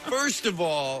 Wow. First of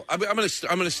all, I'm going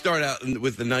to start out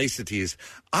with the niceties.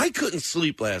 I couldn't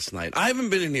sleep last night. I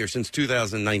haven't been in here since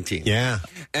 2019. Yeah.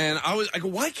 And I go,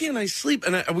 why can't I sleep?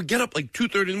 And I would get up like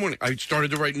 2:30 in the morning. I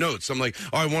started to write notes. I'm like,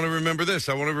 oh, I want to remember this.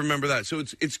 I want to remember that. So it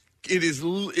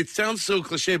sounds so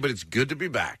cliche, but it's good to be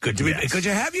back. Good to have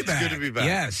you back. It's good to be back.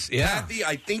 Yes, yeah. Kathy,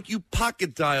 I think you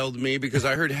pocket dialed me because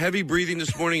I heard heavy breathing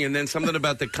this morning and then something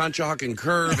about the Conshohocken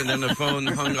curve and then the phone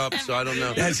hung up, so I don't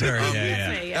know. That's her,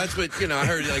 yeah. That's what, I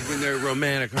heard like when they're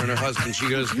romantic, her and her husband, she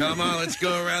goes, come on, let's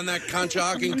go around that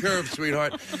Conshohocken curve,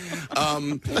 sweetheart. So,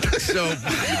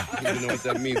 I don't even know what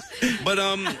that means. But,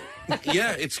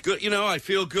 yeah, it's good. I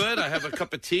feel good. I have a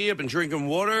cup of tea. I've been drinking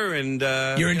water and...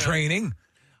 You're in training?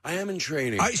 I am in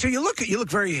training. So you look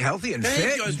very healthy and Thank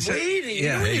fit. you. I was waiting.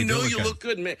 Yeah, you look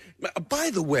good. Man. By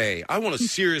the way, I want to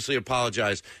seriously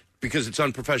apologize because it's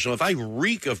unprofessional. If I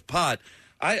reek of pot,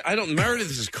 I don't.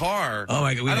 Meredith's car. Oh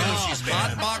my God! I don't know if she's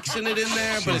hotboxing it in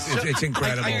there, but it's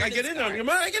incredible. I get in there.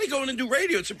 I got to go in and do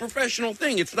radio. It's a professional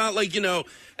thing. It's not like and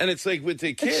it's like with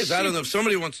the kids. I don't know if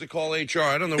somebody wants to call HR.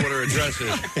 I don't know what her address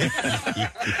is.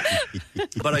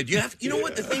 But you know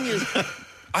what the thing is.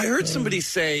 I heard somebody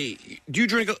say, do you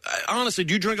drink a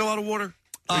lot of water?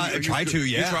 I try to,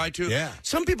 yeah. You try to? Yeah.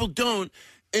 Some people don't.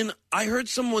 And I heard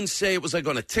someone say, it was like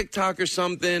on a TikTok or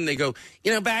something, they go,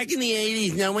 back in the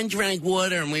 80s, no one drank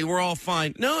water and we were all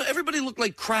fine. No, everybody looked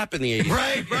like crap in the 80s.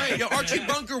 Right. Yeah, Archie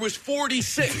Bunker was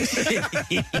 46.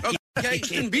 Okay,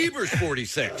 Justin Bieber's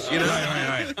 46,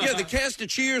 Right. Yeah, the cast of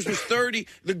Cheers was 30.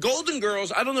 The Golden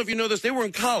Girls, I don't know if you know this, they were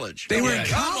in college. They were in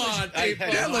Come college? on, people.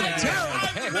 That looked terrible.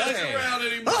 I'm not around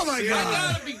anymore. Oh, my God.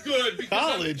 I gotta be good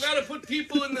because College. I gotta put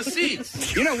people in the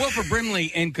seats. Wilford Brimley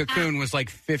in Cocoon was like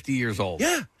 50 years old.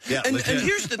 Yeah. And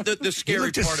here's the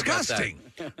scary part about that.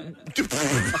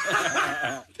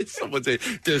 Someone say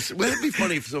this. Well, it'd be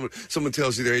funny if someone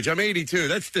tells you their age. I'm 82.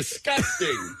 That's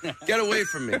disgusting. Get away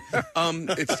from me.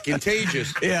 It's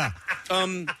contagious. Yeah.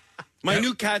 My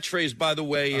new catchphrase, by the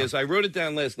way, is I wrote it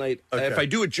down last night. Okay. If I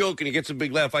do a joke and it gets a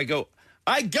big laugh, I go,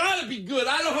 I gotta be good.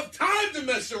 I don't have time to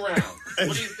mess around.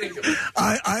 What do you think of it?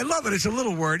 I love it. It's a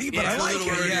little wordy, but Yeah, I it's a like little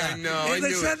it. wordy. Yeah. I know. Hey, I knew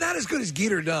it's not as good as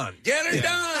Get Her Done. Get her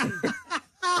done.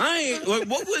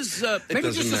 What was...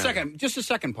 Maybe just a second. Just a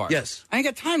second part. Yes. I ain't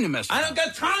got time to mess around. I don't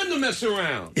got time to mess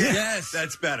around. Yeah. Yes.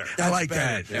 That's better. I like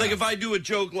that. Like if I do a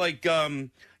joke like,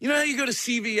 you know how you go to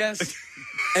CVS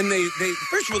and they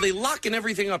first of all, they locking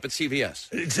everything up at CVS.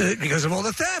 It's because of all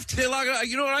the theft. They lock it.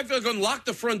 You know what? I feel like going to lock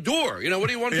the front door. You know, what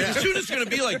do you want? As soon as it's going to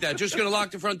be like that, just going to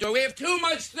lock the front door. We have too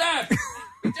much theft.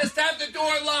 We just have the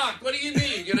door locked. What do you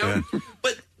need? You know? Yeah.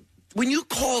 But when you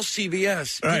call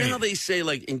CVS, you know how they say,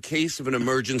 like, in case of an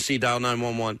emergency, dial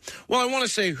 911? Well, I want to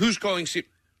say, who's calling CVS?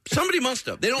 Somebody must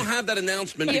have. They don't have that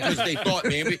announcement because they thought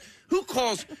maybe. Who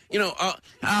calls, hello?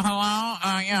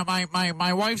 Yeah,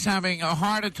 my wife's having a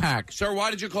heart attack. Sir,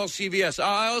 why did you call CVS?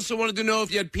 I also wanted to know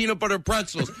if you had peanut butter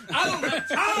pretzels. I don't have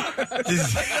time!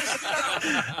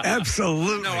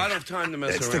 Absolutely. No, I don't have time to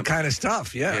mess It's around. the kind of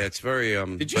stuff, yeah. Yeah, it's very...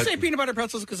 Did you say peanut butter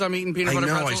pretzels because I'm eating peanut butter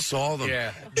pretzels? I saw them.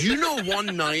 Yeah. Do you know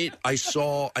one night I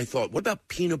thought, what about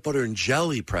peanut butter and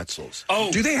jelly pretzels? Oh.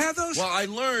 Do they have those? Well, I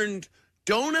learned...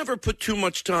 Don't ever put too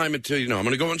much time into, I'm going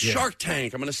to go on Shark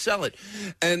Tank. I'm going to sell it.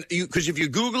 And because if you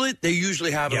Google it, they usually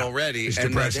have it already. It's and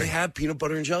depressing. they have peanut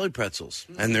butter and jelly pretzels.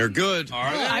 And they're good.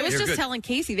 I was just telling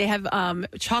Casey they have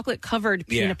chocolate-covered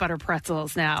peanut butter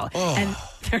pretzels now. Oh. And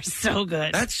they're so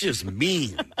good. That's just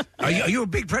mean. Are you a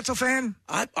big pretzel fan?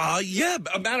 Yeah.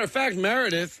 A matter of fact,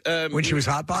 Meredith. When she was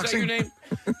hotboxing? Is that your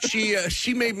name?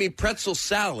 She made me pretzel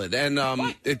salad. And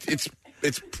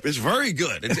it's very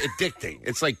good. It's addicting.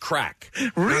 It's like crack.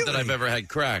 Really? Not that I've ever had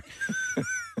crack.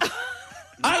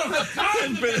 I don't have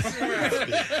time for this.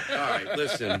 All right,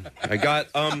 listen. I got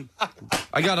a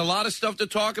lot of stuff to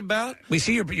talk about. We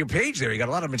see your page there. You got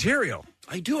a lot of material.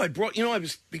 I do. I brought,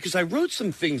 because I wrote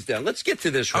some things down. Let's get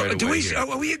to this right away.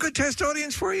 Are we a good test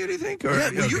audience for you, do you think? Or,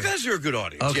 Yeah, well, you guys are a good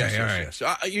audience. Okay, yes, all yes,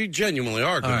 right. yes. You genuinely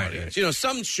are a good audience. You know,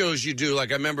 some shows you do,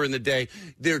 like I remember in the day,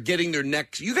 they're getting their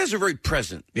next. You guys are very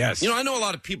present. Yes. You know, I know a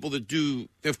lot of people that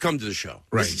have come to the show.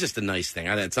 Right. This is just a nice thing.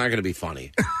 It's not going to be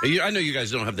funny. I know you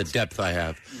guys don't have the depth I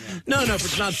have. No, if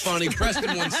it's not funny.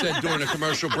 Preston once said during a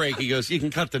commercial break, he goes, you can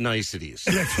cut the niceties.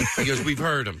 He goes, we've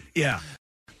heard them. Yeah.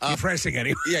 Depressing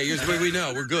anyway. Yeah, we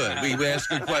know. We're good. We ask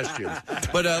good questions.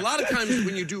 But a lot of times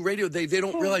when you do radio, they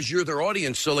don't realize you're their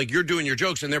audience. So, like, you're doing your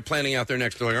jokes, and they're planning out their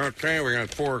next day. Like, okay, we're going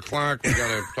to 4 o'clock. We're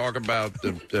going to talk about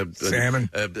the salmon.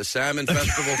 The salmon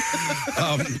festival.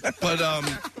 Hold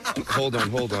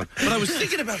on. But I was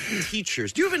thinking about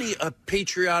teachers. Do you have any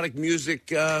patriotic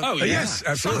music? Yes,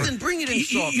 absolutely. Something, bring it in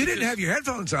soft. You didn't have your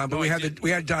headphones on, but we had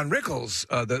Don Rickles,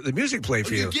 the music play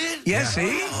for you. You did? Yes, Yeah.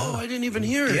 see? Oh, I didn't even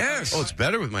hear it. Yes. Oh, it's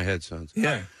better with my headphones.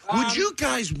 Yeah. Would you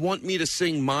guys want me to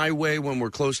sing My Way when we're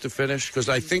close to finish? Because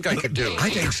I think I could do it. I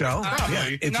think so.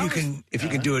 Yeah. If you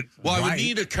can do it. Well, I would right.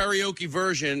 need a karaoke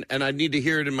version, and I'd need to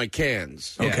hear it in my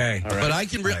cans. Okay. All right. But I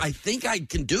can. I think I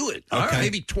can do it. Okay.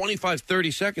 Maybe 25,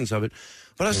 30 seconds of it.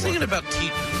 But I was thinking about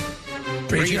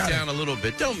bring it down a little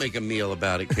bit. Don't make a meal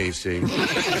about it, Casey.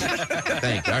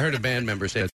 Thank you. I heard a band member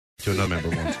say it to another member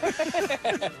once.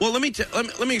 Well, let me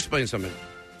explain something.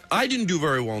 I didn't do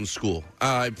very well in school.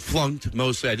 I flunked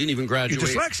mostly. I didn't even graduate. You're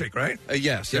dyslexic, right?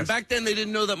 Yes. And back then they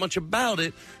didn't know that much about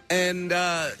it, and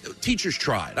teachers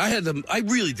tried. I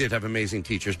really did have amazing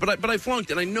teachers, but I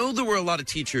flunked, and I know there were a lot of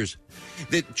teachers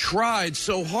that tried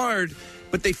so hard,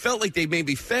 but they felt like they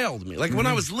maybe failed me. Like when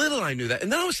I was little, I knew that, and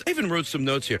then I even wrote some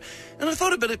notes here, and I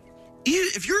thought about it.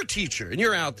 If you're a teacher and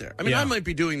you're out there, I mean, I might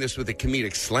be doing this with a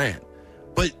comedic slant,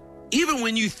 but even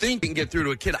when you think you can get through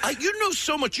to a kid, you know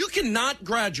so much. You cannot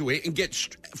graduate and get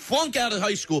flunk out of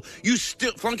high school. You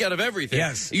still flunk out of everything.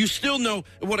 Yes. You still know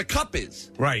what a cup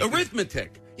is. Right.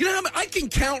 Arithmetic. You know how I can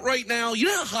count right now? You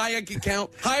know how high I can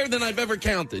count? Higher than I've ever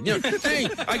counted. You know,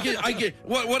 I get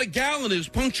what a gallon is,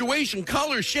 punctuation,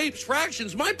 color, shapes,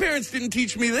 fractions. My parents didn't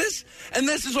teach me this. And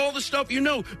this is all the stuff you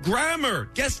know. Grammar.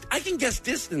 I can guess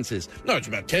distances. No, it's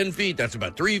about 10 feet. That's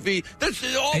about 3 feet.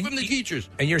 That's all from the teachers.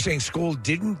 And you're saying school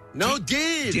didn't? No,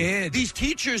 did. These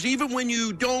teachers, even when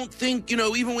you don't think,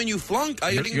 even when you flunk,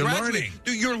 you're learning.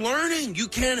 You're learning. You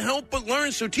can't help but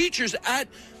learn. So teachers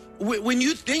when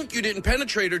you think you didn't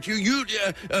penetrate or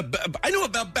I know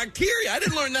about bacteria. I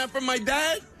didn't learn that from my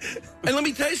dad. And let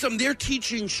me tell you something. They're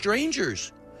teaching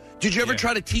strangers Did you ever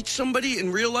try to teach somebody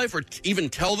in real life or even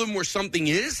tell them where something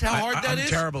is? How hard that is? I'm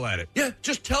terrible at it. Yeah,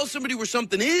 just tell somebody where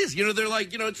something is. You know, they're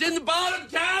like, it's in the bottom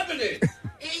cabinet.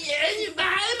 Not in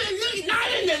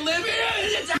the living room.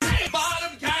 It's in the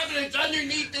bottom cabinet. It's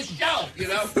underneath the shelf,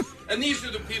 And these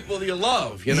are the people you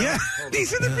love, Yeah,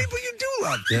 these are the people you do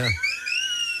love. Yeah.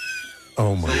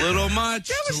 Oh, my. It's a little much.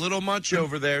 It's a little much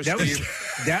over there, Steve.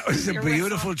 That was a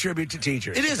beautiful tribute to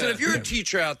teachers. It is, and if you're a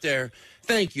teacher out there,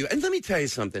 thank you. And let me tell you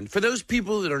something. For those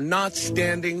people that are not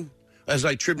standing as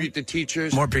I tribute to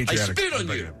teachers, More I patriotic. spit on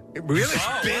you. Really?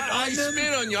 I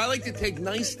spit on you. I like to take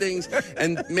nice things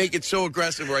and make it so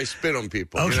aggressive where I spit on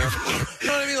people. You know what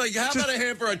I mean? Like, how about a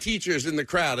hand for our teachers in the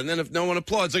crowd? And then if no one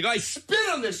applauds, like, I spit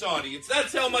on this audience.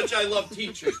 That's how much I love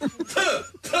teachers. Puh, puh,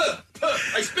 puh.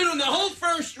 I spit on the whole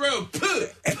first row. Puh,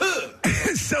 puh.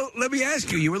 So let me ask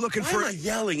you, you were looking Why for... am I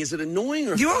yelling? Is it annoying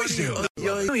or You funny? always do.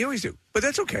 No, you always do. But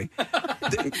that's okay.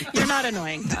 You're not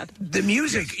annoying, Todd. The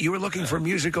music, you were looking for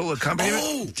musical accompaniment.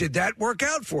 Oh. Did that work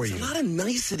out for you? A lot of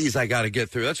niceties I got to get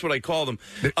through. That's what I call them.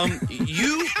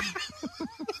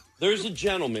 There's a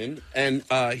gentleman, and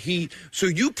so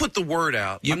you put the word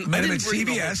out. You met him at bring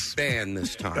the whole CBS? band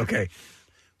this time. Okay.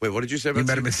 Wait, what did you say about You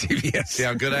met him at CBS. See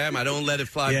how good I am? I don't let it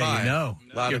fly Yeah, by. you know.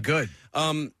 You're good.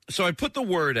 So I put the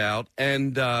word out,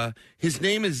 and his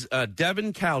name is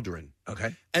Devin Caldron.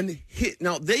 Okay. And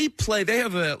now they have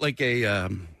they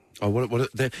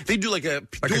do like a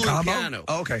dueling combo? piano.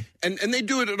 Oh, okay. And they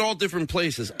do it at all different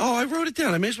places. Oh, I wrote it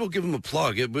down. I may as well give them a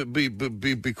plug. It would be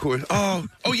cool. Oh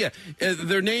yeah.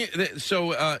 Their name.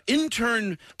 So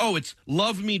intern. Oh, it's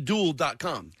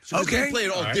lovemeduel.com. So Okay. they play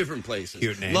it all right. different places.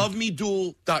 Cute name.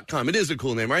 Lovemeduel.com. It is a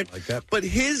cool name, right? Like that. But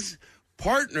his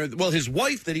partner, his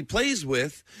wife that he plays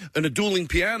with in a dueling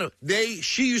piano,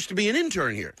 she used to be an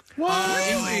intern here.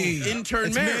 Really? Intern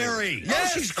It's Mary.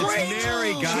 Yes, she's great. It's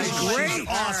Mary, guys. She's great. She's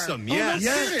awesome. Oh, Yes.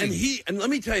 yeah, and let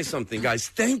me tell you something, guys.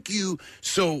 Thank you.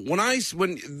 So when I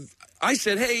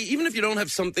said, hey, even if you don't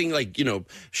have something like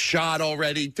shot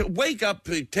already, to wake up,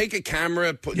 take a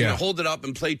camera, hold it up,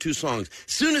 and play 2 songs.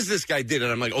 As soon as this guy did it,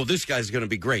 I'm like, oh, this guy's going to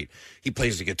be great. He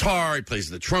plays the guitar, he plays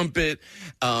the trumpet,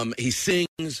 he sings.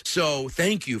 So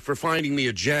thank you for finding me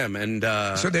a gem. And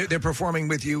So they're performing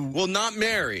with you? well, not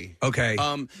Mary. Okay.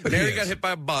 But Mary got hit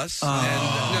by a bus.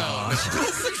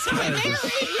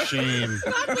 Shame.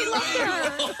 We love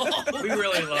her. We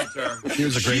really loved her. He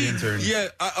was a great intern. Yeah,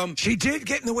 She did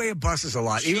get in the way of buses a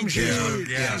lot. Even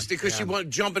because she wanted to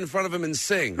jump in front of him and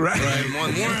sing. Right.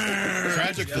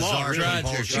 Tragic flaw.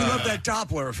 Tragic. She loved that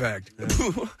Doppler effect.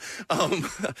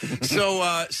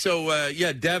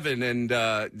 Yeah, Devin, and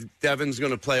Devin's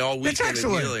going to play all weekend That's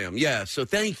excellent. at Helium. Yeah, so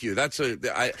thank you.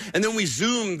 And then we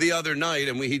Zoomed the other night,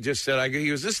 and he just said, he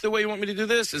goes, "Is this the way you want me to do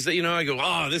this?" Is that I go,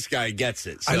 "Oh, this guy gets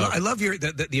it." So. I love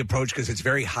the approach because it's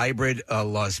very hybrid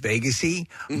Las Vegas-y,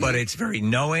 but it's very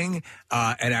knowing,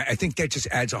 and I think that just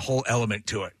adds a whole element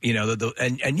to it.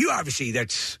 And you obviously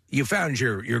you found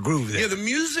your groove there. Yeah, the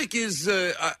music is.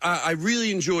 I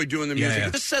really enjoy doing the music. Yeah.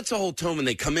 It sets a whole tone when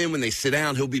they come in, when they sit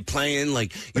down. He'll be playing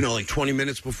like 20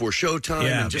 minutes before showtime,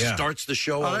 and just starts the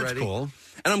show already. That's cool.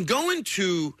 And I'm going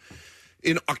to.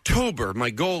 In October,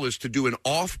 my goal is to do an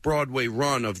off-Broadway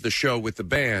run of the show with the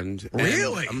band.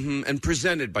 Really? And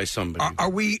presented by somebody.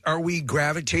 Are we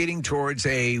gravitating towards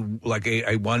a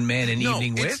one-man an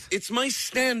evening with? It's my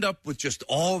stand-up with just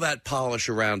all that polish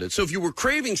around it. So if you were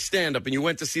craving stand-up and you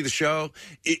went to see the show,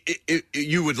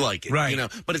 you would like it. Right.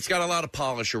 But it's got a lot of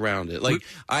polish around it. Like,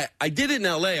 I did it in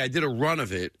L.A. I did a run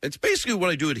of it. It's basically what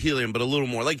I do at Helium, but a little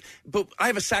more. But I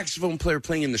have a saxophone player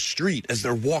playing in the street as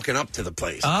they're walking up to the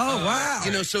place. Oh, wow.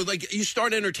 So you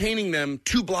start entertaining them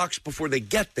 2 blocks before they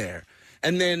get there.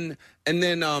 And then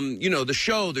the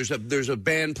show, there's a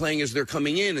band playing as they're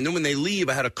coming in, and then when they leave,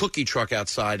 I had a cookie truck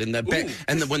outside, and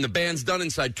when the band's done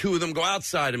inside, 2 of them go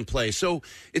outside and play. So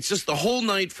it's just the whole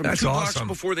night from That's 2 blocks awesome.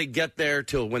 before they get there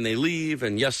till when they leave,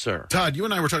 and yes, sir. Todd, you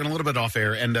and I were talking a little bit off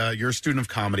air, and you're a student of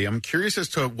comedy. I'm curious as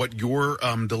to what your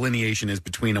delineation is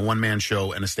between a one-man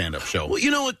show and a stand-up show. Well,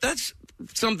 you know what? That's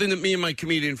something that me and my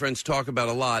comedian friends talk about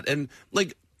a lot, and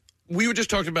we were just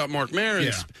talking about Mark Maron.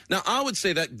 Yeah. Now, I would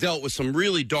say that dealt with some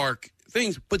really dark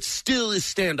things, but still is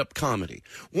stand-up comedy.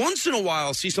 Once in a while,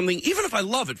 I'll see something, even if I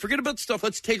love it, forget about stuff,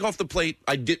 let's take off the plate,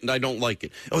 I don't like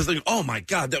it. I was like, oh my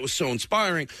God, that was so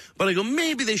inspiring. But I go,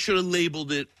 maybe they should have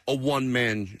labeled it a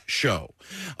one-man show,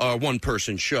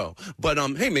 one-person show. But,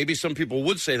 hey, maybe some people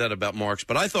would say that about Mark's,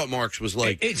 but I thought Mark's was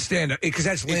like... It's stand-up, because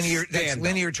that's linear. That's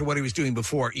linear to what he was doing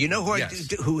before. You know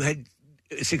who had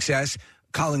success?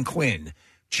 Colin Quinn.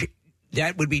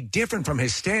 that would be different from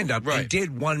his stand-up. He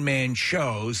did one-man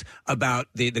shows about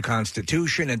the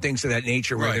Constitution and things of that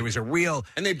nature where there was a real...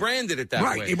 And they branded it that way.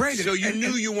 Right, they branded so it. So you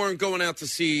knew you weren't going out to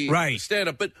see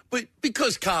stand-up. But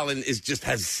because Colin just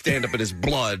has stand-up in his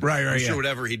blood, I'm sure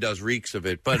whatever he does reeks of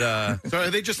it. But So are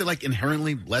they just like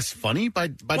inherently less funny by I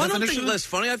definition? don't think less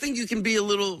funny. I think you can be a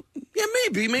little... Yeah,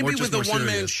 maybe with a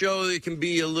one-man show, it can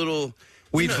be a little...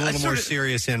 Weave's a little more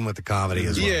serious in with the comedy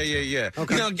as well. Yeah.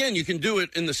 Okay. Now, again, you can do it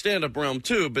in the stand-up realm,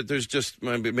 too, but there's just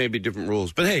maybe different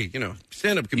rules. But, hey,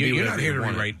 stand-up can be You're whatever not here to you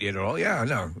want. rewrite it at all. Yeah,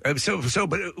 no. But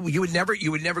you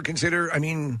would never consider, I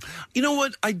mean... You know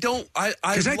what? I don't... I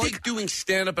like doing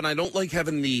stand-up, and I don't like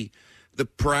having the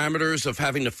parameters of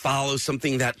having to follow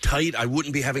something that tight. I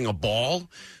wouldn't be having a ball.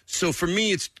 So for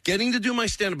me, it's getting to do my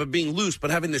stand-up but being loose, but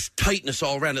having this tightness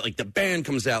all around it. Like the band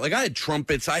comes out. Like I had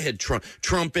trumpets. I had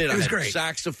trumpet. I had great.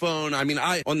 Saxophone. I mean,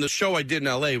 on the show I did in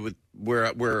L.A.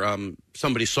 where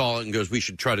somebody saw it and goes, we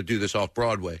should try to do this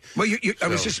off-Broadway. Well, I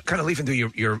was just kind of leafing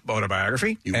through your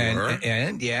autobiography. You were?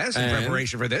 And yes, in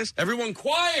preparation for this. Everyone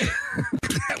quiet!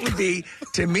 That would be,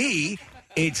 to me...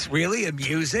 It's really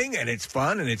amusing, and it's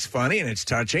fun, and it's funny, and it's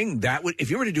touching. That would,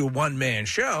 if you were to do a one-man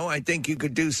show, I think you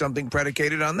could do something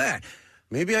predicated on that.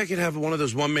 Maybe I could have one of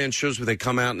those one-man shows where they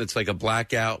come out and it's like a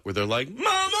blackout where they're like,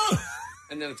 Mama!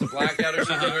 And then it's a blackout or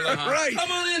something. They're like, right.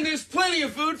 Come on in, there's plenty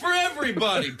of food for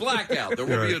everybody. Blackout. There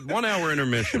will be a 1-hour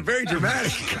intermission. Very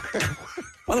dramatic.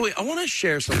 By the way, I want to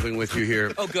share something with you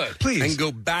here. Oh, good. Please. And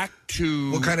go back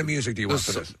to... What kind of music do you want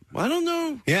for this? I don't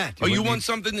know. Yeah. You want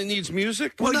something that needs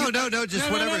music? Well, no,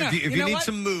 just whatever. No. If you need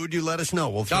some mood, you let us know.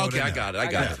 We'll throw it in I there. got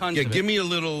it. Yeah, give me a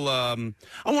little... I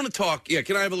want to talk... Yeah,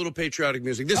 can I have a little patriotic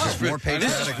music? This is for... More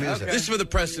patriotic music. This is for the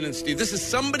Preston and Steve. This is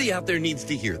somebody out there needs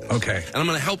to hear this. Okay. And I'm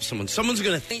going to help someone. Someone's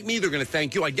going to thank me. They're going to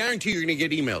thank you. I guarantee you're going to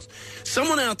get emails.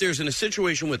 Someone out there is in a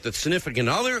situation with a significant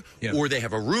other, or they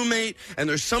have a roommate, and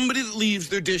there's somebody that leaves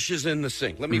their dishes in the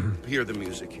sink. Let me hear the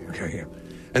music here. Okay, yeah.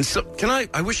 And so,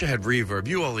 I wish I had reverb.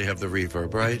 You only have the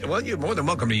reverb, right? Well, you're more than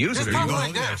welcome to use it.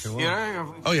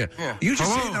 Oh, yeah. You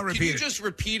just Hello? say it, I'll repeat Can you it. just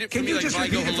repeat it for Can me? you Like just if I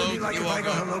repeat go it for hello? me? Like if I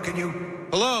go hello, can you...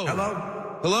 Hello? Hello?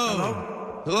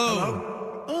 Hello?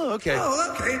 Hello? Oh, okay.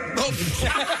 Oh, okay.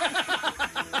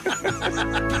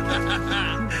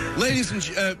 Ladies and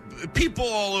people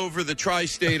all over the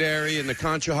tri-state area and the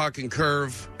Conshohocken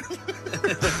Curve,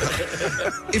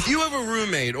 if you have a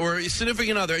roommate or a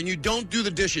significant other and you don't do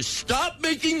the dishes, stop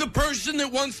making the person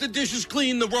that wants the dishes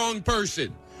clean the wrong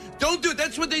person. Don't do it.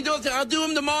 That's what they do. I'll do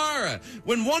them tomorrow.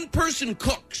 When one person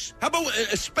cooks, how about,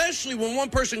 especially when one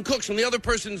person cooks and the other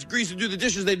person agrees to do the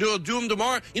dishes, they do them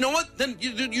tomorrow. You know what? Then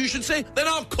you should say, then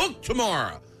I'll cook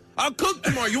tomorrow. I'll cook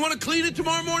tomorrow. You want to clean it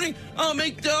tomorrow morning? I'll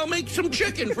make some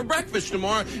chicken for breakfast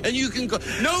tomorrow, and you can cook.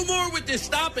 No more with this.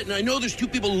 Stop it. And I know there's two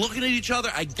people looking at each other.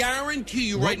 I guarantee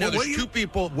you right now there's two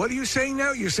people. What are you saying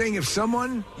now? You're saying if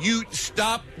someone... You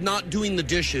stop not doing the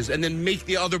dishes and then make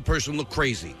the other person look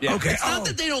crazy. Yeah. Okay. It's not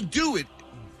that they don't do it.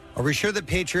 Are we sure that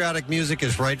patriotic music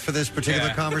is right for this particular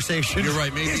conversation? You're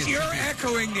right. Maybe yes, you're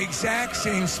echoing the exact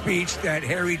same speech that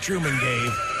Harry Truman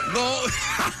gave. No.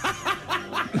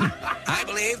 I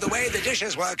believe the way the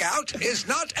dishes work out is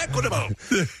not equitable.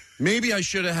 Maybe I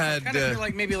should have had... kind of feel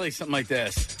like maybe like something like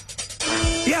this.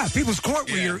 Yeah, people's court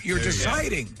where you're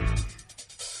deciding.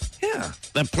 Yeah.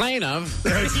 The plaintiff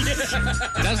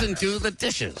doesn't do the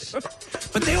dishes.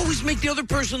 But they always make the other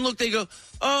person look, they go,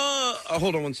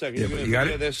 hold on one second. Yeah, you got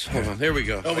it? This? Hold on, there we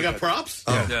go. Oh, we got props?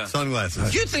 Oh,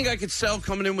 sunglasses. Do you think I could sell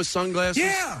coming in with sunglasses?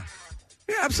 Yeah.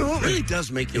 Yeah, absolutely. It really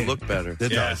does make you look better. It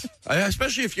does.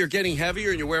 Especially if you're getting heavier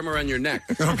and you wear them around your neck.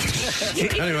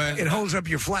 Anyway. It holds up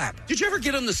your flap. Did you ever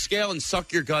get on the scale and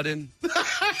suck your gut in?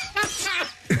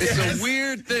 It's a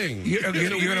weird thing. You're going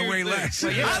to weigh less.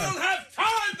 I don't have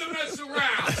time to mess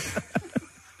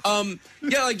around.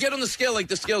 Yeah, like get on the scale like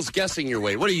the scale's guessing your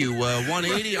weight. What are you,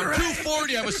 180? I'm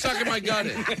 240. I was sucking my gut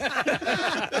in.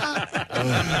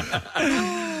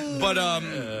 But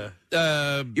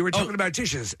you were talking about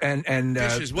dishes and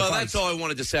dishes. Well, that's all I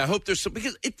wanted to say. I hope there's some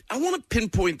because I want to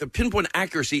pinpoint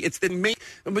accuracy. It's the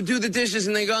do the dishes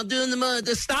and they go, I'm doing them.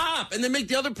 Stop, and then make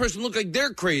the other person look like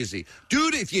they're crazy.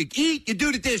 Dude, if you eat, you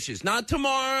do the dishes. Not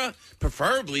tomorrow,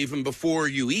 preferably even before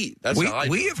you eat. That's how I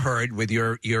do. We have heard with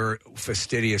your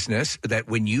fastidiousness that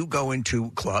when you go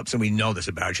into clubs, and we know this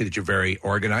about you, that you're very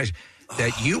organized,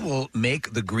 that you will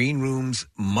make the green rooms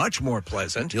much more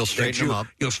pleasant. You'll straighten them up.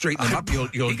 You'll straighten them up.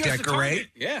 You'll decorate.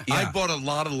 Yeah. I bought a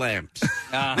lot of lamps.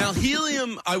 Now,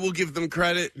 Helium, I will give them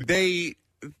credit.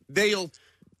 They'll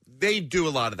they do a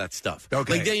lot of that stuff.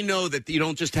 Okay. Like they know that you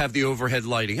don't just have the overhead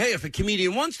lighting. Hey, if a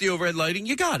comedian wants the overhead lighting,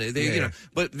 you got it. They, you know,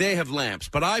 but they have lamps.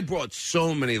 But I brought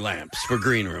so many lamps for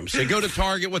green rooms. They go to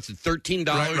Target. What's it? $13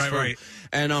 Right.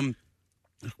 And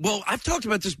well, I've talked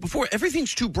about this before.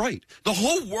 Everything's too bright. The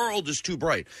whole world is too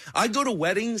bright. I go to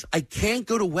weddings. I can't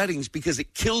go to weddings because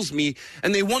it kills me,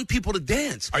 and they want people to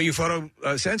dance. Are you photo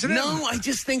sensitive? No, I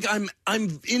just think I'm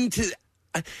into.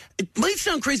 It might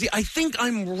sound crazy. I think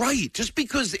I'm right. Just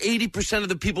because 80% of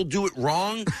the people do it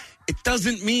wrong, it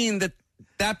doesn't mean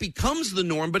that becomes the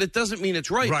norm, but it doesn't mean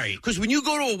it's right. Right. Because when you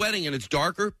go to a wedding and it's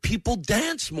darker, people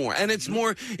dance more. And it's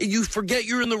more, you forget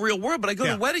you're in the real world. But I go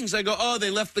to weddings, I go, oh, they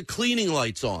left the cleaning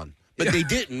lights on. But they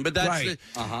didn't. But that's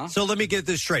So let me get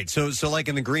this straight. So like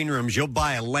in the green rooms, you'll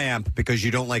buy a lamp because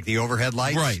you don't like the overhead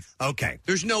lights? Right. Okay.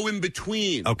 There's no in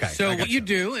between. Okay. So what you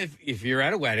do if you're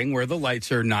at a wedding where the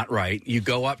lights are not right, you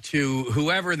go up to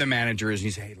whoever the manager is and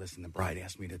you say, hey, listen, the bride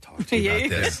asked me to talk to you about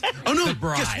this. Oh, no. The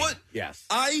bride. Guess what? Yes.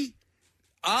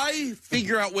 I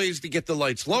figure out ways to get the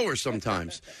lights lower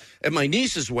sometimes. At my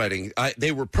niece's wedding,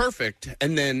 they were perfect,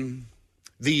 and then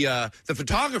the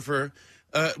photographer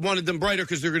wanted them brighter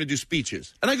because they're going to do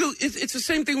speeches. And I go, it's the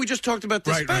same thing we just talked about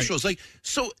the specials. Like,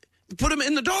 so put them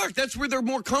in the dark. That's where they're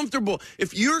more comfortable.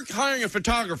 If you're hiring a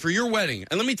photographer for your wedding,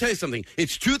 and let me tell you something,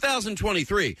 it's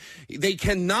 2023. They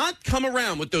cannot come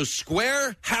around with those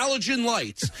square halogen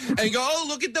lights and go, oh,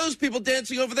 look at those people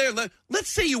dancing over there. Let's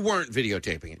say you weren't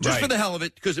videotaping it, just for the hell of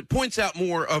it, because it points out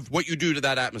more of what you do to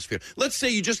that atmosphere. Let's say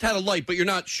you just had a light, but you're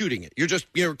not shooting it.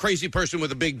 You're a crazy person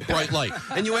with a big, bright light.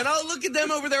 And you went, oh, look at them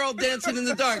over there all dancing in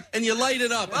the dark. And you light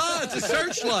it up. Oh, it's a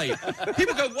searchlight.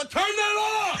 People go, well, turn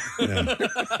that off.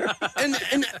 Yeah.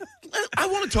 And I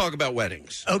want to talk about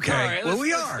weddings. Okay. All right, well,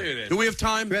 we let's are. do we have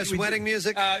time? Best wedding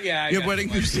music? Yeah. You have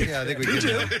wedding music? Yeah, I think we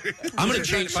do. I'm going to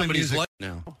change somebody's life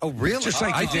now. Oh, really? Just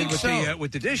like I you did think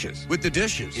with the dishes. With the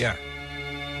dishes. Yeah.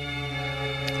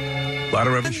 A lot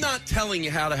of I'm revolution. not telling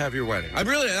you how to have your wedding. I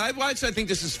think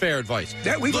this is fair advice.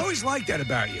 We've always liked that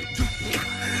about you.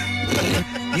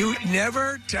 You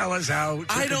never tell us how to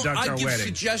conduct our I give wedding.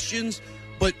 suggestions,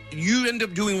 but you end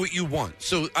up doing what you want.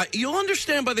 So you'll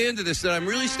understand by the end of this that I'm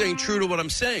really staying true to what I'm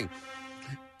saying.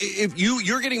 If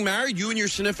you're getting married, you and your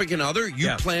significant other, you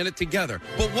plan it together.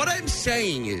 But what I'm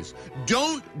saying is,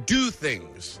 don't do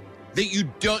things that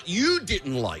you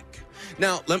didn't like.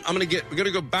 Now, we're going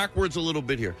to go backwards a little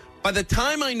bit here. By the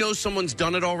time I know someone's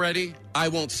done it already, I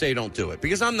won't say don't do it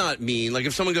because I'm not mean. Like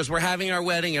if someone goes, we're having our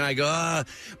wedding, and I go,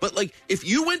 but like if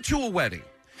you went to a wedding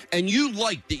and you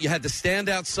liked that you had to stand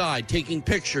outside taking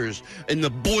pictures in the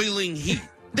boiling heat,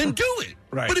 then do it.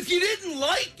 Right. But if you didn't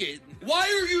like it, why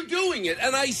are you doing it?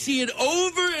 And I see it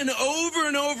over and over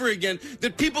and over again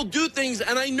that people do things,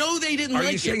 and I know they didn't like it.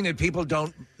 Are you saying that people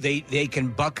don't, they can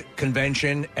buck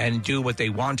convention and do what they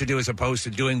want to do as opposed to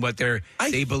doing what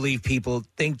they believe people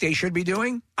think they should be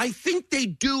doing? I think they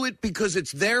do it because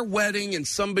it's their wedding and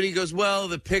somebody goes, well,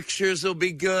 the pictures will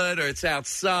be good or it's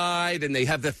outside and they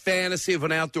have the fantasy of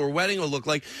an outdoor wedding will look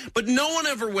like. But no one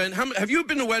ever went. Have you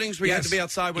been to weddings where you had to be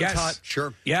outside when it's hot?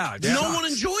 Sure. Yeah. No one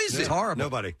enjoys it. It's horrible.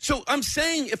 Nobody. So I'm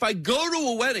saying if I go to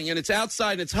a wedding and it's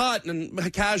outside and it's hot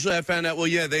and casually I found out, well,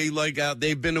 yeah,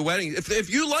 they've been to weddings. If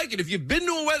you like it, if you've been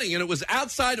to a wedding and it was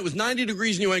outside, it was 90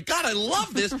 degrees and you went, God, I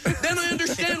love this, then I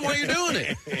understand why you're doing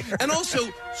it. And also,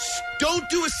 don't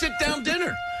do a sit-down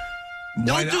dinner.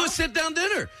 Don't do a sit-down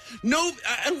dinner. No,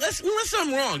 unless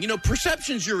I'm wrong. You know,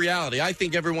 perception's your reality. I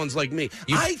think everyone's like me.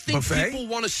 I think people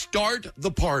want to start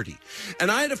the party.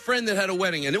 And I had a friend that had a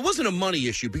wedding, and it wasn't a money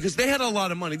issue because they had a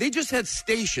lot of money. They just had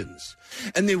stations,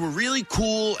 and they were really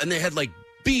cool, and they had like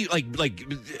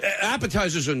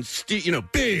appetizers and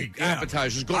big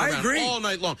appetizers going around all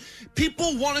night long.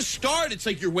 People want to start. It's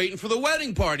like you're waiting for the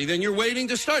wedding party, then you're waiting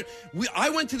to start.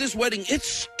 I went to this wedding. It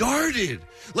started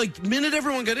like the minute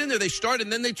everyone got in there. They started,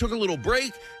 and then they took a little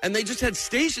break, and they just had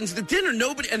stations. The dinner,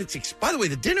 by the way,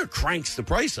 the dinner cranks the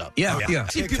price up. Yeah. I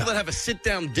see people that have a sit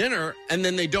down dinner and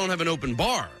then they don't have an open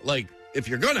bar. Like, if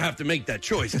you're going to have to make that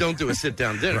choice, don't do a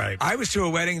sit-down dinner. Right. I was to a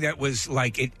wedding that was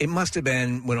like, it must have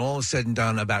been, when all is said and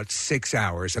done, about 6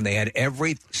 hours, and they had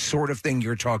every sort of thing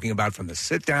you're talking about, from the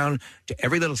sit-down to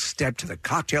every little step to the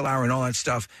cocktail hour and all that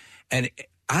stuff. And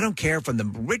I don't care, from the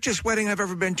richest wedding I've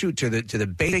ever been to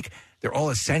the basic, they're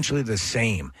all essentially the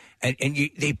same. And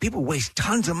people waste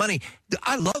tons of money.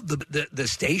 I love the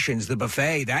stations, the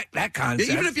buffet, that concept.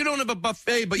 Yeah, even if you don't have a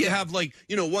buffet, but you have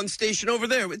one station over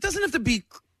there, it doesn't have to be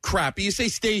crappy. You say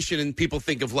station and people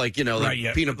think of peanut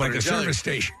butter like a service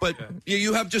station. But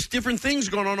you have just different things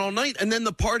going on all night, and then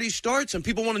the party starts and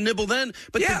people want to nibble then.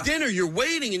 But the dinner, you're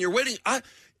waiting and you're waiting.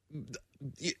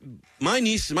 my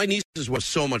nieces were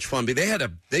so much fun. But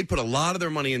they put a lot of their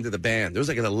money into the band. There was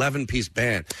like an 11-piece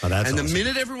band. Oh, that's and awesome. the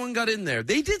minute everyone got in there,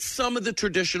 they did some of the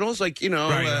traditionals, like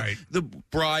the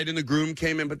bride and the groom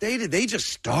came in, but they just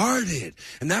started,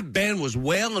 and that band was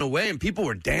wailing away, and people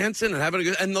were dancing and having a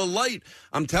good. And the light,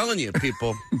 I'm telling you,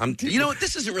 people, you know what?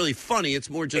 This isn't really funny. It's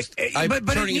more just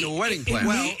turning into a wedding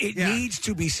planner. It needs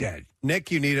to be said.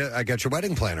 Nick, I got your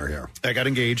wedding planner here. I got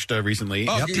engaged recently.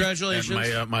 Oh, congratulations.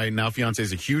 And my now fiance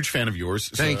is a huge fan of yours.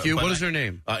 Thank you. What is her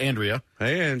name? Andrea.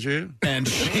 Hey, Andrea. And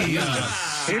she...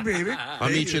 hey, baby. I'll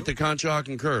meet you at the Concha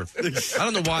and Curve. I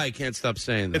don't know why I can't stop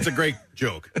saying that. It's a great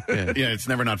joke. Yeah, it's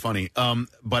never not funny.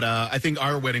 But I think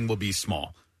our wedding will be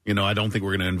small. You know, I don't think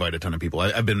we're going to invite a ton of people.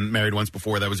 I've been married once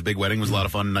before. That was a big wedding. It was a lot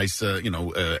of fun. Nice,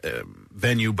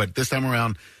 venue. But this time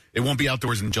around... It won't be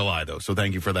outdoors in July, though, so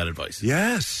thank you for that advice.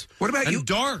 Yes. What about you?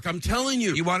 Dark, I'm telling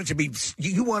you. You want it to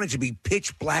be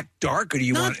pitch black dark, or do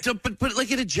you want it but like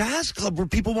at a jazz club where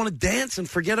people want to dance and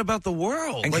forget about the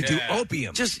world. and like do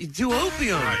opium? Just do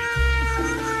opium.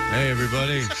 Hey,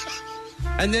 everybody.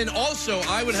 And then also,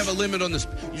 I would have a limit on this.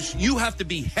 You have to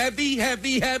be heavy-handed.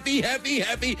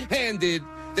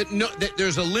 That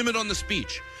there's a limit on the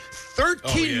speech.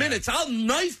 13 minutes, I'll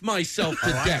knife myself to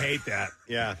death. I hate that.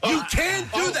 Yeah. You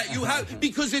can't do that. You have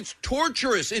because it's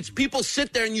torturous. It's people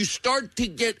sit there and you start to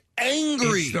get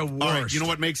angry. It's the worst. All right, you know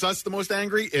what makes us the most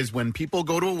angry is when people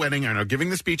go to a wedding and are giving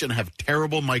the speech and have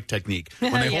terrible mic technique.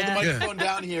 When they hold the microphone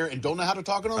down here and don't know how to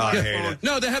talk on the microphone.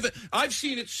 No, they have it. I've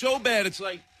seen it so bad. It's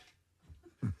like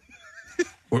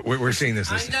we're seeing this.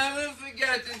 I never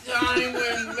forget the time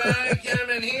when Brian came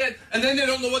in here, and then they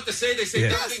don't know what to say. They say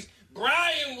things.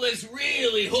 Brian was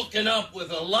really hooking up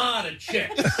with a lot of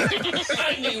chicks.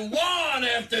 I mean, one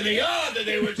after the other.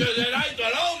 They were just, and I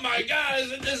thought, oh my God,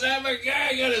 isn't this ever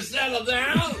guy going to settle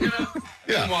down? You know?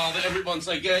 Yeah. Meanwhile, everyone's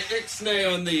like,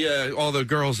 ixnay on the all the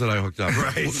girls that I hooked up.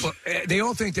 Right. Well, they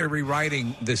all think they're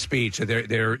rewriting the speech.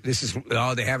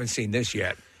 They haven't seen this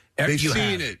yet. They've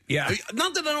seen it. Yeah.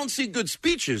 Not that I don't see good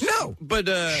speeches. No. But,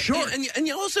 sure. And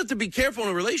you also have to be careful in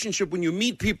a relationship when you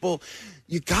meet people.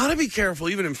 You got to be careful,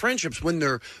 even in friendships, when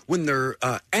their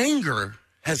anger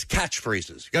has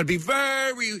catchphrases. You got to be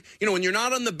very, when you're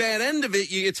not on the bad end of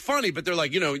it, it's funny, but they're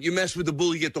like, you mess with the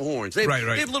bull, you get the horns. They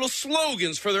have little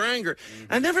slogans for their anger.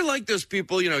 I never like those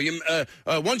people,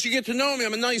 once you get to know me,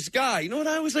 I'm a nice guy. You know what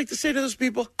I always like to say to those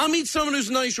people? I'll meet someone who's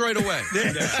nice right away.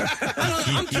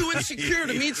 I'm too insecure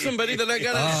to meet somebody that I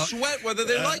got to sweat whether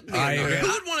they like me or not. Who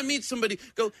would want to meet somebody,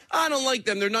 go, I don't like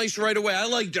them, they're nice right away. I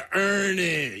like to earn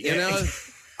it, you know?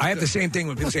 I have the same thing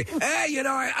when people say, hey,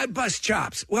 I bust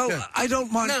chops. Well, I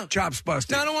don't want chops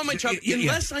busted. No, I don't want my chops.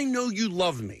 Unless I know you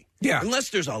love me. Yeah. Unless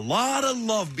there's a lot of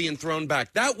love being thrown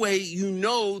back. That way you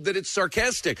know that it's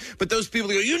sarcastic. But those people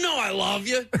go, I love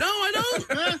you. No, I don't.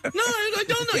 No, I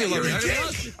don't know you love me.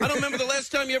 I don't remember the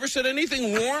last time you ever said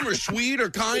anything warm or sweet or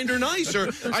kind or nice.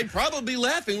 Or I'd probably be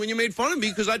laughing when you made fun of me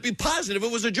because I'd be positive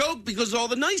it was a joke because of all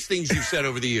the nice things you've said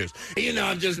over the years.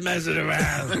 I'm just messing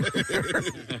around.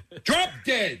 Drop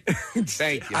dead.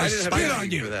 Thank you. I spit on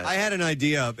you. I had an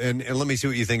idea, and let me see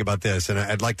what you think about this. And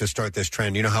I'd like to start this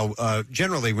trend. You know how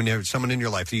generally when you have someone in your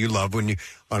life that you love, when you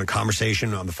on a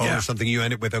conversation on the phone or something, you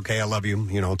end it with, okay, I love you,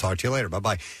 I'll talk to you later,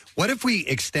 bye-bye. What if we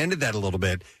extended that a little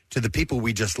bit to the people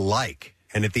we just like?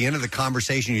 And at the end of the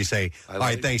conversation, you say, all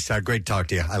right, thanks, Todd, great to talk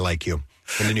to you, I like you.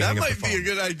 And then you hang up the phone. That might be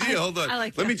a good idea. Hold on. I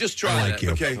like Let that. me just try I like that.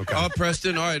 you. Okay.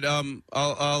 Preston, all right,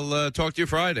 I'll talk to you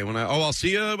Friday. I'll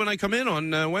see you when I come in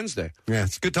on Wednesday. Yeah,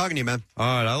 it's good talking to you, man. All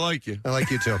right, I like you. I like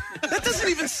you, too. That doesn't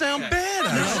even sound bad,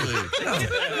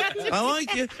 actually. I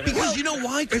like you. Because you know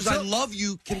why? Because I love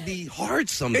you can be hard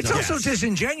sometimes. It's also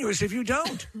disingenuous if you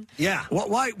don't. Yeah.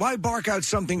 Why bark out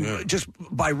something just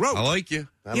by rote? I like you.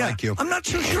 I like you. I'm not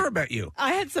so sure about you.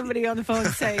 I had somebody on the phone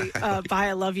say, bye,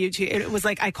 I love you too. It was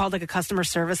like I called like a customer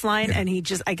service line, and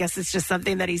I guess it's just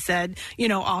something that he said,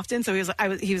 often. So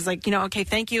he was like, okay,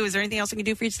 thank you. Is there anything else I can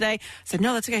do for you today? I said,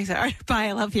 no, that's okay. He said, all right, bye,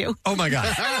 I love you. Oh, my God.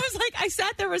 And I was like, I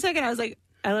sat there for a second. I was like,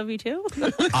 I love you too.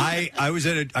 I was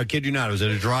at I kid you not, I was at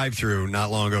a drive-through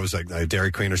not long ago. It was like a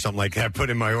Dairy Queen or something like that. Put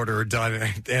in my order done,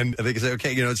 and I think I said,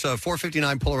 okay, it's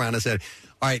 $4.59. Pull around. I said,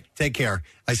 all right, take care.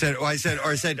 I said, all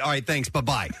right, thanks,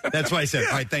 bye-bye. That's what I said.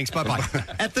 All right, thanks, bye-bye.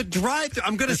 At the drive-thru,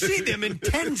 I'm going to see them in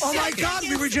 10 seconds. Oh, my God,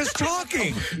 we were just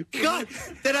talking. God,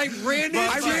 then I ran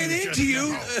into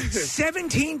you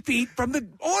 17 feet from the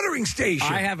ordering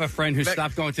station. I have a friend who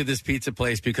stopped going to this pizza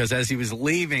place because as he was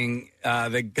leaving,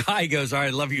 the guy goes, all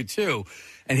right, I love you too.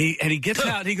 And he gets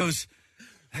out and he goes,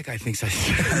 that guy thinks I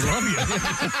love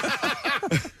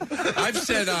you. I've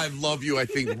said I love you, I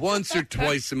think, once or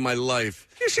twice in my life.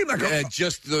 You seem like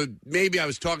maybe I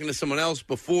was talking to someone else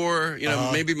before,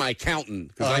 maybe my accountant,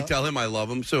 because I tell him I love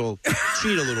him, so I'll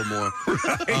cheat a little more.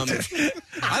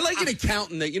 I like an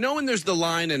accountant that, when there's the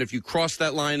line, and if you cross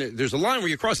that line, there's a line where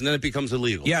you cross, and then it becomes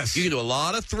illegal. Yes. You can do a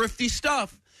lot of thrifty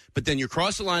stuff. But then you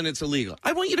cross the line, it's illegal.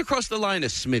 I want you to cross the line a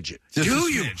smidget. Do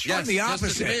you? Yes, I'm the just a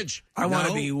opposite. smidge. I want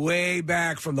to be way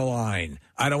back from the line.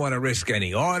 I don't want to risk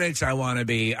any audits. I want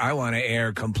to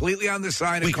err completely on the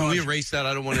side of Can we caution. erase that?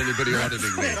 I don't want anybody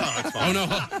auditing me. Oh,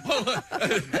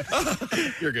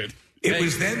 no. You're good. It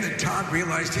was then that Todd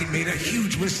realized he'd made a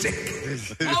huge mistake.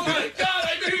 Oh, my God,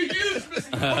 I made a huge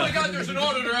mistake. Oh, my God, there's an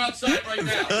auditor outside right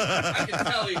now. I can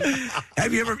tell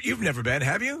you. You've never been,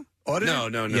 have you? Auditor?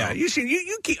 No. Yeah, you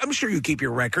keep. I'm sure you keep your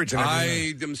records. And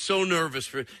I am so nervous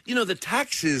for the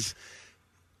taxes.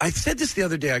 I said this the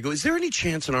other day. I go, is there any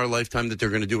chance in our lifetime that they're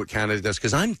going to do what Canada does?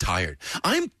 Because I'm tired.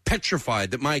 I'm petrified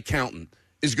that my accountant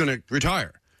is going to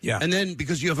retire. Yeah. And then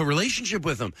because you have a relationship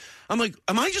with him, I'm like,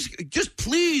 am I just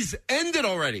please end it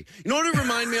already? You know what it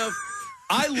remind me of?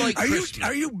 I like Christmas.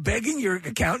 Are you begging your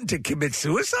accountant to commit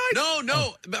suicide?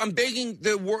 No. I'm begging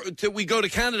that we go to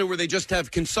Canada where they just have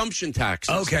consumption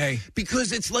taxes. Okay.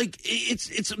 Because it's like,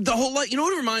 it's the whole lot. You know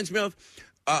what it reminds me of?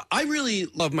 I really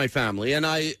love my family, and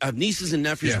I have nieces and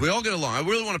nephews. Yeah. We all get along. I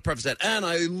really want to preface that. And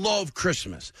I love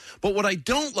Christmas. But what I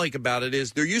don't like about it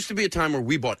is there used to be a time where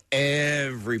we bought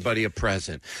everybody a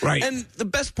present. Right. And the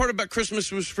best part about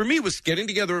Christmas was getting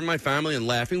together with my family and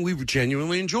laughing. We would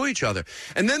genuinely enjoy each other.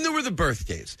 And then there were the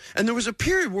birthdays. And there was a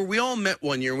period where we all met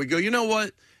one year, and we go, you know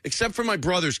what? Except for my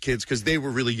brother's kids, because they were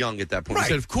really young at that point. Right. We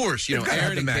said, of course, You've gotta have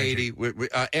Aaron the and magic.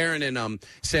 Katie, Aaron and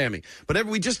Sammy. But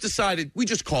we just decided we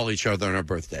just call each other on our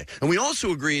birthday. And we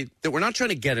also agreed that we're not trying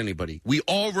to get anybody. We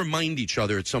all remind each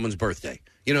other it's someone's birthday.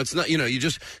 It's not,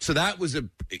 so that was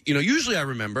usually I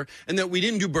remember, and that we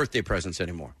didn't do birthday presents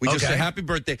anymore. We just Okay. said happy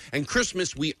birthday, and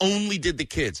Christmas, we only did the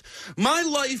kids. My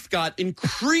life got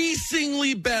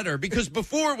increasingly better, because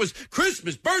before it was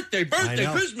Christmas, birthday,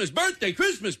 Christmas, birthday,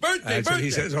 Christmas, birthday, That's birthday. what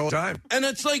he says the whole time. And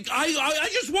it's like, I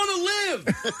just want to live.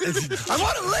 I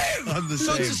want to live. I'm the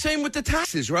So same. it's the same with the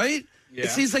taxes, right? Yeah. It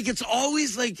seems like it's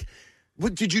always like,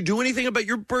 what, did you do anything about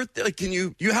your birthday? Like,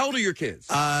 how old are your kids?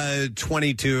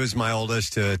 22 is my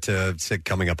oldest to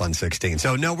coming up on 16.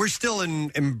 So, no, we're still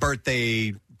in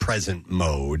birthday present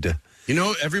mode.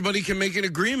 Everybody can make an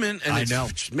agreement, and I it know.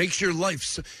 makes your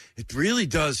life. It really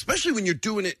does, especially when you're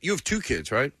doing it. You have 2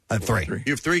 kids, right? 3.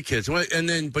 You have 3 kids,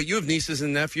 but you have nieces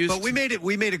and nephews. But we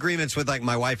made agreements with like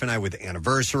my wife and I with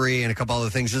anniversary and a couple other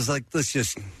things. It's like, let's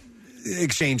just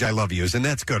exchange I love yous, and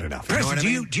that's good enough. You know Preston, what I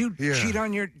mean? do you cheat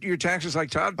on your taxes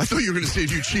like Todd? I thought you were going to say,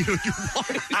 do you cheat on your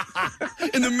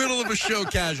wife in the middle of a show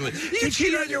casually? Do you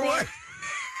cheat on your wife?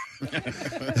 Do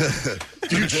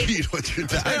you cheat on your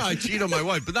taxes? Yeah, I cheat on my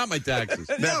wife, but not my taxes.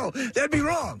 No, that'd be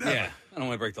wrong. Yeah, I don't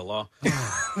want to break the law.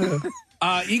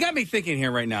 You got me thinking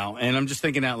here right now, and I'm just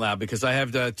thinking out loud because I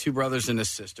have 2 brothers and a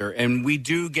sister, and we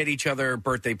do get each other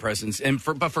birthday presents.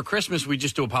 But for Christmas, we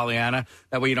just do a Pollyanna.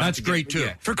 That way you don't. That's have to great, too.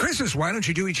 Yeah. For Christmas, why don't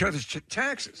you do each other's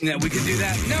taxes? Yeah, we can do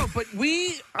that. No, but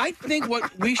I think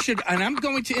what we should, and I'm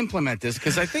going to implement this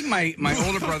because I think my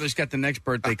older brother's got the next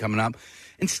birthday coming up.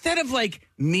 Instead of like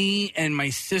me and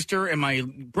my sister and my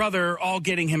brother all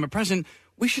getting him a present,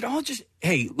 we should all just,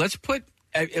 hey, let's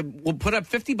we'll put up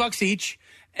 $50 each,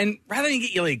 and rather than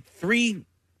get you like 3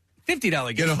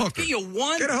 $50 Get a hooker. get you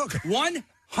Get a hooker.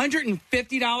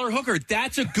 $150 hooker.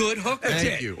 That's a good hooker.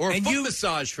 Thank you. Or a foot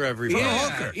massage for everybody.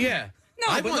 Yeah, yeah.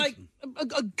 No, but like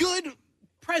a good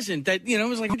present that it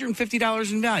was like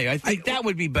 $150 in value. I think that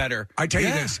would be better. I tell you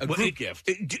this, a group gift.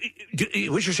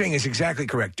 What you're saying is exactly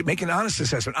correct. To make an honest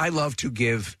assessment, I love to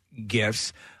give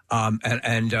gifts,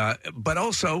 but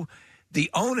also the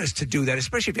onus to do that,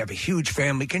 especially if you have a huge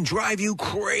family, can drive you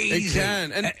crazy. It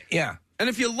can, and yeah. And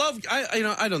if you love, I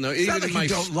don't know. It's Even not like in my you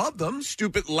don't love them.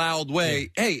 Stupid, loud way.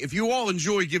 Yeah. Hey, if you all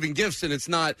enjoy giving gifts and it's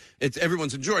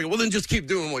everyone's enjoying it, well, then just keep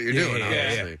doing what you're doing.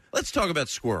 Obviously. Let's talk about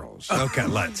squirrels. Okay,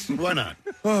 let's. Why not?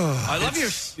 I love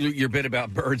your bit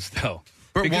about birds, though.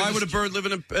 Why would a bird live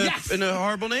in a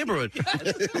horrible neighborhood?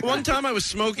 Yes. One time I was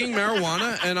smoking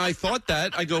marijuana, and I thought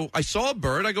that. I saw a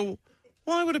bird. I go,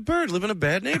 why would a bird live in a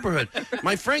bad neighborhood?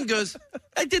 My friend goes,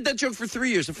 I did that joke for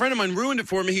 3 years. A friend of mine ruined it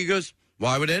for me. He goes,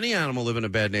 why would any animal live in a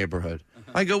bad neighborhood?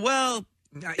 I go, well,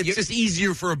 It's just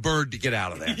easier for a bird to get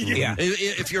out of there. Yeah.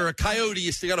 If you're a coyote,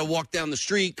 you still got to walk down the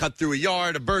street, cut through a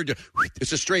yard. A bird,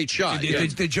 it's a straight shot.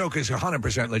 The joke is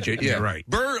 100% legit. You're right.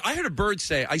 Bird. I heard a bird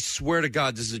say, I swear to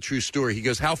God, this is a true story. He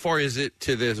goes, how far is it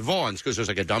to the Vaughn's? Because there's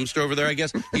like a dumpster over there, I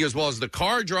guess. He goes, well, as the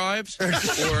car drives or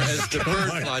as the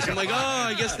bird flies. I'm like, oh,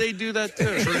 I guess they do that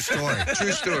too. True story.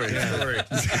 True story. Yeah.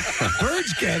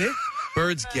 Birds get it.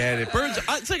 Birds get it. Birds.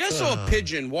 It's like I saw a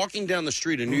pigeon walking down the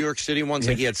street in New York City once,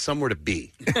 like he had somewhere to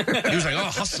be. He was like,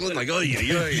 hustling, like,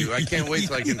 yeah, I can't wait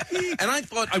till I can. And I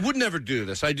thought I would never do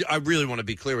this. I really want to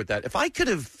be clear with that. If I could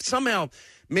have somehow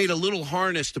made a little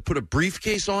harness to put a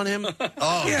briefcase on him, and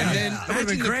then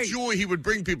imagine the joy he would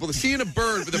bring people to seeing a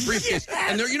bird with a briefcase,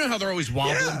 and you know how they're always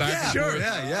wobbling back and forth.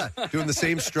 Yeah, doing the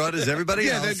same strut as everybody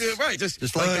else. Yeah, they do right. Just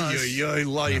like us.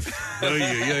 Life.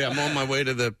 I'm on my way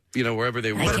to the wherever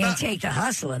they were. I can't take the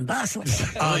hustle and bustle.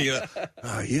 Yeah.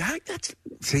 That's.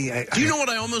 See, do you know what?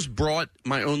 I almost brought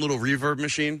my own little reverb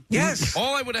machine. Yes.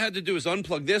 All I would have had to do is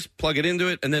unplug this, plug it into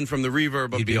it, and then from the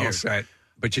reverb, you'd be all set.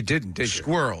 But you didn't, did you?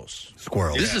 Squirrels.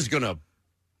 This is going to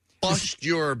bust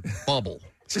your bubble.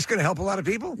 Is this going to help a lot of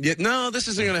people? Yeah, no, this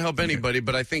isn't going to help anybody,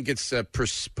 but I think it's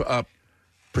perspective.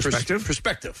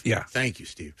 Perspective. Yeah. Thank you,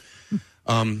 Steve.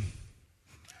 How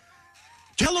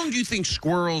long do you think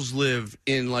squirrels live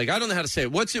in, like, I don't know how to say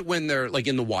it. What's it when they're, like,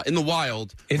 in the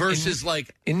wild versus,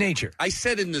 like... In nature. I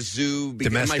said in the zoo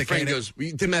because my friend goes,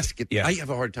 domesticated. Yeah. I have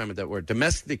a hard time with that word.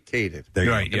 Domesticated.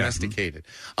 Right, domesticated.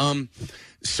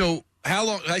 So... How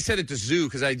long? I said at the zoo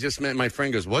because I just met my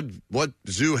friend. Goes, what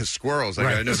zoo has squirrels?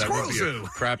 Like, I know that would be a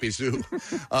crappy zoo.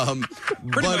 I'm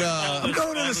going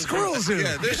to the squirrel zoo.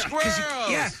 Yeah, there's squirrels.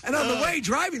 And on the way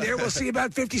driving there, we'll see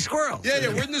about 50 squirrels. Yeah,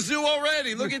 we're in the zoo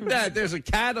already. Look at that. There's a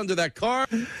cat under that car.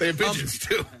 They have pigeons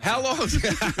too. How long?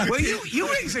 Well,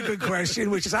 you raise a good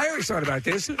question, which is I always thought about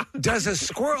this. Does a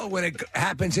squirrel, when it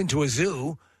happens into a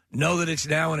zoo, know that it's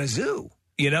now in a zoo?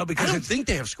 You know, because I don't think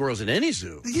they have squirrels in any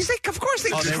zoo. You think, of course, they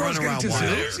run around wild.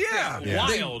 Zoos. Yeah.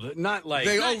 Wild, not like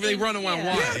they run around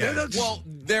wild. Yeah. Well,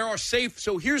 there are safe.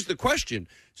 So here's the question.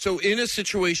 So in a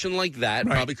situation like that,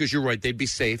 probably because you're right, they'd be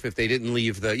safe if they didn't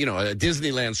leave a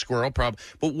Disneyland squirrel. Probably.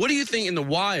 But what do you think in the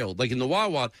wild? Like in the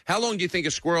wild, how long do you think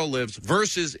a squirrel lives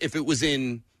versus if it was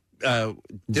in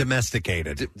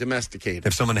domesticated? Domesticated.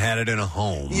 If someone had it in a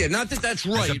home. Yeah, not that that's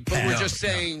right, but we're just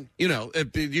saying, you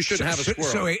shouldn't have a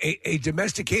squirrel. So a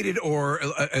domesticated or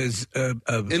as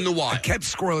in the wild, a kept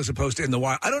squirrel as opposed to in the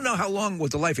wild. I don't know how long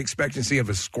what the life expectancy of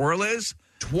a squirrel is.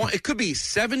 It could be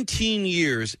 17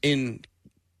 years in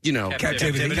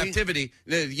captivity.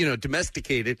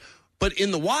 Domesticated, but in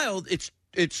the wild,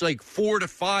 it's like 4 to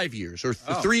 5 years or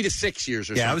 3 to 6 years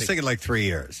or something. Yeah, I was thinking like 3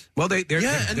 years. Well, they're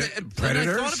predators. And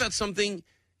I thought about something.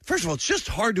 First of all, it's just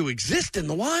hard to exist in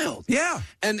the wild. Yeah.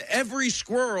 And every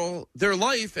squirrel, their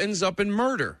life ends up in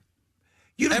murder.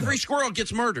 Every squirrel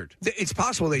gets murdered. It's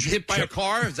possible they hit by a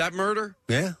car. Is that murder?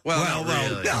 Yeah. Well,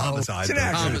 really. Homicide. It's an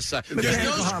accident. Homicide. There's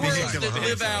no squirrels that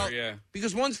live out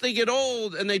because once they get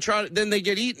old and then they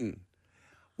get eaten.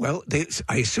 Well,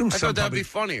 I assume I some thought that'd be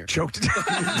funnier. Choked to death.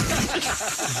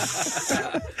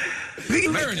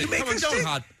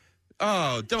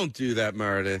 Don't do that,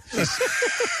 Meredith.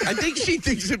 I think she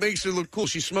thinks it makes her look cool.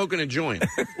 She's smoking a joint.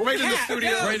 Right in the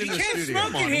studio. Right in the studio.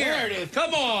 Smoke in here. Meredith,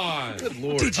 come on. Good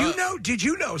Lord. Did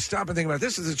you know, stop and think about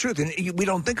this, is the truth, and we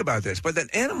don't think about this, but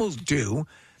that animals do,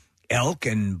 elk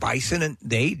and bison, and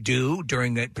they do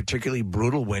during the particularly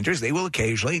brutal winters, they will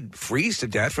occasionally freeze to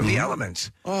death from the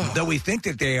elements. Though we think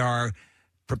that they are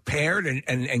prepared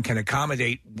and can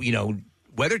accommodate,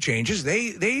 weather changes,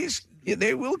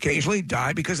 they will occasionally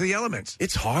die because of the elements.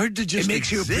 It's hard to just It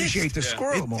makes exist. you appreciate the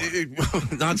squirrel more.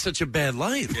 Not such a bad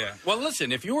life. Yeah. Well,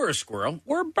 listen, if you were a squirrel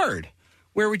or a bird,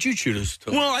 where would you choose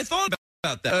to live? Well, I thought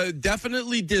about that.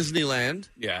 Definitely Disneyland.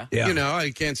 Yeah.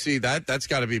 I can't see that. That's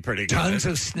got to be pretty good. Tons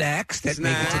of snacks that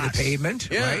make it to the pavement,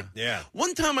 right? Yeah.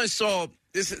 One time I saw,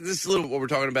 this is a little what we're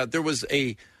talking about, there was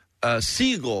a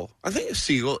seagull, I think a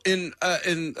seagull, in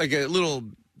like a little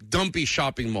dumpy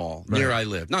shopping mall near I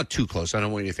live. Not too close. I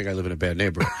don't want you to think I live in a bad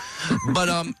neighborhood. But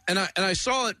and I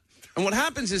saw it. And what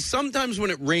happens is sometimes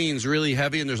when it rains really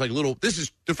heavy and there's like little, this is,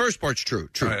 the first part's true.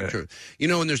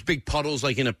 And there's big puddles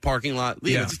like in a parking lot.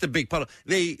 It's just a big puddle.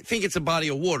 They think it's a body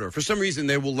of water. For some reason,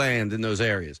 they will land in those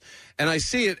areas. And I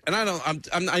see it, and I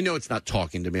know it's not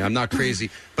talking to me. I'm not crazy,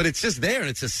 but it's just there, and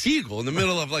it's a seagull in the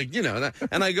middle of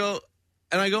and I go,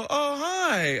 oh,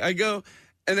 hi.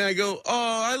 And then I go,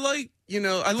 oh, I like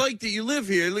that you live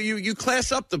here. You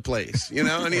class up the place,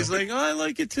 And he's like, oh, I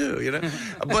like it too,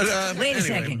 But wait a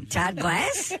second, Todd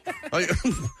Glass?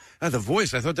 The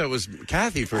voice. I thought that was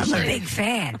Kathy for a I'm second. a big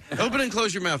fan. Open and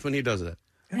close your mouth when he does that.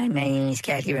 My name is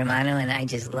Kathy Romano, and I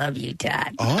just love you,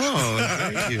 Todd. Oh,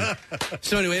 thank you.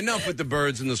 So anyway, enough with the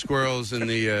birds and the squirrels and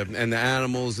the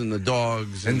animals and the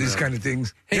dogs and these kind of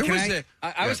things. Hey, Here can was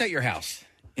I was at your house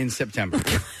in September.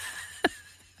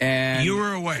 And you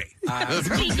were away. You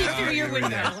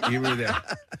were there.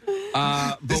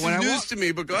 But this when is I news to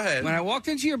me, but go ahead. When I walked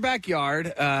into your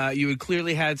backyard, you had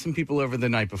clearly had some people over the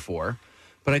night before,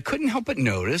 but I couldn't help but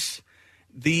notice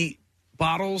the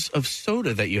bottles of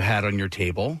soda that you had on your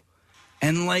table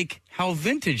and, like, how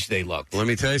vintage they looked. Let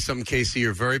me tell you something, Casey.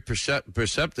 You're very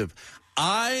perceptive.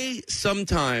 I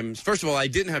sometimes, first of all, I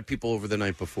didn't have people over the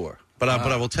night before. But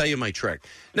I will tell you my trick.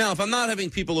 Now, if I'm not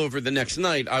having people over the next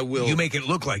night, I will. You make it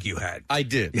look like you had. I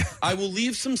did. I will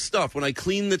leave some stuff when I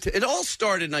clean the. It all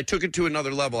started, and I took it to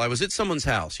another level. I was at someone's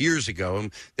house years ago,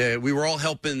 and we were all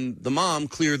helping the mom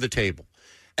clear the table.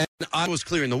 And I was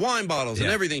clearing the wine bottles and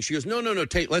everything. She goes, no,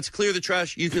 let's clear the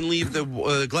trash. You can leave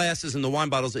the glasses and the wine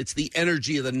bottles. It's the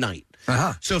energy of the night.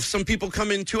 Uh-huh. So if some people come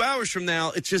in 2 hours from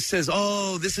now, it just says,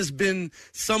 oh, this has been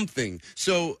something.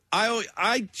 So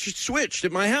I switched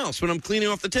at my house. When I'm cleaning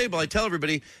off the table, I tell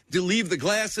everybody to leave the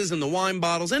glasses and the wine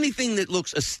bottles, anything that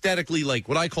looks aesthetically like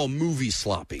what I call movie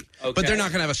sloppy. Okay. But they're not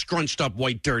going to have a scrunched up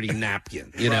white dirty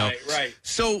napkin, you know? Right.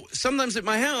 So sometimes at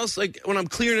my house, like when I'm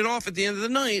clearing it off at the end of the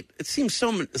night, it seems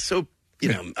so you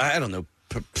know, I don't know,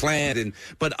 planned,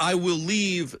 but I will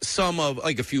leave some of,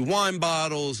 like, a few wine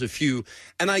bottles,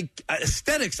 and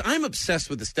aesthetics, I'm obsessed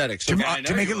with aesthetics. So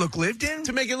to make it look lived in?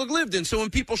 To make it look lived in. So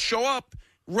when people show up,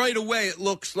 right away it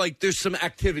looks like there's some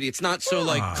activity. It's not so,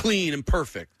 like, clean and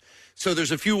perfect. So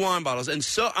there's a few wine bottles, and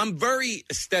so I'm very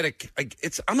aesthetic.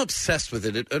 I'm obsessed with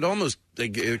it. It almost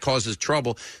it causes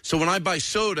trouble. So when I buy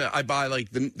soda, I buy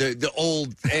like the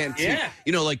old antique,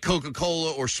 you know, like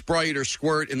Coca-Cola or Sprite or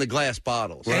Squirt in the glass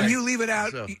bottles. And you leave it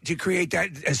out to create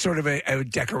that as sort of a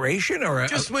decoration or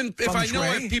just if I know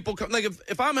I have people come, like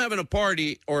if I'm having a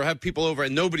party or have people over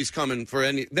and nobody's coming for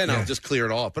any, then I'll just clear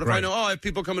it off. But if I know I have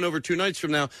people coming over 2 nights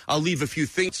from now, I'll leave a few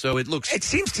things so it looks. It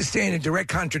seems to stand in direct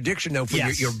contradiction though.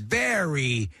 You're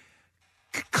very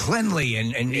cleanly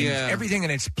and everything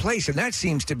in its place, and that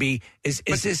seems to be has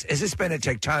this been a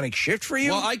tectonic shift for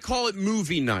you? Well, I call it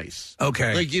movie nice.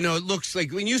 Okay, like, you know, it looks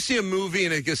like when you see a movie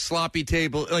and a sloppy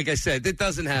table, like I said, it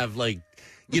doesn't have like,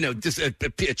 you know, just a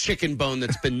chicken bone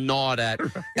that's been gnawed at.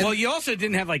 Well, you also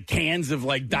didn't have like cans of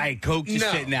like Diet Coke just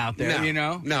sitting out there, you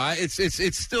know? No,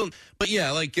 it's still, but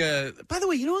yeah, like, by the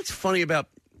way, you know what's funny about,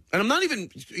 and I'm not even,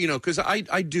 you know, because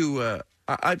I do,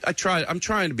 I'm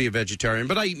trying to be a vegetarian,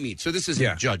 but I eat meat, so this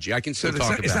isn't judgy. I can still talk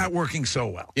about it. It's not working so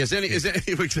well. Yes,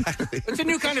 exactly. It's a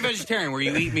new kind of vegetarian where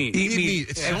you eat meat. Eat meat.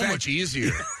 It's so much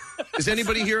easier. Is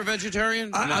anybody here a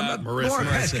vegetarian? I'm a more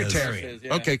pescatarian.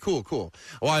 Yeah. Okay, cool.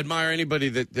 Well, I admire anybody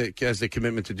that has the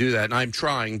commitment to do that, and I'm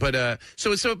trying. But but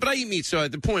I eat meat. So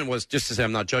the point was just to say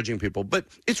I'm not judging people. But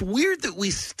it's weird that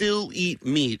we still eat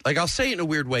meat. Like, I'll say it in a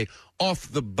weird way,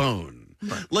 off the bone.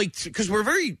 Right. Like, because we're a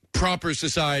very proper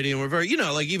society, and we're very, you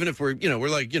know, like, even if we're, you know, we're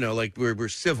like, you know, like we're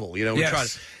civil, you know. We try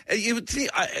to,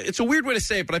 it's a weird way to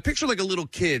say it, but I picture like a little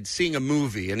kid seeing a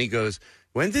movie, and he goes,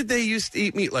 when did they used to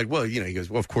eat meat? Like, well, you know, he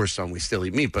goes, well, of course, son, we still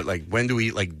eat meat, but like, when do we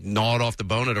eat, like, gnaw it off the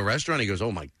bone at a restaurant? He goes,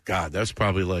 oh my God, that's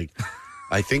probably like,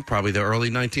 I think probably the early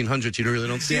 1900s. You really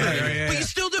don't see that anymore. But you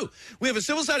still do. We have a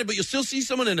civil society, but you'll still see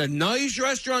someone in a nice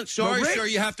restaurant. Sorry, sir,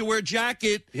 you have to wear a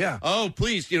jacket. Yeah. Oh,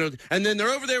 please, you know. And then they're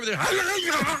over there with their.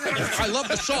 I love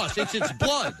the sauce. It's its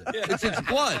blood. It's its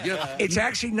blood. You know? It's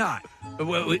actually not.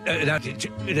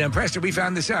 Now, Preston, we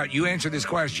found this out. You answered this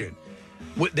question.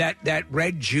 That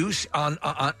red juice on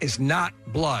is not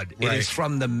blood. Right. It is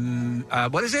from the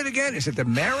what is it again? Is it the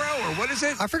marrow or what is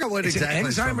it? I forgot what it's exactly an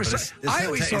enzyme or something. I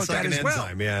always thought that as well.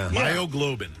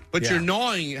 Myoglobin. But you're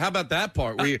gnawing. How about that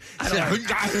part? Where it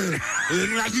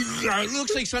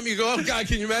looks like something you go, oh God,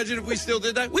 can you imagine if we still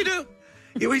did that? We do.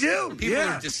 Yeah, we do. People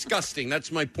are disgusting.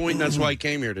 That's my point. That's why I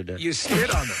came here today. You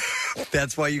spit on them.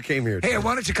 That's why you came here today. Hey, I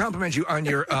wanted to compliment you on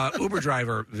your Uber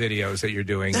driver videos that you're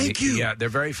doing. Thank you. Yeah, they're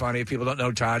very funny. If people don't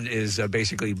know, Todd is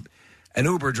basically an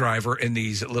Uber driver in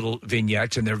these little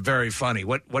vignettes, and they're very funny.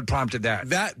 What prompted that?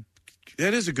 That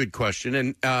is a good question.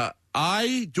 And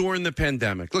during the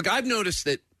pandemic, look, I've noticed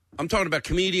that I'm talking about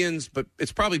comedians, but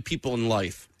it's probably people in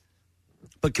life.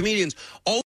 But comedians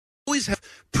always have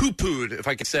poo-pooed, if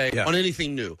I could say, on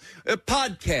anything new. A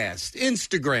podcast,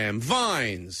 Instagram,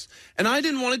 Vines. And I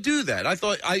didn't want to do that. I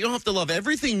thought, I don't have to love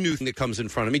everything new that comes in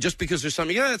front of me just because there's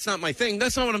something, that's not my thing.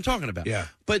 That's not what I'm talking about. Yeah.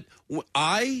 But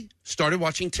I started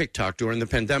watching TikTok during the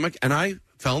pandemic, and I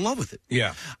fell in love with it.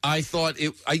 Yeah. I thought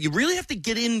you really have to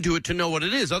get into it to know what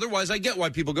it is. Otherwise, I get why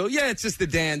people go, yeah, it's just the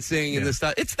dancing and the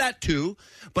stuff. It's that too.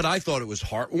 But I thought it was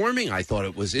heartwarming. I thought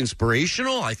it was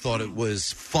inspirational. I thought it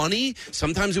was funny.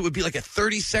 Sometimes it would be like a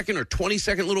 30-second or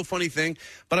 20-second little funny thing.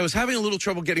 But I was having a little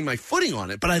trouble getting my footing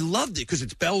on it. But I loved it because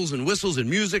it's bells and whistles and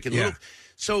music and little.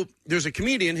 So there's a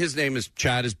comedian. His name is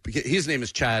Chad. His name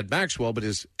is Chad Maxwell, but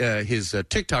his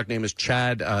TikTok name is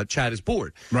Chad. Chad is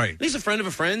bored. Right. And he's a friend of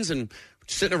a friend's, and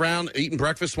sitting around eating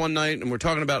breakfast one night, and we're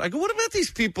talking about. I go, what about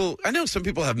these people? I know some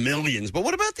people have millions, but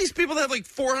what about these people that have like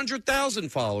 400,000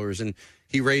 followers? And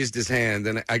he raised his hand,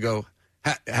 and I go,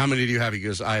 how many do you have? He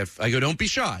goes, I have. I go, don't be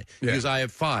shy. He goes, I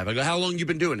have 5. I go, how long you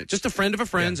been doing it? Just a friend of a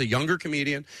friend's, a younger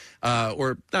comedian,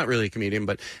 or not really a comedian,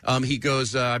 but he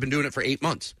goes, I've been doing it for 8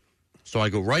 months. So I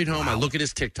go right home, I look at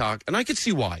his TikTok, and I could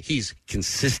see why. He's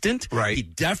consistent. Right. He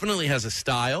definitely has a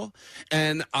style.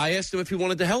 And I asked him if he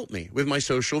wanted to help me with my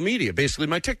social media, basically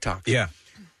my TikTok. Yeah.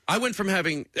 I went from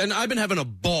and I've been having a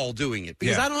ball doing it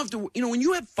because I don't have to, when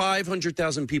you have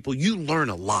 500,000 people, you learn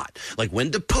a lot. Like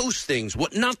when to post things,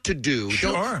 what not to do.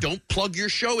 Sure. Don't plug your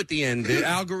show at the end. The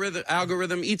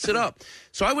algorithm eats it up.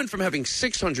 So I went from having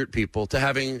 600 people to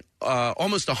having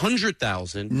almost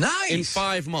 100,000 in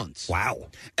 5 months. Wow.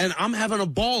 And I'm having a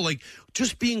ball, like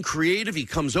just being creative. He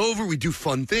comes over, we do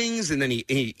fun things, and then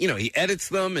he edits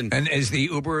them. And is the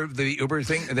Uber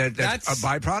thing that's a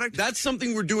byproduct? That's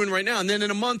something we're doing right now. And then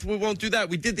in a month we won't do that.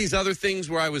 We did these other things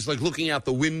where I was like looking out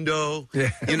the window. Yeah.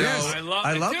 Yes, I love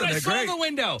them. They're I saw great. the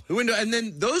window. And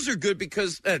then those are good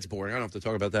because it's boring. I don't have to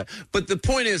talk about that. But the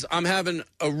point is, I'm having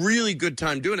a really good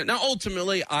time doing it. Now,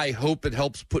 ultimately, I hope it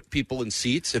helps put people in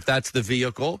seats if that's the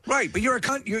vehicle. Right, but you're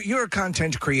a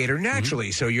content creator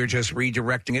naturally, so you're just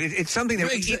redirecting it. It's something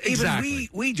that even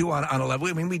we do on a level.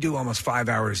 I mean, we do almost 5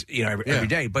 hours, every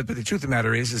day. But the truth of the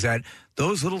matter is that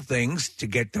those little things to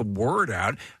get the word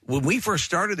out. When we first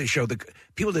started the show,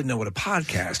 people didn't know what a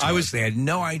podcast was. They had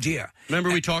no idea.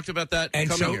 Remember, we talked about that and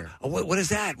coming so, here. What is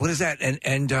that? What is that?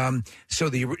 And so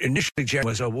the initial suggestion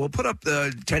was, we'll put up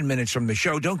the 10 minutes from the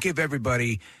show. Don't give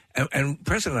everybody. And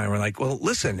Preston and I were like, well,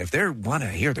 listen, if they want to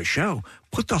hear the show,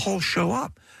 put the whole show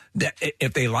up.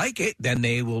 If they like it, then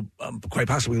they will quite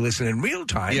possibly listen in real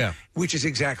time, which is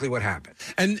exactly what happened.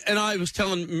 And I was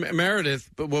telling Meredith,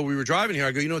 but while we were driving here,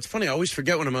 I go, it's funny, I always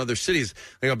forget when I'm in other cities.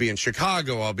 Like I'll be in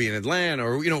Chicago, I'll be in Atlanta,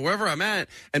 or, wherever I'm at,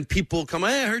 and people come,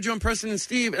 hey, I heard you on Preston and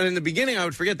Steve. And in the beginning, I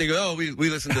would forget. They go, oh, we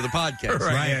listen to the podcast.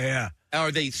 Right, yeah. Or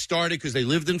they started because they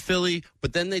lived in Philly,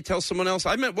 but then they tell someone else.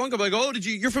 I met one guy, like, oh,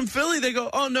 you're from Philly? They go,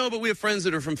 oh, no, but we have friends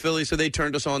that are from Philly, so they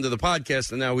turned us on to the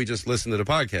podcast, and now we just listen to the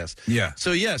podcast. Yeah.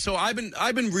 So I've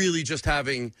been really just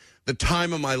having the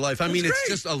time of my life. I mean, it's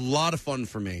just a lot of fun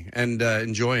for me and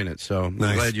enjoying it, so I'm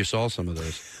glad you saw some of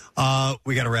those.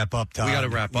 We got to wrap up, Tom. We got to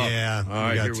wrap up. Yeah. All right,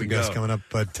 we got here some we guys go. coming up,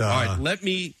 but all right, let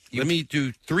me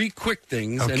do 3 quick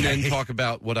things and then talk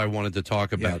about what I wanted to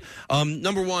talk about.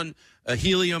 Number one,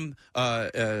 Helium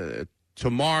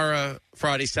tomorrow,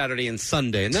 Friday, Saturday, and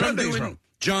Sunday, and then Sunday's I'm doing wrong.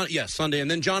 Sunday, and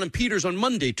then John and Peter's on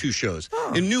Monday, 2 shows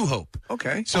in New Hope.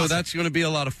 Okay, so that's going to be a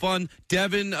lot of fun.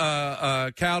 Devin,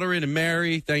 Calderin, and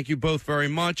Mary, thank you both very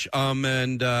much.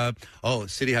 And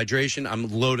City Hydration, I'm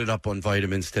loaded up on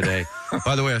vitamins today.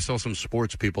 By the way, I saw some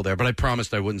sports people there, but I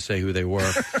promised I wouldn't say who they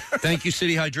were. Thank you,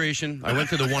 City Hydration. I went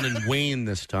to the one in Wayne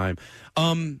this time.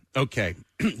 Okay,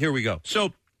 here we go.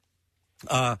 So,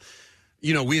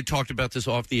 we had talked about this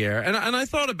off the air, and I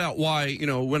thought about why,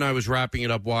 when I was wrapping it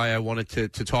up, why I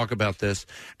wanted to talk about this.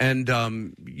 And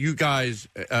you guys,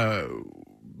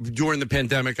 during the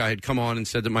pandemic, I had come on and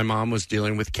said that my mom was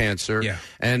dealing with cancer,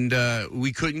 and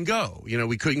we couldn't go.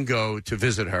 We couldn't go to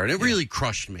visit her, and it really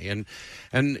crushed me.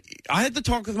 And I had to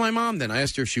talk with my mom then. I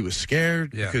asked her if she was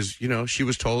scared because, she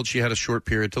was told she had a short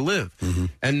period to live. Mm-hmm.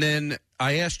 And then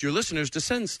I asked your listeners to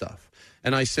send stuff.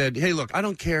 And I said, hey, look, I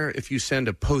don't care if you send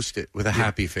a Post-it with a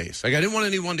happy face. Like, I didn't want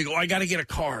anyone to go, I got to get a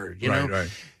card, you know? Right.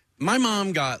 My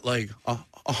mom got, like,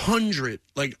 100,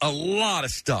 like, a lot of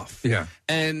stuff. Yeah.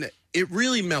 And it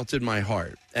really melted my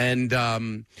heart.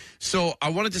 And so I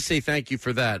wanted to say thank you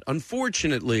for that.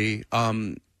 Unfortunately,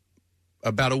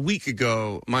 about a week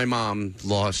ago, my mom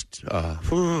lost...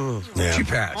 She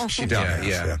passed. She died,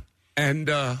 yeah. And,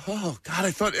 God,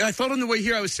 I thought on the way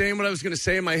here I was saying what I was going to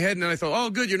say in my head, and then I thought, oh,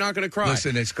 good, you're not going to cry.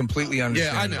 Listen, it's completely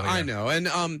understandable. Yeah, I know.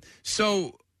 And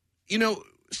so,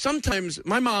 sometimes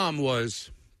my mom was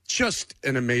just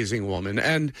an amazing woman,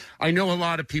 and I know a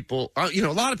lot of people, a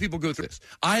lot of people go through this.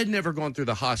 I had never gone through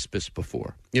the hospice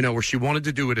before, where she wanted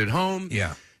to do it at home.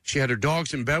 Yeah. She had her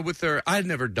dogs in bed with her. I had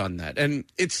never done that, and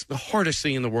it's the hardest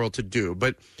thing in the world to do,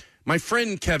 but... My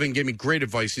friend Kevin gave me great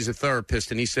advice. He's a therapist,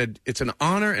 and he said, it's an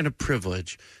honor and a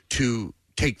privilege to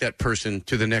take that person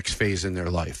to the next phase in their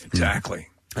life. Exactly.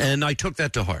 And I took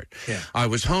that to heart. Yeah. I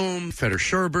was home, fed her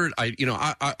sherbet.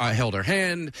 I held her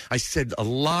hand. I said a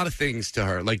lot of things to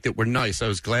her, like that were nice. I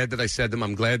was glad that I said them.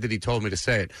 I'm glad that he told me to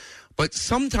say it. But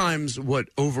sometimes what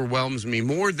overwhelms me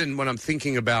more than when I'm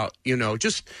thinking about,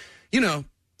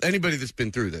 anybody that's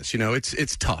been through this,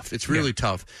 it's tough. It's really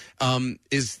tough.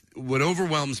 Is what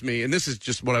overwhelms me, and this is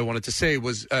just what I wanted to say,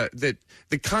 was that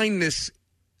the kindness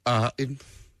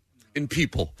in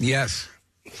people. Yes.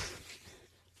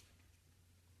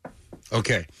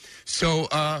 Okay. So,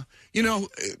 to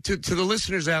the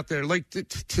listeners out there, like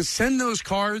to send those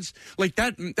cards, like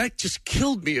that just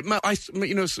killed me.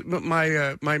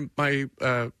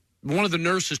 One of the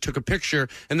nurses took a picture,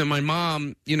 and then my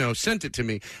mom, sent it to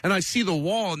me. And I see the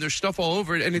wall, and there's stuff all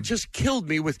over it, and it just killed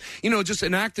me with, just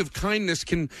an act of kindness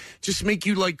can just make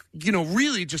you,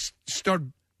 really just start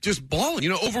just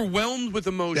bawling, overwhelmed with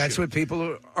emotion. That's what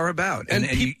people are about. And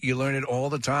you learn it all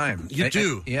the time. You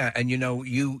do.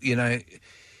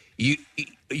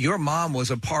 Your mom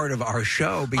was a part of our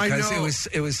show because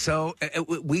it was so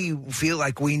we feel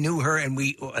like we knew her, and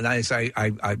as I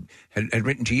had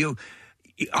written to you,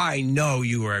 I know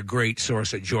you were a great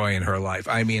source of joy in her life.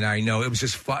 I mean, I know it was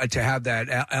just fun to have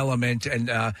that element,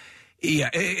 and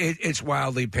it's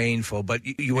wildly painful. But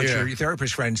what your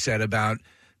therapist friend said about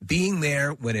being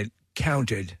there when it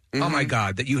counted. Mm-hmm. Oh my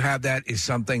God, that you have that is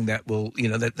something that will,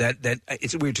 that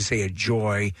it's weird to say a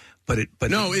joy, but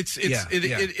no,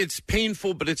 it's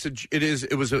painful, but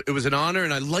it was an honor,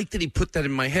 and I like that he put that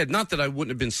in my head. Not that I wouldn't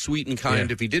have been sweet and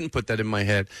kind if he didn't put that in my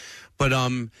head, but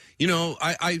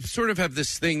I sort of have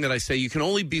this thing that I say you can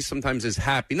only be sometimes as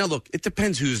happy. Now look, it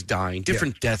depends who's dying.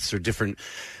 Different deaths are different.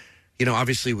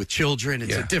 Obviously with children,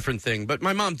 it's a different thing. But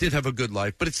my mom did have a good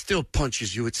life, but it still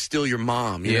punches you. It's still your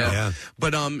mom, you know?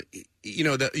 But,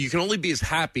 that you can only be as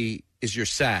happy as you're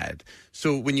sad.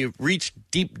 So when you reach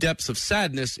deep depths of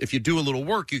sadness, if you do a little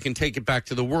work, you can take it back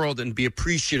to the world and be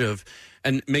appreciative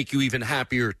and make you even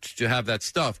happier to have that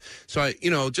stuff. So I,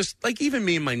 just like even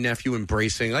me and my nephew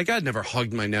embracing, like I'd never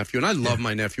hugged my nephew, and I love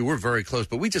my nephew. We're very close,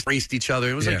 but we just embraced each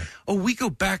other. It was like, we go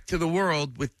back to the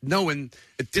world with knowing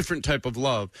a different type of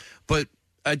love. But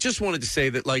I just wanted to say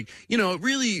that, it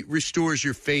really restores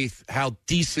your faith how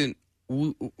decent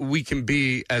we can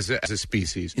be as a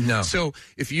species. No. So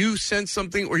if you send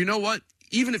something, or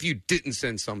even if you didn't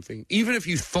send something, even if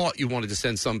you thought you wanted to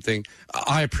send something,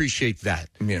 I appreciate that.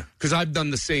 Yeah. Because I've done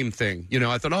the same thing.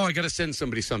 I thought, I got to send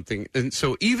somebody something. And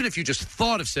so even if you just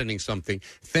thought of sending something,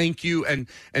 thank you. And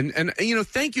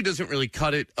thank you doesn't really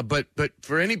cut it. But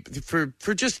for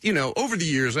just, over the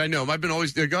years, I know I've been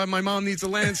always there. God, my mom needs a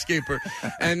landscaper.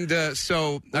 And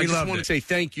so I just want to say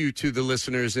thank you to the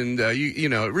listeners. And,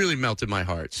 it really melted my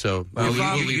heart. So we'll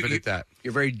leave it at that.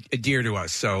 You're very dear to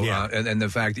us. So, and the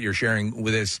fact that you're sharing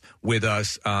with us,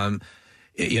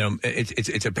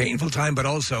 it's a painful time, but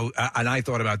also, and I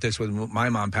thought about this when my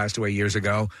mom passed away years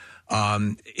ago,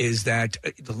 is that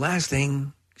the last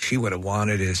thing she would have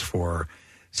wanted is for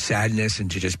sadness and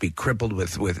to just be crippled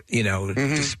with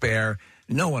despair.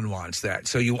 No one wants that.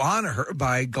 So you honor her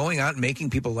by going out and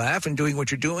making people laugh and doing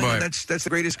what you're doing. Right. And that's the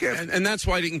greatest gift. And that's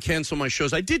why I didn't cancel my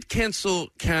shows. I did cancel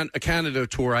a Canada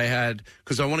tour I had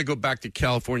because I want to go back to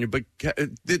California. But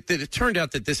it turned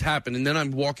out that this happened. And then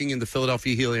I'm walking into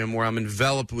Philadelphia Helium where I'm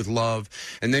enveloped with love.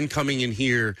 And then coming in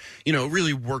here,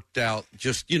 really worked out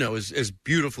just, as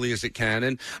beautifully as it can.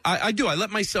 And I do. I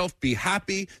let myself be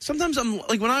happy. Sometimes I'm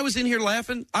like when I was in here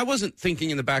laughing, I wasn't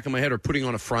thinking in the back of my head or putting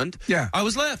on a front. Yeah. I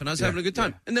was laughing. I was having a good time.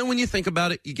 And then when you think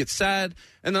about it, you get sad.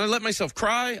 And then I let myself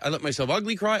cry. I let myself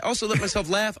ugly cry. I also let myself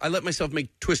laugh. I let myself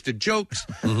make twisted jokes.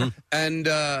 And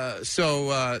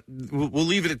so we'll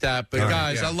leave it at that. But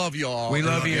guys, I love you all. We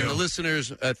love you. And the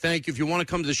listeners, thank you. If you want to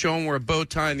come to the show and wear a bow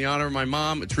tie in the honor of my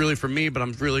mom, it's really for me, but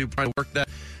I'm really trying to work that.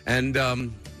 And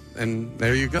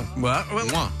there you go.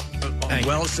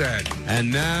 Well said.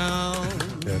 And now...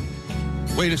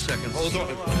 Wait a second. Hold on.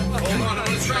 I'm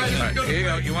going to try this. Here you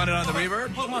go. You want it on the reverb?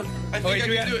 Hold on. I think I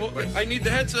can do it. I need the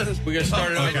headset. We got to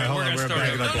start it over. Okay, hold on. We're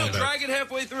back it up a little bit. Drag it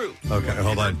halfway through. Okay,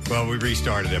 hold on. Well, we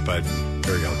restarted it, but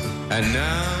here we go. And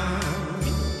now,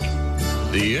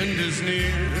 the end is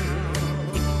near,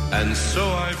 and so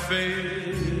I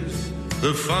face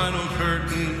the final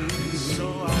curtain.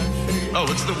 Oh,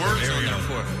 what's the words on there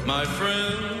for? My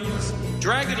friends,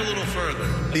 drag it a little further.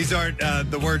 These aren't,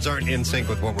 the words aren't in sync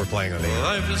with what we're playing on the air.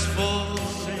 Life is full.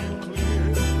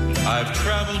 I've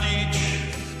traveled each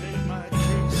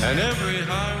and every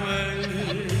highway.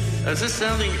 This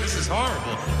is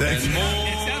horrible. And more.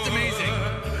 It sounds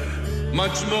amazing.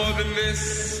 Much more than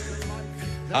this.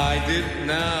 I did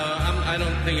now. I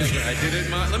don't think I did it.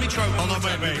 Let me try one more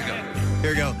time. Here we go.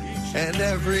 Here we go. And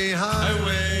every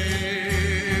highway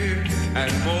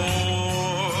and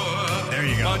more. There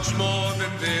you go. Much more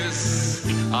than this,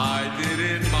 I did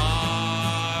it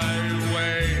my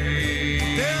way.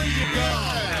 There you go.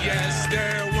 Yes,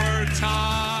 there were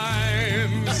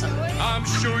times, I'm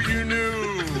sure you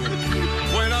knew,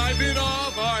 when I've been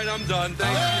off. All right, I'm done.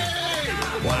 Thank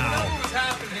you. Wow.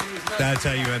 That's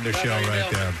how you end the show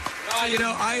right there. You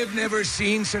know, I have never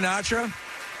seen Sinatra,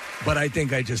 but I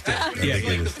think I just did. It's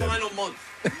like the final month.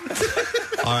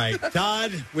 All right,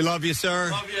 Todd, we love you,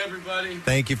 sir. Love you, everybody.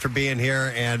 Thank you for being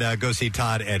here, and go see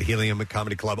Todd at Helium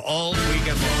Comedy Club all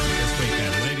weekend long this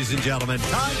weekend. Ladies and gentlemen,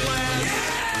 Todd Glass.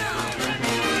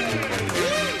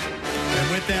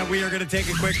 And with that, we are going to take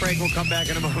a quick break. We'll come back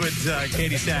in a moment.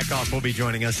 Katie Sackhoff will be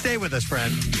joining us. Stay with us,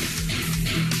 friend.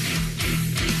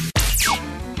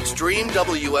 Stream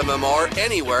WMMR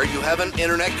anywhere you have an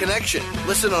internet connection.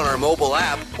 Listen on our mobile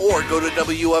app or go to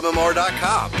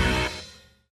WMMR.com.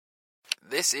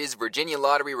 This is Virginia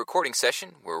Lottery recording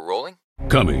session. We're rolling.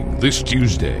 Coming this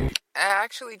Tuesday.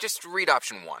 Actually, just read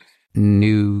option 1.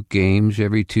 New games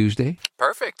every Tuesday?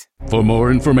 Perfect. For more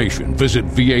information, visit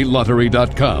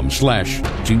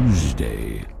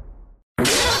VALottery.com/Tuesday.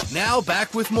 Now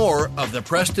back with more of the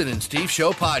Preston and Steve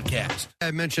Show podcast.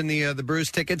 I mentioned the Bruce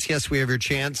tickets. Yes, we have your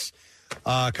chance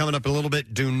coming up in a little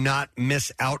bit. Do not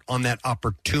miss out on that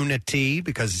opportunity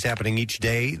because it's happening each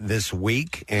day this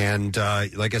week. And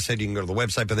like I said, you can go to the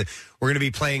website. But we're going to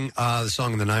be playing the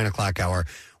song in the 9 o'clock hour,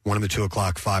 1 in the 2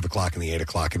 o'clock, 5 o'clock, and the 8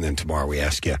 o'clock. And then tomorrow we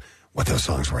ask you what those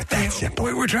songs were. That's simple.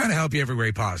 We're trying to help you every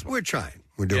way possible. We're trying.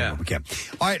 We're doing what we can.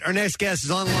 All right, our next guest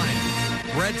is online.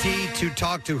 Ready to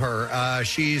talk to her.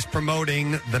 She's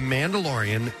promoting The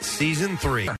Mandalorian Season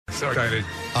 3. So excited.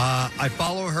 I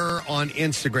follow her on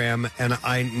Instagram, and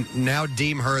I now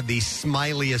deem her the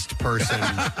smiliest person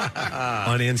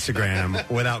on Instagram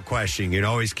without question. You'd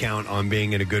always count on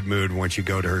being in a good mood once you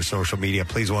go to her social media.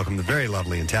 Please welcome the very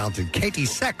lovely and talented Katie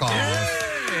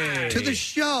Sackhoff to the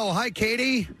show. Hi,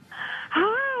 Katie.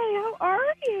 Hi, how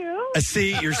are you?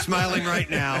 See, you're smiling right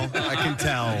now. I can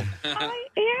tell. I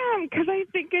am, because I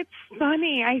think it's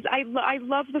funny. I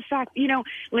love the fact,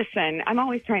 listen, I'm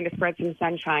always trying to spread some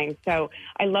sunshine, so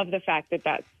I love the fact that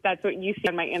that's what you see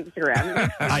on my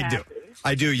Instagram.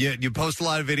 I do. You post a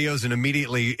lot of videos, and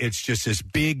immediately it's just this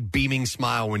big beaming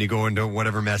smile when you go into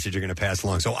whatever message you're going to pass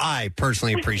along. So I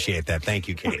personally appreciate that. Thank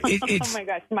you, Katie. Oh my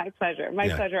gosh, my pleasure. My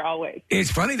pleasure always.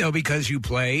 It's funny though because you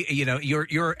play.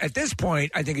 You're at this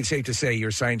point. I think it's safe to say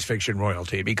you're science fiction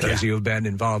royalty because you've been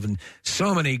involved in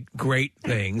so many great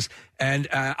things. And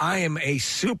I am a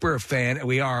super fan.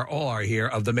 We all are here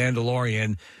of The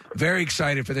Mandalorian. Very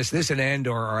excited for this. This and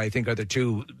Andor, I think, are the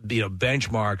two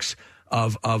benchmarks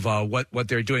of what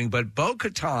they're doing. But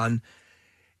Bo-Katan,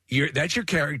 that's your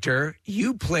character.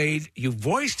 You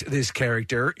voiced this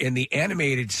character in the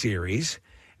animated series,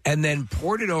 and then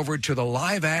poured it over to the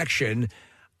live action.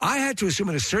 I had to assume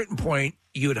at a certain point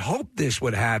you had hoped this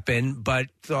would happen, but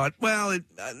thought, well,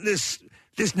 this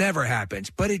never happens.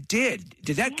 But it did.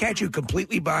 Did that catch you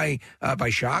completely by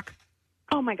shock?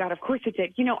 Oh my God! Of course it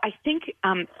did. I think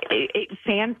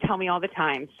fans tell me all the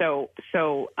time. So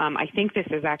I think this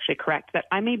is actually correct that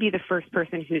I may be the first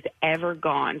person who's ever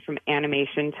gone from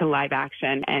animation to live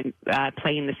action and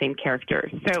playing the same characters.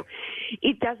 So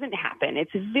it doesn't happen.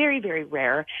 It's very, very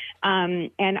rare.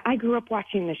 And I grew up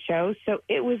watching the show, so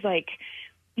it was like,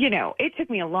 it took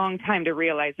me a long time to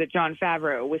realize that Jon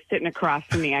Favreau was sitting across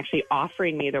from me actually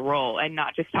offering me the role and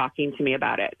not just talking to me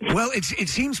about it. Well, it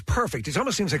seems perfect. It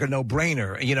almost seems like a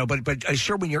no-brainer, but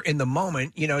sure, when you're in the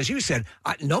moment, as you said,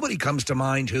 nobody comes to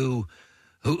mind who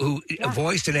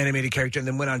voiced an animated character and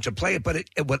then went on to play it. But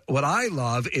what I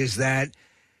love is that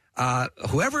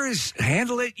whoever has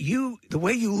handled it, the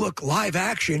way you look live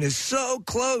action is so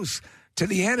close to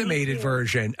the animated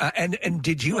version. And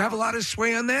did you have a lot of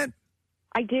sway on that?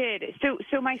 I did.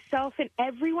 So myself and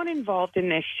everyone involved in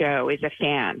this show is a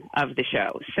fan of the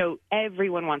show. So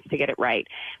everyone wants to get it right.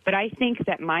 But I think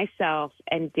that myself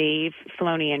and Dave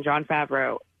Filoni and Jon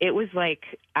Favreau, it was like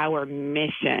our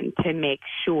mission to make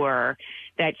sure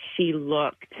that she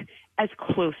looked as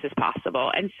close as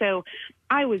possible. And so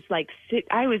I was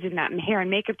in that hair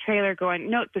and makeup trailer going,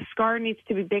 no, the scar needs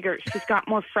to be bigger. She's got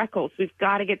more freckles. We've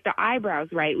got to get the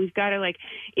eyebrows right. We've got to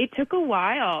it took a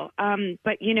while.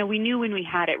 But we knew when we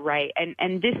had it right.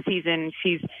 And this season,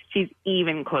 she's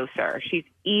even closer. She's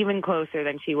even closer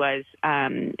than she was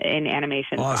in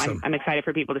animation. Awesome. So I'm excited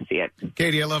for people to see it.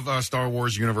 Katie, I love Star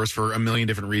Wars universe for a million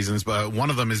different reasons, but one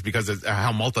of them is because of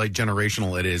how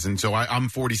multi-generational it is. And so I'm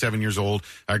 47 years old.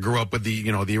 I grew up with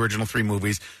the original 3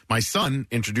 movies. My son then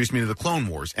introduced me to the Clone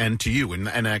Wars and to you and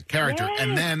that character. Yes.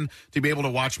 And then to be able to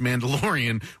watch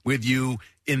Mandalorian with you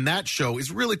in that show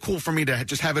is really cool for me to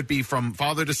just have it be from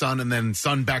father to son and then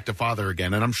son back to father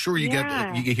again. And I'm sure you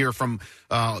hear from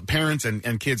parents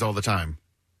and kids all the time.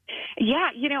 Yeah,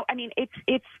 I mean,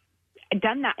 it's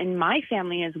done that in my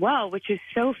family as well, which is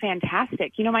so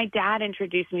fantastic. My dad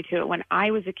introduced me to it when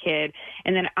I was a kid,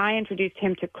 and then I introduced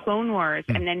him to Clone Wars,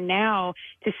 and then now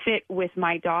to sit with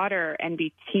my daughter and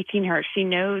be teaching her. She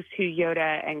knows who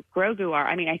Yoda and Grogu are.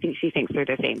 I mean, I think she thinks they're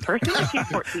the same person, but she's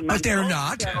 14 months But they're old,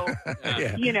 not. So,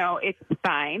 Yeah. it's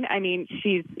fine. I mean,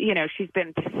 she's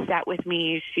been set with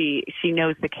me. She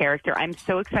knows the character. I'm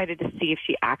so excited to see if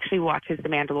she actually watches The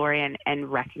Mandalorian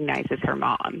and recognizes her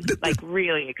mom.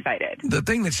 Really excited. The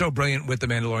thing that's so brilliant with The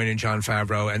Mandalorian and Jon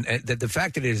Favreau, and the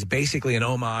fact that it is basically an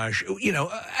homage,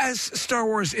 as Star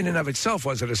Wars in and of itself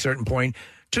was at a certain point,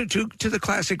 to the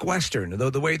classic Western.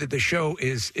 Though the way that the show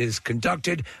is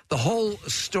conducted, the whole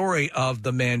story of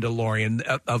The Mandalorian,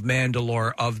 of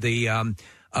Mandalore, of the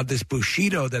of this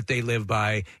Bushido that they live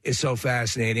by is so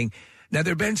fascinating. Now,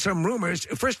 there have been some rumors.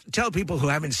 First, tell people who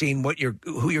haven't seen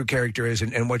who your character is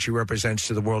and what she represents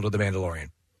to the world of The Mandalorian.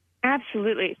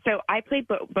 Absolutely. So I played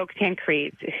Bo-Katan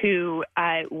Kryze, who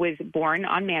was born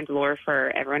on Mandalore,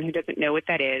 for everyone who doesn't know what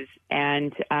that is.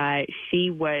 And she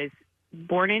was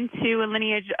born into a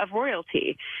lineage of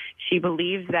royalty. She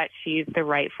believes that she's the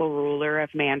rightful ruler of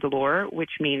Mandalore,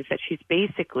 which means that she's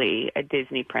basically a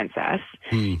Disney princess.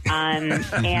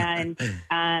 And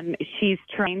she's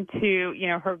trying to,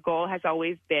 her goal has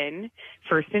always been,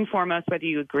 first and foremost, whether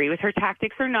you agree with her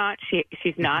tactics or not,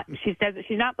 she's not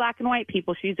black and white,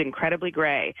 people. She's incredibly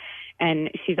gray.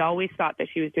 And she's always thought that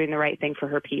she was doing the right thing for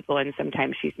her people, and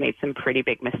sometimes she's made some pretty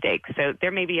big mistakes. So there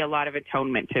may be a lot of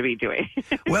atonement to be doing.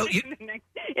 Well,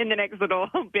 in the next little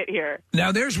bit here.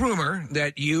 Now, there's rumor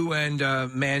that you and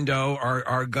Mando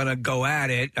are going to go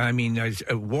at it. I mean,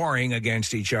 warring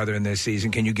against each other in this season.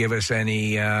 Can you give us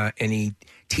any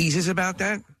teases about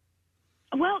that?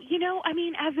 Well, I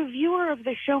mean, as a viewer of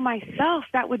the show myself,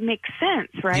 that would make sense,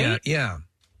 right? Yeah.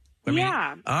 I mean,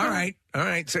 yeah. All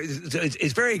right. So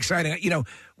it's very exciting.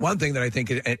 One thing that I think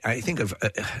of,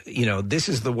 this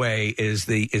is the way is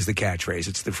the catchphrase.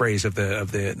 It's the phrase of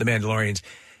the Mandalorians.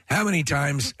 How many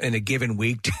times in a given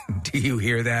week do you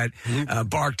hear that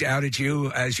barked out at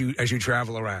you as you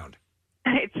travel around?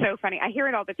 It's so funny. I hear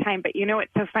it all the time, but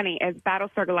what's so funny is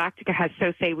Battlestar Galactica has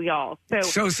 "So Say We All."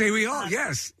 So say we all.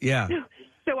 Yes. Yeah.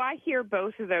 So I hear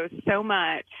both of those so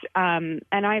much, and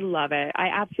I love it. I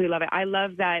absolutely love it. I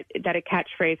love that a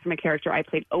catchphrase from a character I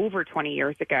played over 20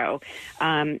 years ago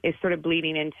is sort of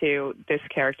bleeding into this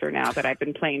character now that I've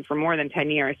been playing for more than 10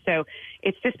 years. So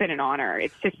it's just been an honor.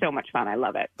 It's just so much fun. I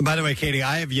love it. By the way, Katie,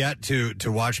 I have yet to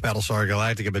watch Battlestar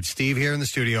Galactica, but Steve here in the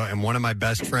studio and one of my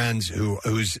best friends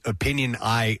whose opinion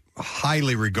I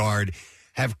highly regard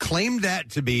have claimed that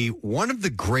to be one of the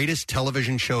greatest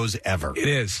television shows ever. It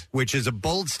is. Which is a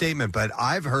bold statement, but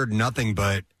I've heard nothing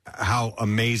but how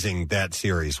amazing that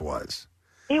series was.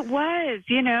 It was,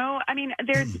 I mean,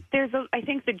 I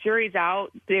think the jury's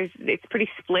out. It's pretty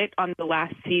split on the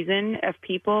last season of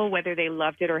people, whether they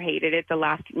loved it or hated it, the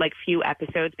last few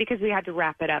episodes, because we had to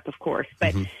wrap it up, of course.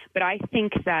 But I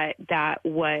think that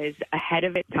was ahead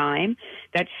of its time.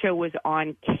 That show was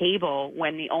on cable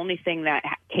when the only thing that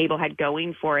cable had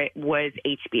going for it was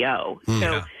HBO.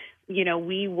 So,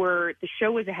 the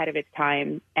show was ahead of its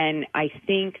time. And I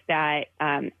think that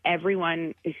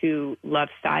everyone who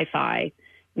loves sci-fi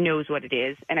knows what it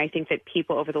is. And I think that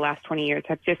people over the last 20 years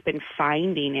have just been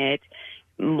finding it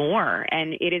more.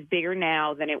 And it is bigger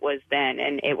now than it was then.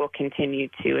 And it will continue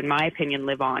to, in my opinion,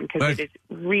 live on because it is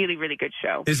really, really good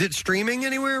show. Is it streaming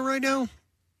anywhere right now?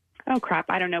 Oh, crap.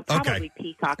 I don't know. Probably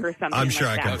Peacock or something. I'm sure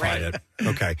like I can find it.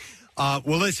 Okay.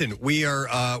 Well, listen,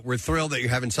 we're thrilled that you're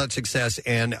having such success,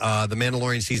 and The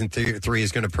Mandalorian Season 3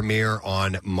 is going to premiere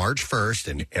on March 1st,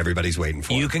 and everybody's waiting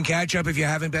for it. You can catch up if you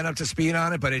haven't been up to speed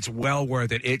on it, but it's well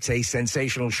worth it. It's a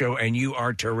sensational show, and you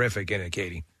are terrific in it,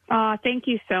 Katie. Thank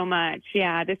you so much.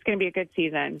 Yeah, this is going to be a good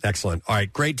season. Excellent. All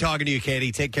right, great talking to you,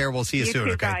 Katie. Take care. We'll see you soon,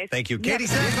 too, okay? guys. Thank you. Yep. Katie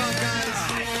Sackhoff, guys.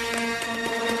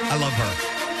 I love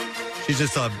her. She's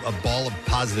just a ball of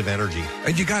positive energy.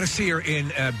 And you got to see her in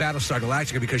Battlestar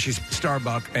Galactica because she's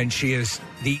Starbuck, and she is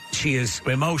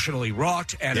emotionally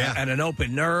wrought and an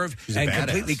open nerve and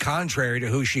completely contrary to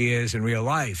who she is in real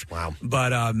life. Wow. But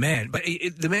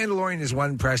The Mandalorian is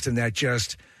one, Preston, that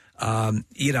just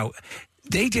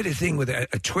they did a thing with a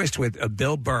twist with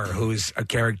Bill Burr, who's a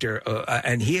character,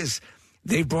 and he is.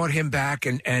 they brought him back,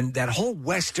 and that whole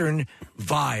Western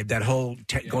vibe, that whole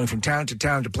going from town to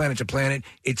town to planet,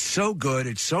 it's so good.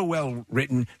 It's so well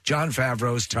written. Jon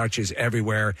Favreau's touch is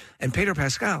everywhere. And Pedro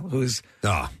Pascal, who's,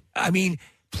 I mean,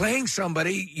 playing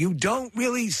somebody you don't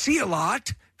really see a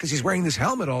lot because he's wearing this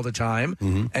helmet all the time,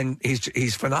 and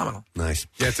he's phenomenal. Nice.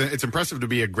 Yeah, it's impressive to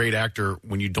be a great actor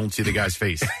when you don't see the guy's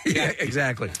face. Yeah,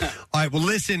 exactly. All right, well,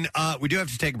 listen, we do have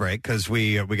to take a break because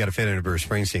we got to fit in a Bruce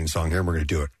Springsteen song here, and we're going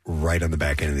to do it right on the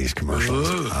back end of these commercials.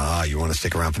 You want to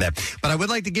stick around for that. But I would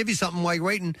like to give you something while you're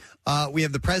waiting. We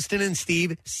have the Preston and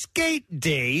Steve skate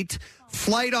date,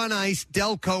 Flight on Ice,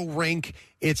 Delco Rink.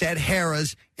 It's at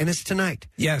Harrah's, and it's tonight.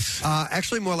 Yes.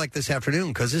 Actually, more like this afternoon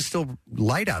because it's still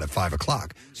light out at 5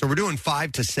 o'clock. So we're doing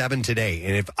 5 to 7 today.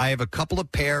 And if I have a couple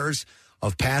of pairs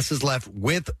of passes left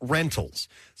with rentals.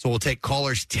 So we'll take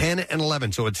callers 10 and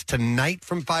 11. So it's tonight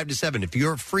from 5 to 7. If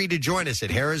you're free to join us at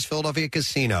Harrah's Philadelphia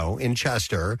Casino in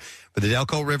Chester for the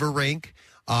Delco River Rink,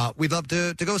 we'd love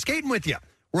to go skating with you.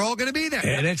 We're all going to be there.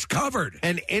 And it's covered.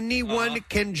 And anyone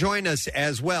can join us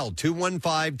as well.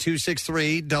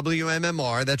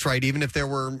 215-263-WMMR. That's right. Even if there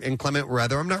were inclement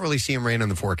weather. I'm not really seeing rain on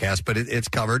the forecast, but it's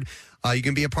covered. You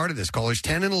can be a part of this. Callers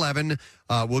 10 and 11.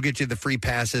 We'll get you the free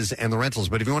passes and the rentals.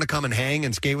 But if you want to come and hang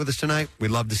and skate with us tonight,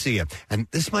 we'd love to see you. And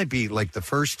this might be like the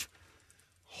first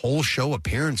whole show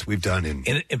appearance we've done in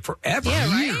forever. Yeah,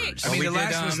 right. Years. I mean, the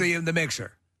last was the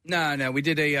mixer. No, we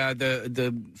did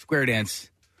the square dance.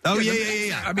 Oh,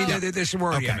 yeah. I mean, there's some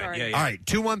word. Okay. Yeah. All right,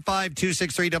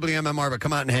 215-263-WMMR, but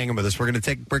come out and hang with us. We're going to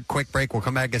take a quick break. We'll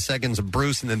come back in seconds of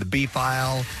Bruce and then the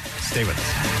B-File. Stay with us.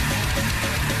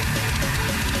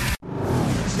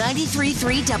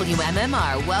 93.3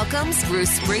 WMMR welcomes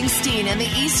Bruce Springsteen and the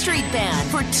E Street Band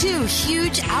for 2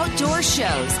 huge outdoor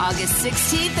shows, August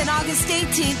 16th and August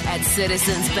 18th at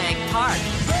Citizens Bank Park.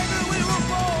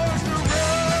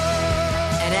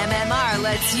 And MMR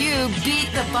lets you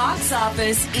beat the box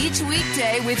office each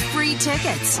weekday with free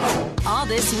tickets. All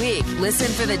this week,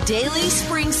 listen for the Daily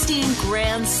Springsteen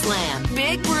Grand Slam.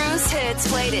 Big Bruce hits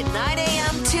played at 9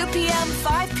 a.m., 2 p.m.,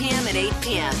 5 p.m., and 8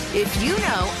 p.m. If you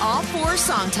know all 4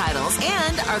 song titles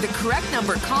and are the correct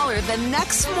number caller the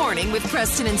next morning with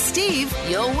Preston and Steve,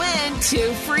 you'll win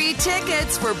 2 free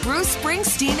tickets for Bruce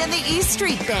Springsteen and the E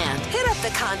Street Band. Hit up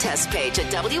the contest page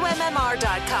at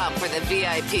WMMR.com for the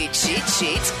VIP cheat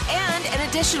sheet and an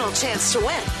additional chance to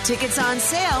win. Tickets on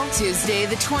sale Tuesday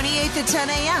the 28th at 10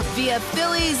 a.m. via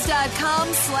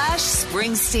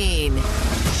Phillies.com/Springsteen.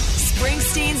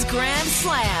 Springsteen's Grand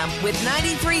Slam with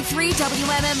 93.3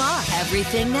 WMMR.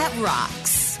 Everything that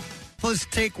rocks. Let's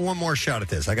take one more shot at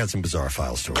this. I got some bizarre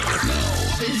files to read.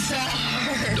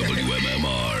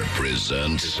 WMMR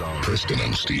presents Preston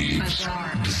and Steve's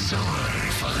Bizarre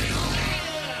File.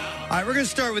 All right, we're going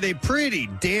to start with a pretty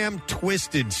damn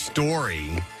twisted story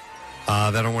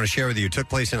that I want to share with you. It took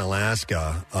place in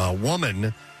Alaska. A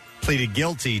woman pleaded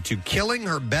guilty to killing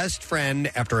her best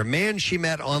friend after a man she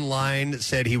met online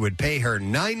said he would pay her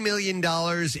 $9 million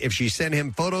if she sent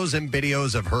him photos and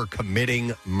videos of her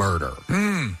committing murder.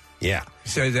 Yeah.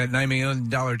 So did that $9 million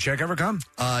check ever come?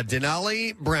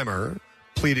 Denali Bremer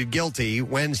pleaded guilty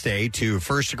Wednesday to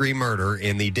first-degree murder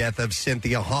in the death of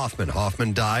Cynthia Hoffman.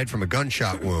 Hoffman died from a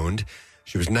gunshot wound.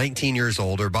 She was 19 years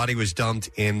old. Her body was dumped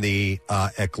in the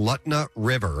Eklutna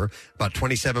River, about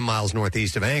 27 miles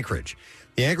northeast of Anchorage.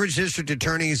 The Anchorage District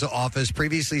Attorney's Office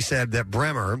previously said that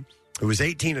Bremer, who was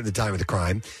 18 at the time of the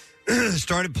crime,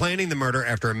 started planning the murder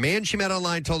after a man she met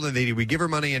online told her that he would give her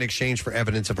money in exchange for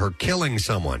evidence of her killing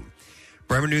someone.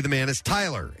 Bremer knew the man as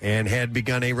Tyler and had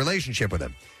begun a relationship with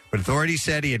him. But authorities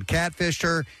said he had catfished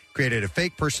her, created a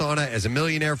fake persona as a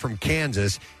millionaire from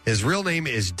Kansas. His real name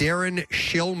is Darren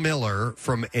Schillmiller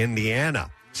from Indiana.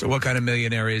 So what kind of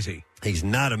millionaire is he? He's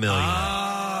not a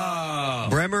millionaire.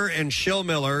 Bremer and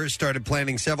Schillmiller started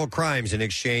planning several crimes in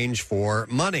exchange for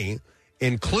money,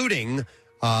 including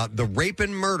the rape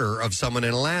and murder of someone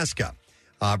in Alaska.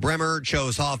 Bremer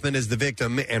chose Hoffman as the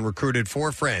victim and recruited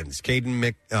 4 friends,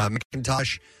 Caden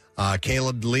McIntosh,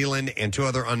 Caleb Leland, and 2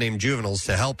 other unnamed juveniles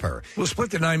to help her. We'll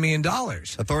split the $9 million.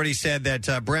 Authorities said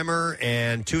that Bremer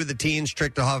and 2 of the teens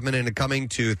tricked Hoffman into coming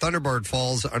to Thunderbird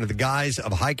Falls under the guise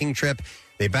of a hiking trip.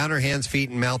 They bound her hands, feet,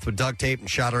 and mouth with duct tape and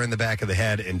shot her in the back of the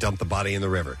head and dumped the body in the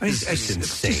river. This is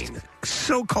insane.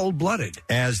 So cold-blooded.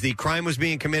 As the crime was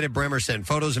being committed, Bremer sent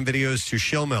photos and videos to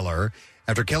Schillmiller.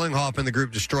 After killing Hoffman, the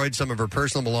group destroyed some of her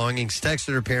personal belongings,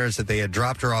 texted her parents that they had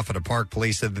dropped her off at a park.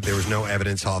 Police said that there was no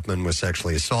evidence Hoffman was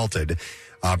sexually assaulted.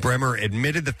 Bremer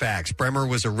admitted the facts. Bremer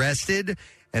was arrested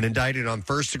and indicted on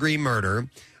first-degree murder.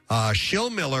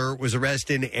 Schillmiller was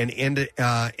arrested and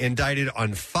indicted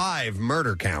on 5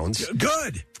 murder counts.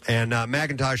 Good. And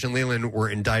McIntosh and Leland were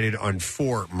indicted on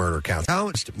 4 murder counts. How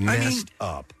it's messed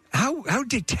up. How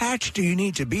detached do you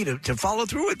need to be to follow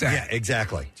through with that? Yeah,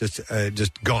 exactly.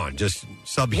 Just gone. Just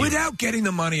subhuman. Without getting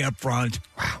the money up front.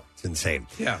 Wow. It's insane.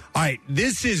 Yeah. All right.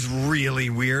 This is really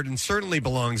weird and certainly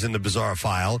belongs in the bizarre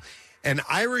file. An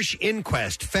Irish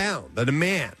inquest found that a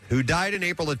man who died in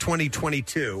April of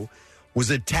 2022 was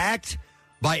attacked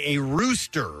by a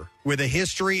rooster with a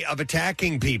history of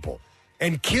attacking people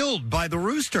and killed by the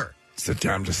rooster. It's the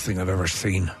damnedest thing I've ever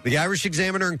seen. The Irish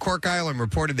Examiner in Cork Island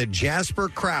reported that Jasper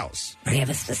Krause They have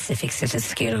a specific set of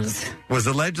skills. was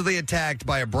allegedly attacked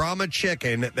by a Brahma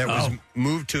chicken that was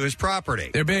moved to his property.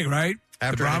 They're big, right?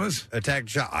 After the Brahmas?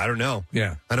 Attacked, I don't know.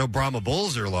 Yeah. I know Brahma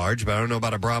bulls are large, but I don't know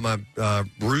about a Brahma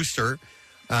rooster.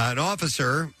 An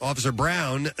officer, Officer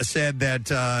Brown, said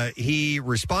that he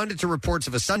responded to reports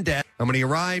of a sudden death. And when he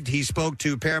arrived, he spoke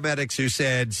to paramedics who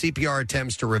said CPR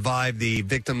attempts to revive the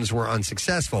victims were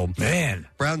unsuccessful. Man.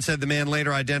 Brown said the man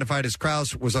later identified as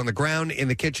Krause was on the ground in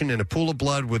the kitchen in a pool of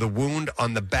blood with a wound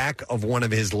on the back of one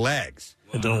of his legs.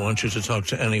 I don't want you to talk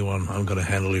to anyone. I'm going to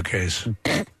handle your case.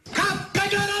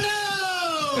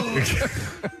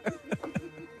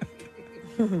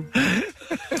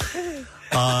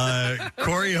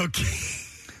 Corey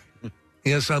O'Keefe.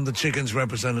 Yes, I'm the chicken's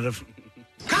representative.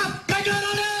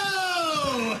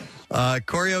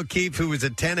 Corey O'Keefe, who was a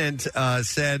tenant,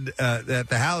 said that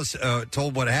the house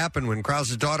told what happened when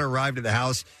Krause's daughter arrived at the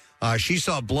house. She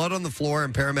saw blood on the floor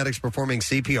and paramedics performing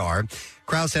CPR.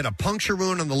 Krause had a puncture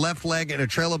wound on the left leg and a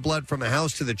trail of blood from a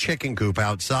house to the chicken coop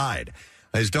outside.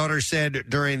 His daughter said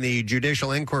during the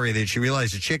judicial inquiry that she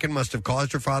realized the chicken must have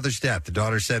caused her father's death. The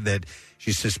daughter said that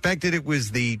she suspected it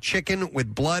was the chicken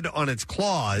with blood on its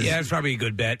claws. Yeah, that's probably a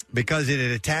good bet. Because it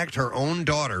had attacked her own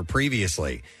daughter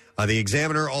previously. The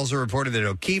Examiner also reported that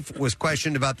O'Keefe was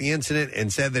questioned about the incident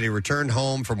and said that he returned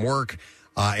home from work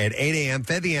at 8 a.m.,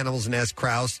 fed the animals, and asked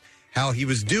Krause how he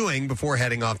was doing before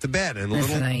heading off to bed. And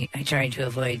Listen, I tried to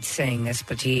avoid saying this,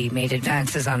 but he made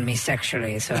advances on me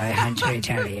sexually, so I had to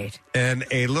retaliate. And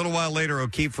a little while later,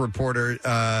 O'Keefe told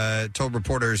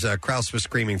reporters Krause was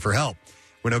screaming for help.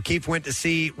 When O'Keefe went to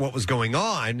see what was going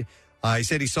on, he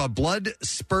said he saw blood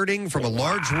spurting from a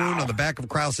large wound on the back of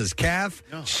Krause's calf,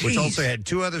 which also had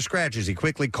 2 other scratches. He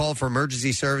quickly called for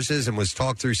emergency services and was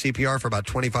talked through CPR for about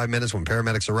 25 minutes when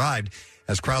paramedics arrived.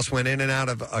 As Krause went in and out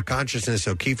of consciousness,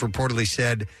 O'Keefe reportedly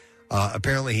said,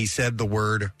 apparently he said the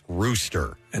word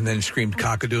rooster. And then screamed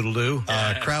cock-a-doodle-doo.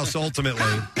 Krause ultimately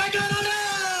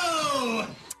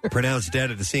pronounced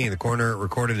dead at the scene. The coroner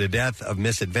recorded a death of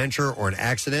misadventure or an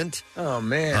accident. Oh,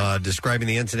 man. Describing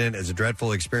the incident as a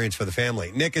dreadful experience for the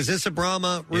family. Nick, is this a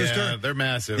Brahma rooster? Yeah, they're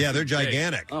massive. Yeah, they're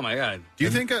gigantic. Oh, my God. Do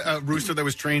you think a rooster that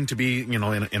was trained to be,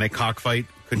 in a cockfight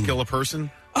could kill a person?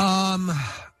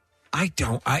 I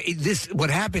don't. What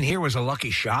happened here was a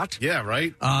lucky shot. Yeah,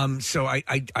 right. So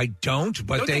I don't.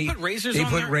 But Don't they put razors They on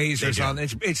put there? razors on.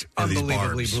 It's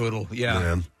unbelievably brutal.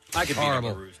 Yeah. I could beat horrible.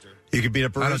 up a rooster. You could beat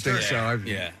up a I don't rooster? think so.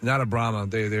 Yeah. Not a Brahma.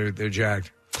 They're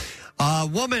jacked. A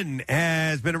woman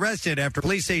has been arrested after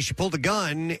police say she pulled a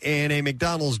gun in a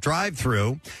McDonald's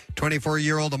drive-thru.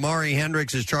 24-year-old Amari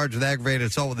Hendricks is charged with aggravated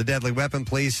assault with a deadly weapon.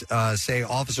 Police say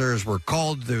officers were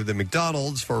called to the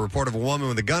McDonald's for a report of a woman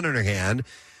with a gun in her hand.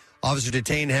 Officers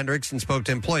detained Hendricks and spoke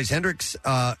to employees. Hendricks,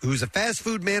 who's a fast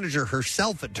food manager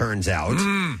herself, it turns out,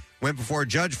 went before a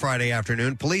judge Friday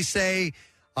afternoon. Police say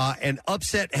an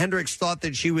upset Hendricks thought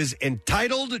that she was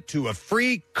entitled to a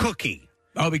free cookie.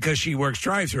 Oh, because she works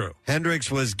drive-thru.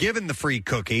 Hendricks was given the free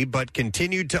cookie, but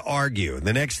continued to argue.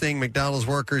 The next thing McDonald's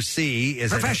workers see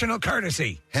is professional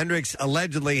courtesy. Hendricks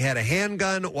allegedly had a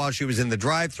handgun while she was in the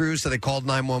drive-thru, so they called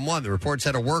 911. The report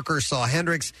said a worker saw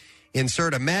Hendricks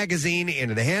insert a magazine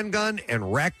into the handgun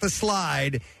and rack the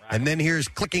slide, and then hears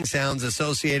clicking sounds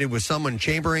associated with someone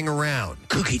chambering around.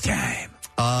 Cookie time.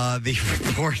 The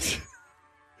report...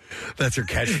 That's her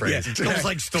catchphrase. Yeah, It's almost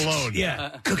like Stallone.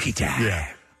 Yeah, cookie time.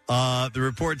 Yeah. The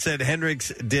report said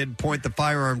Hendricks did point the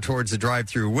firearm towards the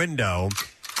drive-thru window.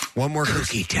 One worker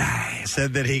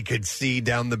said that he could see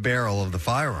down the barrel of the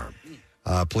firearm.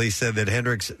 Police said that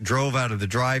Hendricks drove out of the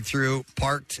drive-thru,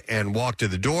 parked, and walked to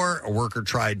the door. A worker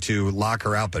tried to lock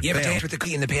her out, but You ever failed. dance with the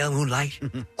cookie in the pale moonlight?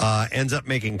 Ends up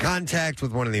making contact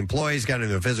with one of the employees, got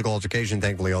into a physical altercation.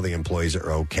 Thankfully, all the employees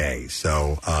are okay.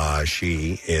 So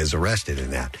she is arrested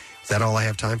in that. Is that all I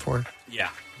have time for? Yeah.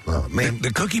 Oh, man.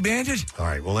 The Cookie Bandit? All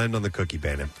right, we'll end on the Cookie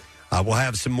Bandit. We'll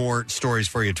have some more stories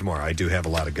for you tomorrow. I do have a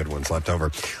lot of good ones left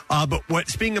over. But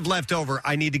speaking of leftover,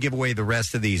 I need to give away the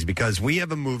rest of these because we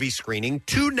have a movie screening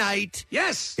tonight.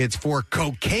 Yes. It's for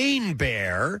Cocaine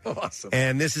Bear. Awesome.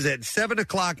 And this is at 7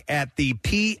 o'clock at the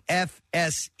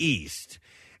PFS East.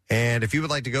 And if you would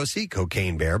like to go see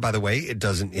Cocaine Bear, by the way,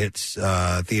 it's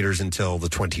theaters until the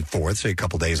 24th, so a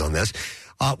couple days on this.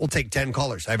 We'll take 10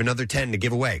 callers. I have another 10 to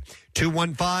give away.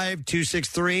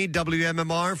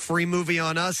 215-263-WMMR, free movie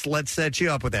on us. Let's set you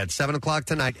up with that. 7 o'clock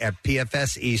tonight at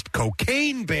PFS East.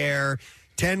 Cocaine Bear,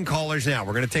 10 callers now.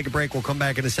 We're going to take a break. We'll come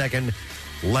back in a second.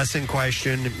 Lesson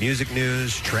question, music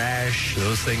news, trash,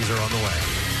 those things are on the way.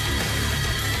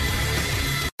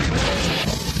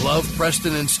 Love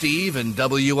Preston and Steve and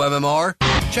WMMR?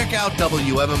 Check out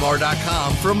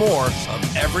WMMR.com for more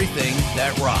of everything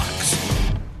that rocks.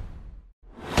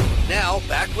 Now,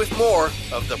 back with more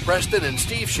of the Preston and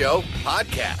Steve Show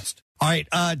podcast. All right,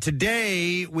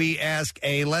 today we ask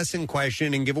a lesson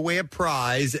question and give away a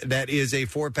prize that is a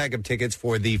 4-pack of tickets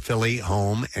for the Philly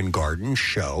Home and Garden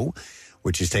Show,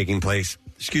 which is taking place,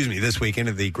 this weekend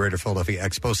at the Greater Philadelphia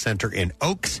Expo Center in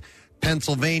Oaks,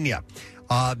 Pennsylvania.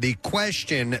 The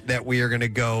question that we are going to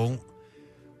go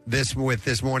this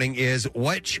morning is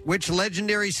which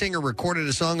legendary singer recorded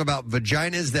a song about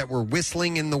vaginas that were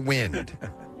whistling in the wind?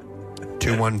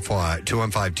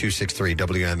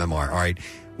 215-263-WMMR. All right.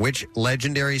 Which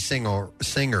legendary singer,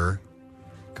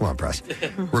 come on, press,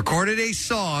 recorded a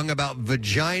song about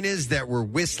vaginas that were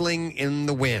whistling in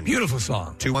the wind? Beautiful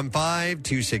song.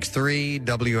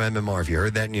 215-263-WMMR. If you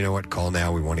heard that and you know what, call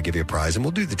now. We want to give you a prize, and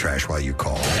we'll do the trash while you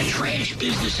call. The trash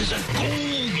business is a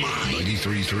gold mine.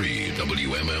 93.3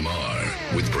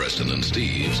 WMMR with Preston and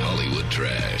Steve's Hollywood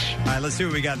Trash. All right, let's see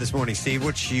what we got this morning, Steve.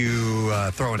 What you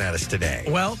throwing at us today?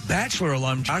 Well, Bachelor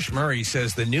alum Josh Murray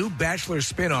says the new Bachelor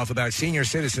spinoff about senior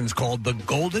citizens called The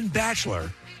Golden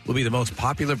Bachelor will be the most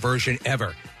popular version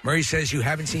ever. Murray says you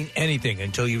haven't seen anything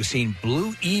until you've seen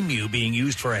Blue Emu being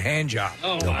used for a hand job.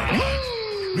 Oh, my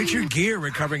God. Richard Gere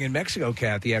recovering in Mexico,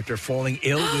 Kathy, after falling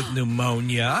ill with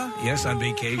pneumonia. Yes, on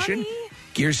vacation.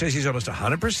 Gere says he's almost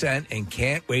 100% and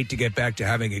can't wait to get back to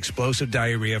having explosive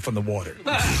diarrhea from the water.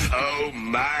 Oh,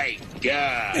 my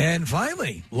God. And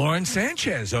finally, Lauren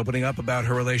Sanchez opening up about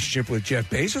her relationship with Jeff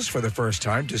Bezos for the first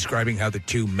time, describing how the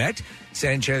two met.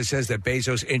 Sanchez says that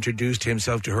Bezos introduced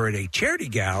himself to her at a charity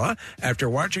gala after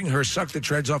watching her suck the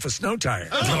treads off a snow tire.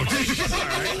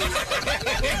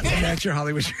 And that's your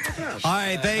Hollywood. All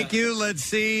right, thank you. Let's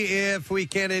see if we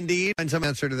can indeed find some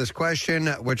answer to this question.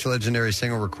 Which legendary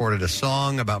singer recorded a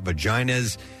song about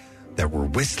vaginas that were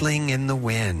whistling in the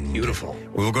wind? Beautiful.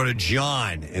 We will go to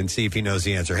John and see if he knows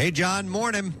the answer. Hey, John,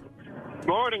 morning.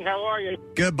 Morning, how are you?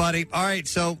 Good, buddy. All right,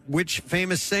 so which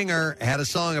famous singer had a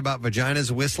song about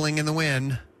vaginas whistling in the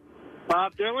wind?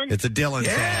 Bob Dylan? It's a Dylan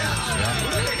song.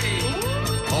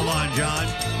 Hold on, John.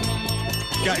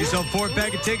 Got yourself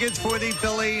 4-pack of tickets for the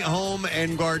Philly Home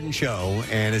and Garden Show,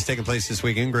 and it's taking place this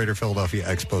weekend, Greater Philadelphia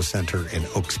Expo Center in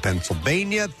Oaks,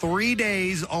 Pennsylvania. 3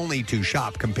 days only to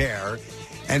shop, compare,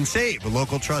 and save with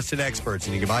local trusted experts.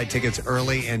 And you can buy tickets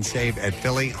early and save at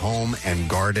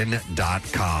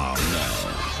phillyhomeandgarden.com. Now,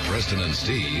 Preston and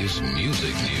Steve's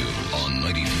Music News on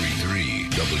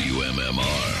 93.3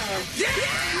 WMMR.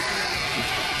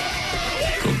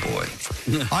 Good boy.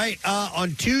 All right,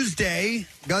 on Tuesday,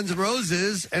 Guns N'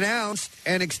 Roses announced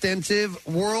an extensive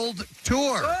world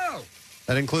tour. Whoa.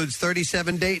 That includes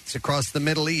 37 dates across the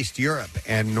Middle East, Europe,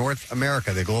 and North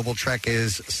America. The global trek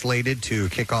is slated to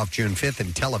kick off June 5th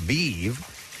in Tel Aviv.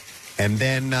 And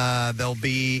then they'll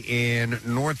be in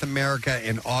North America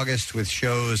in August with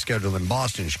shows scheduled in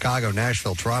Boston, Chicago,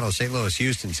 Nashville, Toronto, St. Louis,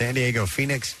 Houston, San Diego,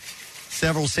 Phoenix,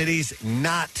 several cities,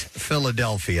 not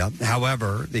Philadelphia.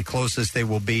 However, the closest they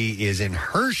will be is in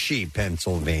Hershey,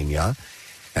 Pennsylvania,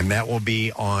 and that will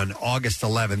be on August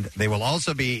 11th. They will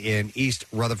also be in East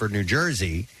Rutherford, New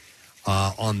Jersey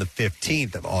on the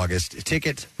 15th of August.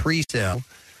 Ticket pre-sale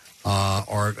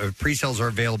pre-sales are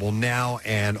available now,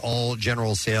 and all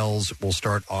general sales will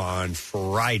start on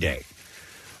Friday.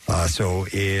 So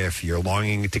if you're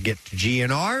longing to get to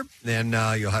GNR, then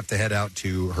you'll have to head out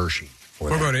to Hershey.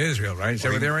 We're going to Israel, right? Is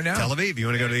that where they're right now? Tel Aviv. You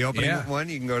want to go to the opening one?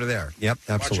 You can go to there. Yep,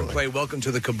 absolutely. Watch them play Welcome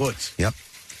to the Kibbutz. Yep.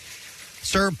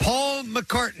 Sir Paul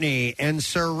McCartney and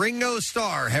Sir Ringo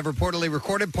Starr have reportedly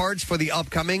recorded parts for the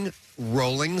upcoming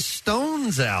Rolling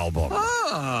Stones album.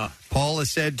 Paul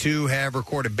is said to have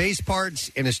recorded bass parts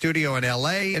in a studio in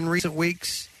L.A. in recent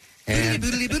weeks. And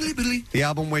the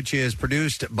album, which is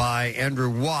produced by Andrew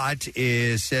Watt,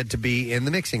 is said to be in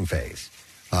the mixing phase.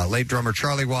 Late drummer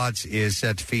Charlie Watts is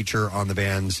set to feature on the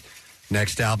band's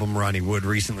next album. Ronnie Wood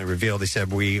recently revealed, he said,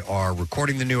 "We are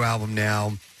recording the new album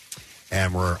now,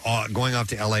 And we're going off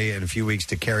to L.A. in a few weeks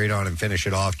to carry it on and finish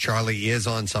it off. Charlie is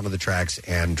on some of the tracks,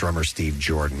 and drummer Steve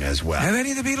Jordan as well. Have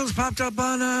any of the Beatles popped up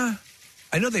on...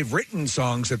 I know they've written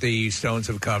songs that the Stones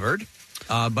have covered,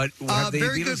 but... have the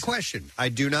very Beatles... good question. I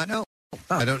do not know.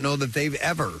 I don't know that they've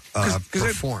ever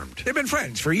performed. They've been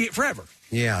friends forever.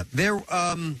 Yeah. They're...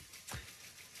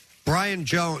 Brian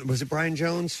Jones... Was it Brian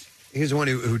Jones? He's the one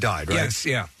who died, right? Yes,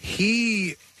 yeah.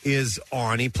 He is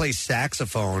on... He plays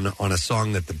saxophone on a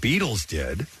song that the Beatles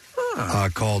did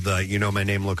called You Know My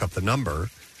Name, Look Up the Number.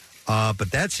 But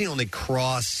that's the only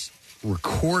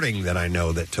recording that I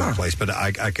know that took place, but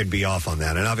I could be off on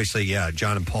that. And obviously, yeah,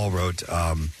 John and Paul wrote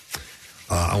I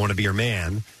Want to Be Your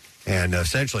Man, and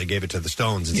essentially gave it to the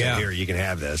Stones and said, here, you can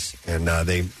have this. And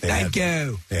they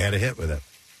had a hit with it.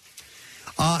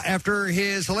 After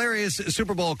his hilarious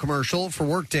Super Bowl commercial for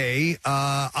Workday,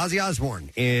 Ozzy Osbourne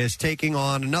is taking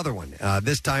on another one,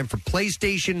 this time for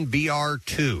PlayStation VR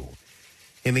 2.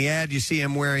 In the ad, you see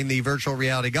him wearing the virtual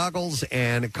reality goggles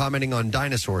and commenting on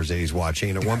dinosaurs that he's watching.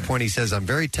 And at one point, he says, I'm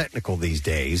very technical these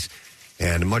days.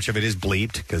 And much of it is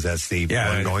bleeped because that's the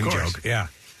ongoing joke. Yeah.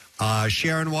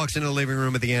 Sharon walks into the living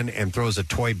room at the end and throws a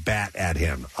toy bat at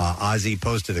him. Ozzy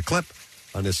posted a clip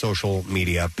on his social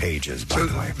media pages, by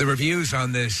the way. The reviews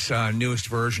on this newest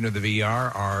version of the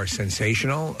VR are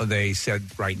sensational. They said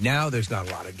right now there's not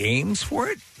a lot of games for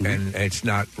it, and it's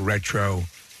not retro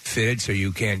fitted, so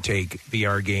you can't take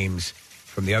VR games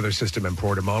from the other system and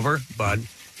port them over, but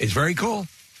it's very cool.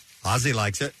 Ozzy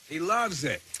likes it. He loves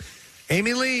it.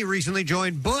 Amy Lee recently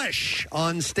joined Bush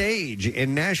on stage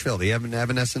in Nashville. The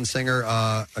Evanescence singer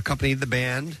accompanied the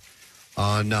band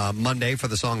on Monday for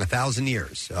the song 1,000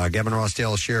 Years. Gavin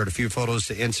Rossdale shared a few photos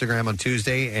to Instagram on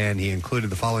Tuesday, and he included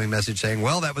the following message saying,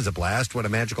 well, that was a blast. What a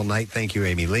magical night. Thank you,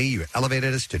 Amy Lee. You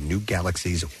elevated us to new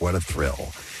galaxies. What a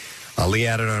thrill. Lee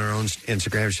added on her own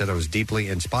Instagram, she said, I was deeply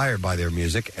inspired by their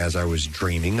music as I was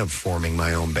dreaming of forming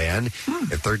my own band.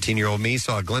 If 13-year-old me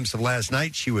saw a glimpse of last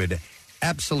night, she would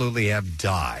absolutely have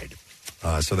died.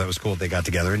 So that was cool. They got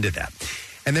together and did that.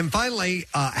 And then finally,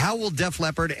 how will Def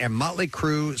Leppard and Motley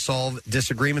Crue solve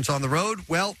disagreements on the road?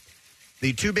 Well,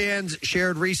 the two bands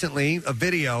shared recently a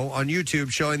video on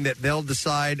YouTube showing that they'll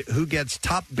decide who gets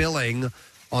top billing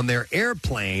on their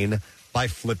airplane by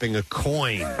flipping a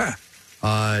coin.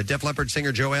 Def Leppard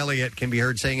singer Joe Elliott can be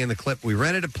heard saying in the clip, we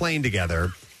rented a plane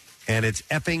together, and it's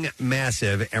effing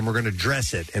massive, and we're going to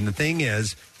dress it. And the thing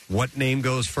is, what name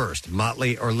goes first,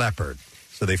 Motley or Leppard?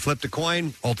 So they flipped a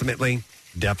coin. Ultimately,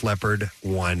 Def Leppard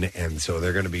won, and so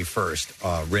they're going to be first,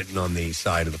 written on the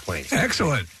side of the plane. So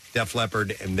excellent. Def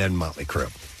Leppard and then Motley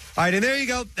Crue. All right, and there you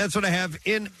go. That's what I have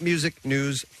in music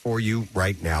news for you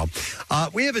right now.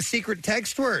 We have a secret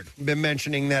text word. Been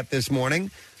mentioning that this morning.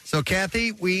 So,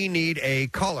 Kathy, we need a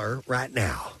caller right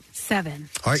now. 7.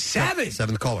 All right, 7.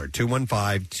 Seventh caller,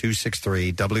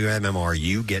 215-263-WMMR.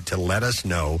 You get to let us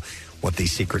know what the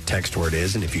secret text word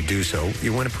is, and if you do so,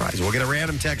 you win a prize. We'll get a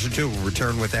random text or two. We'll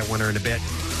return with that winner in a bit.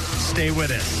 Stay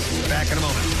with us. Back in a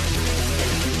moment.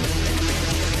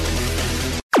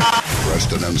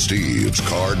 Preston and Steve's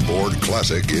Cardboard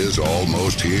Classic is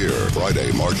almost here.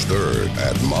 Friday, March 3rd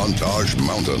at Montage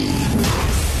Mountain.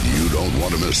 You don't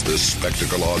want to miss this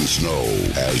spectacle on snow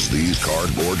as these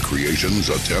cardboard creations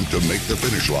attempt to make the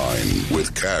finish line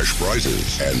with cash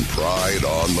prizes and pride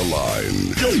on the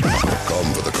line.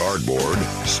 Come for the cardboard,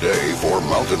 stay for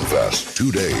Mountain Fest.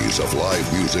 2 days of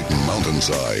live music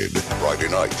mountainside. Friday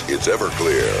night, it's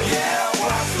Everclear.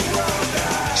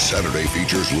 Saturday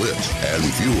features Lit and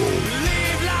Fuel.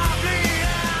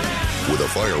 With a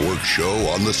fireworks show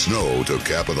on the snow to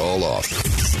cap it all off.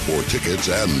 For tickets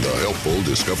and the helpful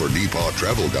Discover Depot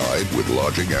travel guide with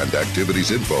lodging and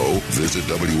activities info, visit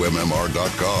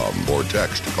WMMR.com or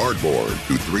text cardboard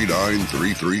to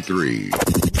 39333.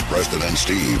 Preston and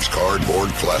Steve's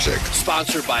Cardboard Classic.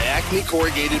 Sponsored by Acme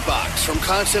Corrugated Box. From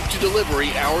concept to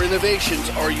delivery, our innovations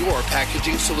are your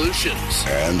packaging solutions.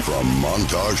 And from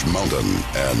Montage Mountain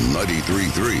and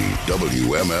 93.3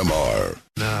 WMMR.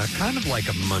 Kind of like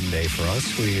a Monday for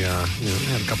us. We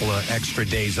had a couple of extra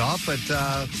days off, but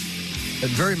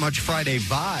very much Friday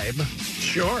vibe.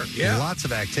 Sure, yeah. Lots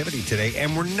of activity today,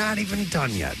 and we're not even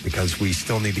done yet because we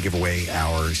still need to give away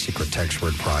our secret text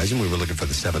word prize, and we were looking for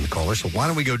the 7th caller. So why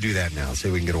don't we go do that now? See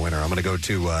if we can get a winner. I'm going to go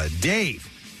to Dave,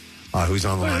 who's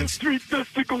on the line. I have 3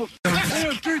 testicles. I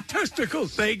have 3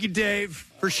 testicles. Thank you, Dave,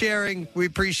 for sharing. We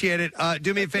appreciate it.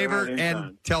 Do me a favor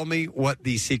and tell me what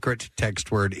the secret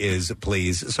text word is,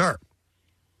 please, sir.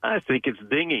 I think it's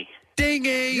dingy.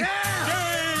 Dingy!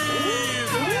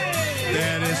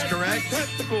 That is correct.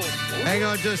 Hang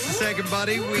on just a second,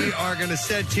 buddy. We are going to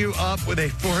set you up with a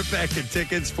 4-pack of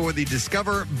tickets for the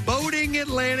Discover Boating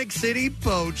Atlantic City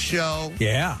Boat Show.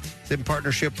 Yeah. It's in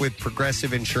partnership with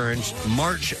Progressive Insurance,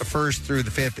 March 1st through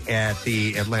the 5th at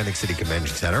the Atlantic City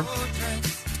Convention Center.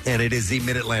 And it is the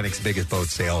Mid-Atlantic's biggest boat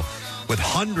sale with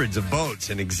hundreds of boats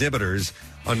and exhibitors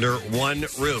under one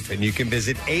roof. And you can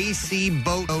visit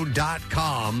acboat.com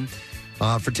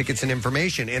for tickets and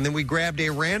information. And then we grabbed a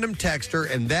random texter,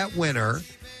 and that winner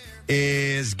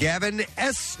is Gavin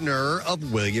Essner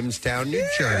of Williamstown, New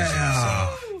Jersey.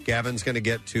 So Gavin's going to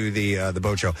get to the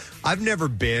boat show. I've never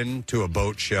been to a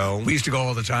boat show. We used to go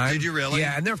all the time. Did you really?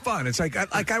 Yeah, and they're fun. It's like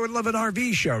I would love an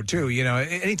RV show too. You know,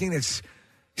 anything that's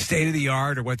state of the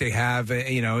art or what they have.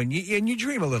 You know, and you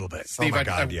dream a little bit. Steve,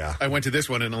 I went to this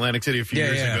one in Atlantic City a few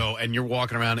years ago, and you're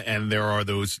walking around, and there are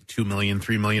those $2 million,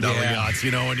 $3 million yachts.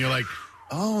 You know, and you're like,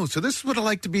 oh, so this is what I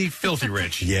like to be filthy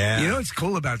rich. Yeah. You know what's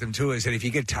cool about them, too, is that if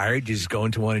you get tired, you just go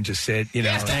into one and just sit, you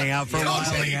know. Hang out for a while.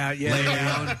 Hang out, lay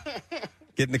down.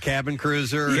 Get in the cabin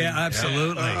cruiser. Yeah,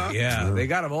 absolutely. Yeah, they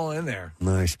got them all in there.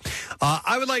 Nice.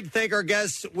 I would like to thank our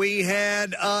guests. We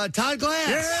had Todd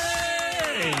Glass.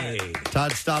 Yay!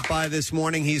 Todd stopped by this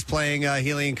morning. He's playing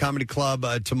Helium Comedy Club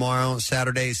tomorrow,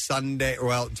 Saturday, Sunday.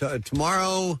 Well,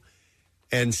 tomorrow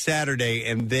and Saturday,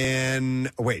 and then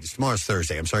tomorrow's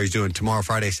Thursday. I'm sorry, he's doing tomorrow,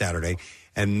 Friday, Saturday,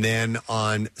 and then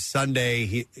on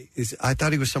Sunday I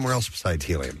thought he was somewhere else besides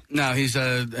Helium. No, he's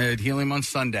at Helium on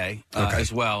Sunday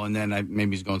as well, and then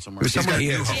maybe he's going somewhere. That's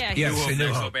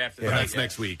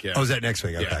next week. Yeah. Oh, is that next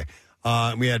week? Okay.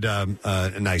 We had a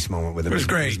nice moment with him. It was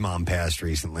great. His mom passed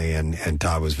recently, and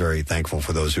Todd was very thankful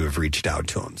for those who have reached out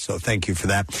to him. So thank you for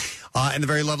that. And the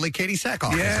very lovely Katie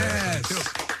Sackhoff. Yes.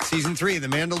 Season 3 of The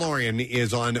Mandalorian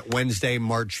is on Wednesday,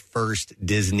 March 1st,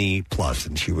 Disney Plus,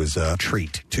 and she was a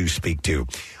treat to speak to.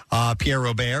 Pierre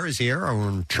Robert is here,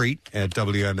 our treat at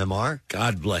WMMR.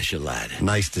 God bless you, lad.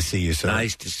 Nice to see you, sir.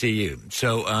 Nice to see you.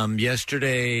 So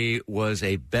yesterday was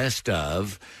a best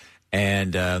of.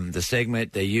 And the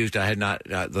segment they used, I had not.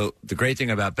 The great thing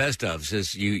about best ofs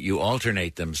is you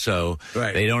alternate them, so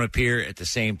they don't appear at the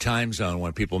same time zone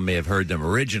when people may have heard them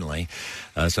originally.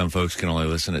 Some folks can only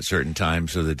listen at certain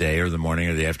times of the day, or the morning,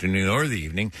 or the afternoon, or the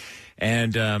evening.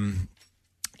 And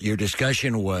your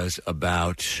discussion was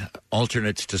about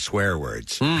alternates to swear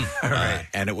words,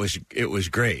 and it was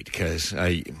great because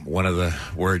one of the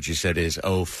words you said is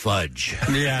 "oh fudge,"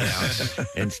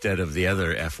 instead of the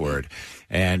other F word.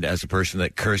 And as a person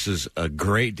that curses a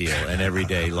great deal in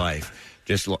everyday life,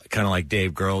 just kind of like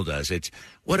Dave Grohl does, it's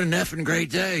what an effing great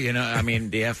day. You know, I mean,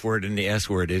 the F word and the S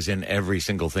word is in every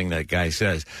single thing that guy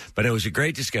says. But it was a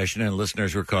great discussion, and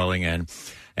listeners were calling in.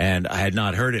 And I had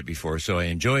not heard it before, so I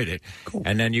enjoyed it. Cool.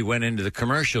 And then you went into the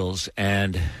commercials,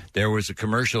 and there was a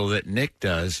commercial that Nick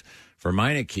does for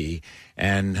Meineke,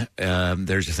 and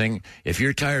there's a thing, if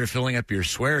you're tired of filling up your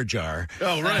swear jar.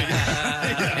 Oh, right.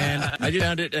 And I just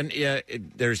found it, and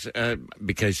there's,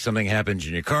 because something happens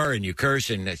in your car and you curse,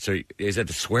 and so is that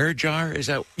the swear jar? Is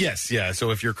that? Yes, yeah.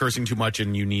 So if you're cursing too much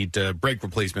and you need brake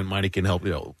replacement, Meineke can help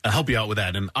you out with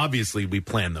that. And obviously we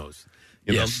plan those.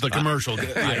 You know, the commercial.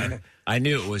 I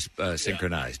knew it was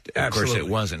synchronized. Of course it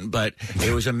wasn't, but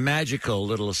it was a magical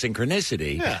little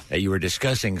synchronicity that you were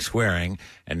discussing swearing,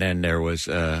 and then there was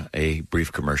a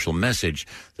brief commercial message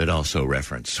that also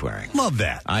referenced swearing. Love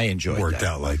that. I enjoyed it. Worked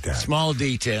out like that. Small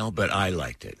detail, but I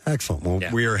liked it. Excellent. Well,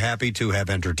 we are happy to have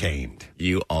entertained.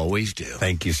 You always do.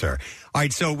 Thank you, sir. All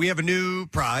right, so we have a new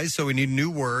prize, so we need a new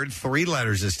word, 3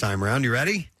 letters this time around. You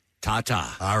ready?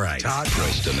 Ta-ta. All right.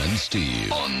 Preston and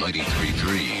Steve on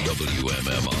 93.3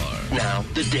 WMMR. Now,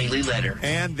 the Daily Letter.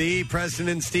 And the Preston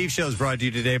and Steve show is brought to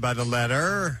you today by the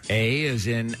letter A is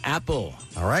in apple.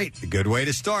 All right. A good way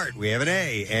to start. We have an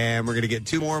A, and we're going to get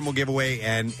 2 more, and we'll give away,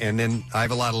 and then I have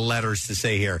a lot of letters to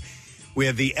say here. We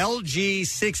have the LG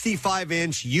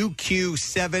 65-inch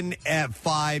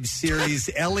UQ7F5 series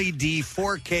LED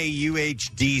 4K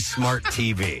UHD smart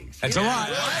TV. That's a lot.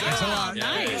 That's a lot.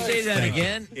 Nice. Say that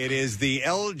again. It is the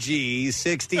LG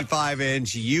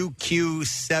 65-inch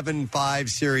UQ75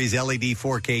 series LED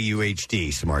 4K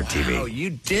UHD smart TV. Oh, you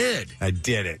did. I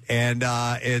did it. And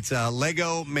it's a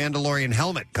Lego Mandalorian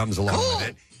helmet comes along with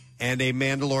it, and a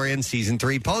Mandalorian Season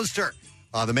 3 poster.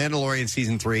 The Mandalorian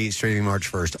Season 3 streaming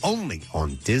March 1st, only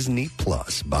on Disney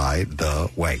Plus, by the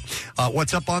way.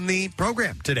 What's up on the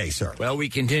program today, sir? Well, we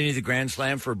continue the Grand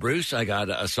Slam for Bruce. I got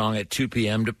a song at 2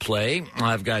 p.m. to play.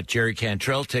 I've got Jerry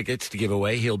Cantrell tickets to give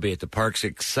away. He'll be at the Parks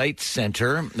Excite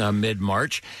Center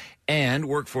mid-March. and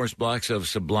workforce blocks of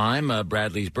Sublime.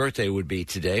 Bradley's birthday would be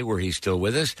today, where he's still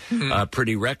with us.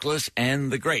 Pretty Reckless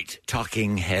and The Great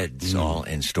Talking Heads, all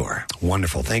in store.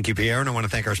 Wonderful. Thank you, Pierre. And I want to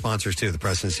thank our sponsors, too. The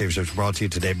Preston and Steve Show is brought to you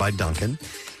today by Duncan.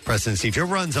 Preston and Steve Show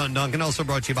runs on Duncan. Also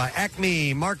brought to you by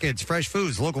Acme Markets, fresh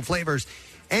foods, local flavors,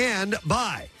 and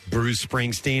by Bruce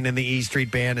Springsteen and the E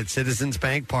Street Band at Citizens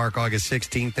Bank Park, August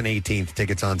 16th and 18th.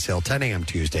 Tickets on sale 10 a.m.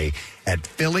 Tuesday at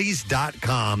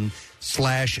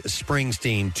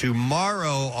phillies.com/Springsteen.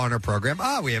 Tomorrow on our program,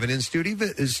 we have an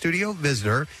in-studio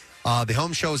visitor. The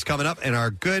home show is coming up, and our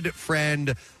good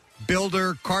friend,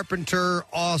 builder, carpenter,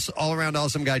 all-around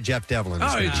awesome guy, Jeff Devlin.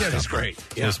 Jeff is great. So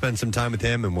we'll spend some time with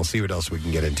him, and we'll see what else we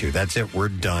can get into. That's it. We're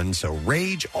done. So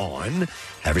rage on.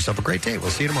 Have yourself a great day. We'll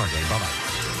see you tomorrow, gang. Bye-bye.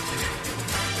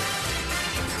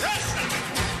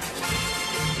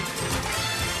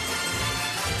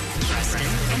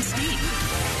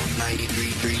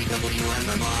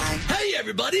 Hey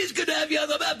everybody, it's good to have you on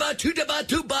the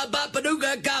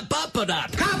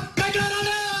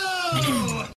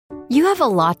You have a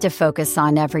lot to focus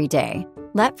on every day.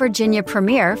 Let Virginia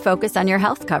Premier focus on your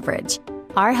health coverage.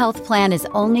 Our health plan is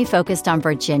only focused on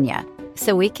Virginia,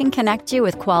 so we can connect you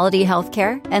with quality health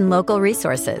care and local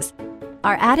resources.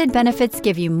 Our added benefits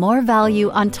give you more value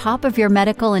on top of your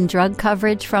medical and drug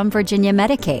coverage from Virginia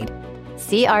Medicaid.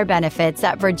 See our benefits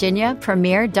at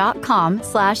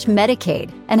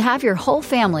virginiapremier.com/Medicaid and have your whole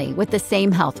family with the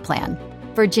same health plan.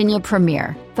 Virginia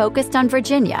Premier, focused on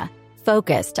Virginia,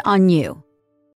 focused on you.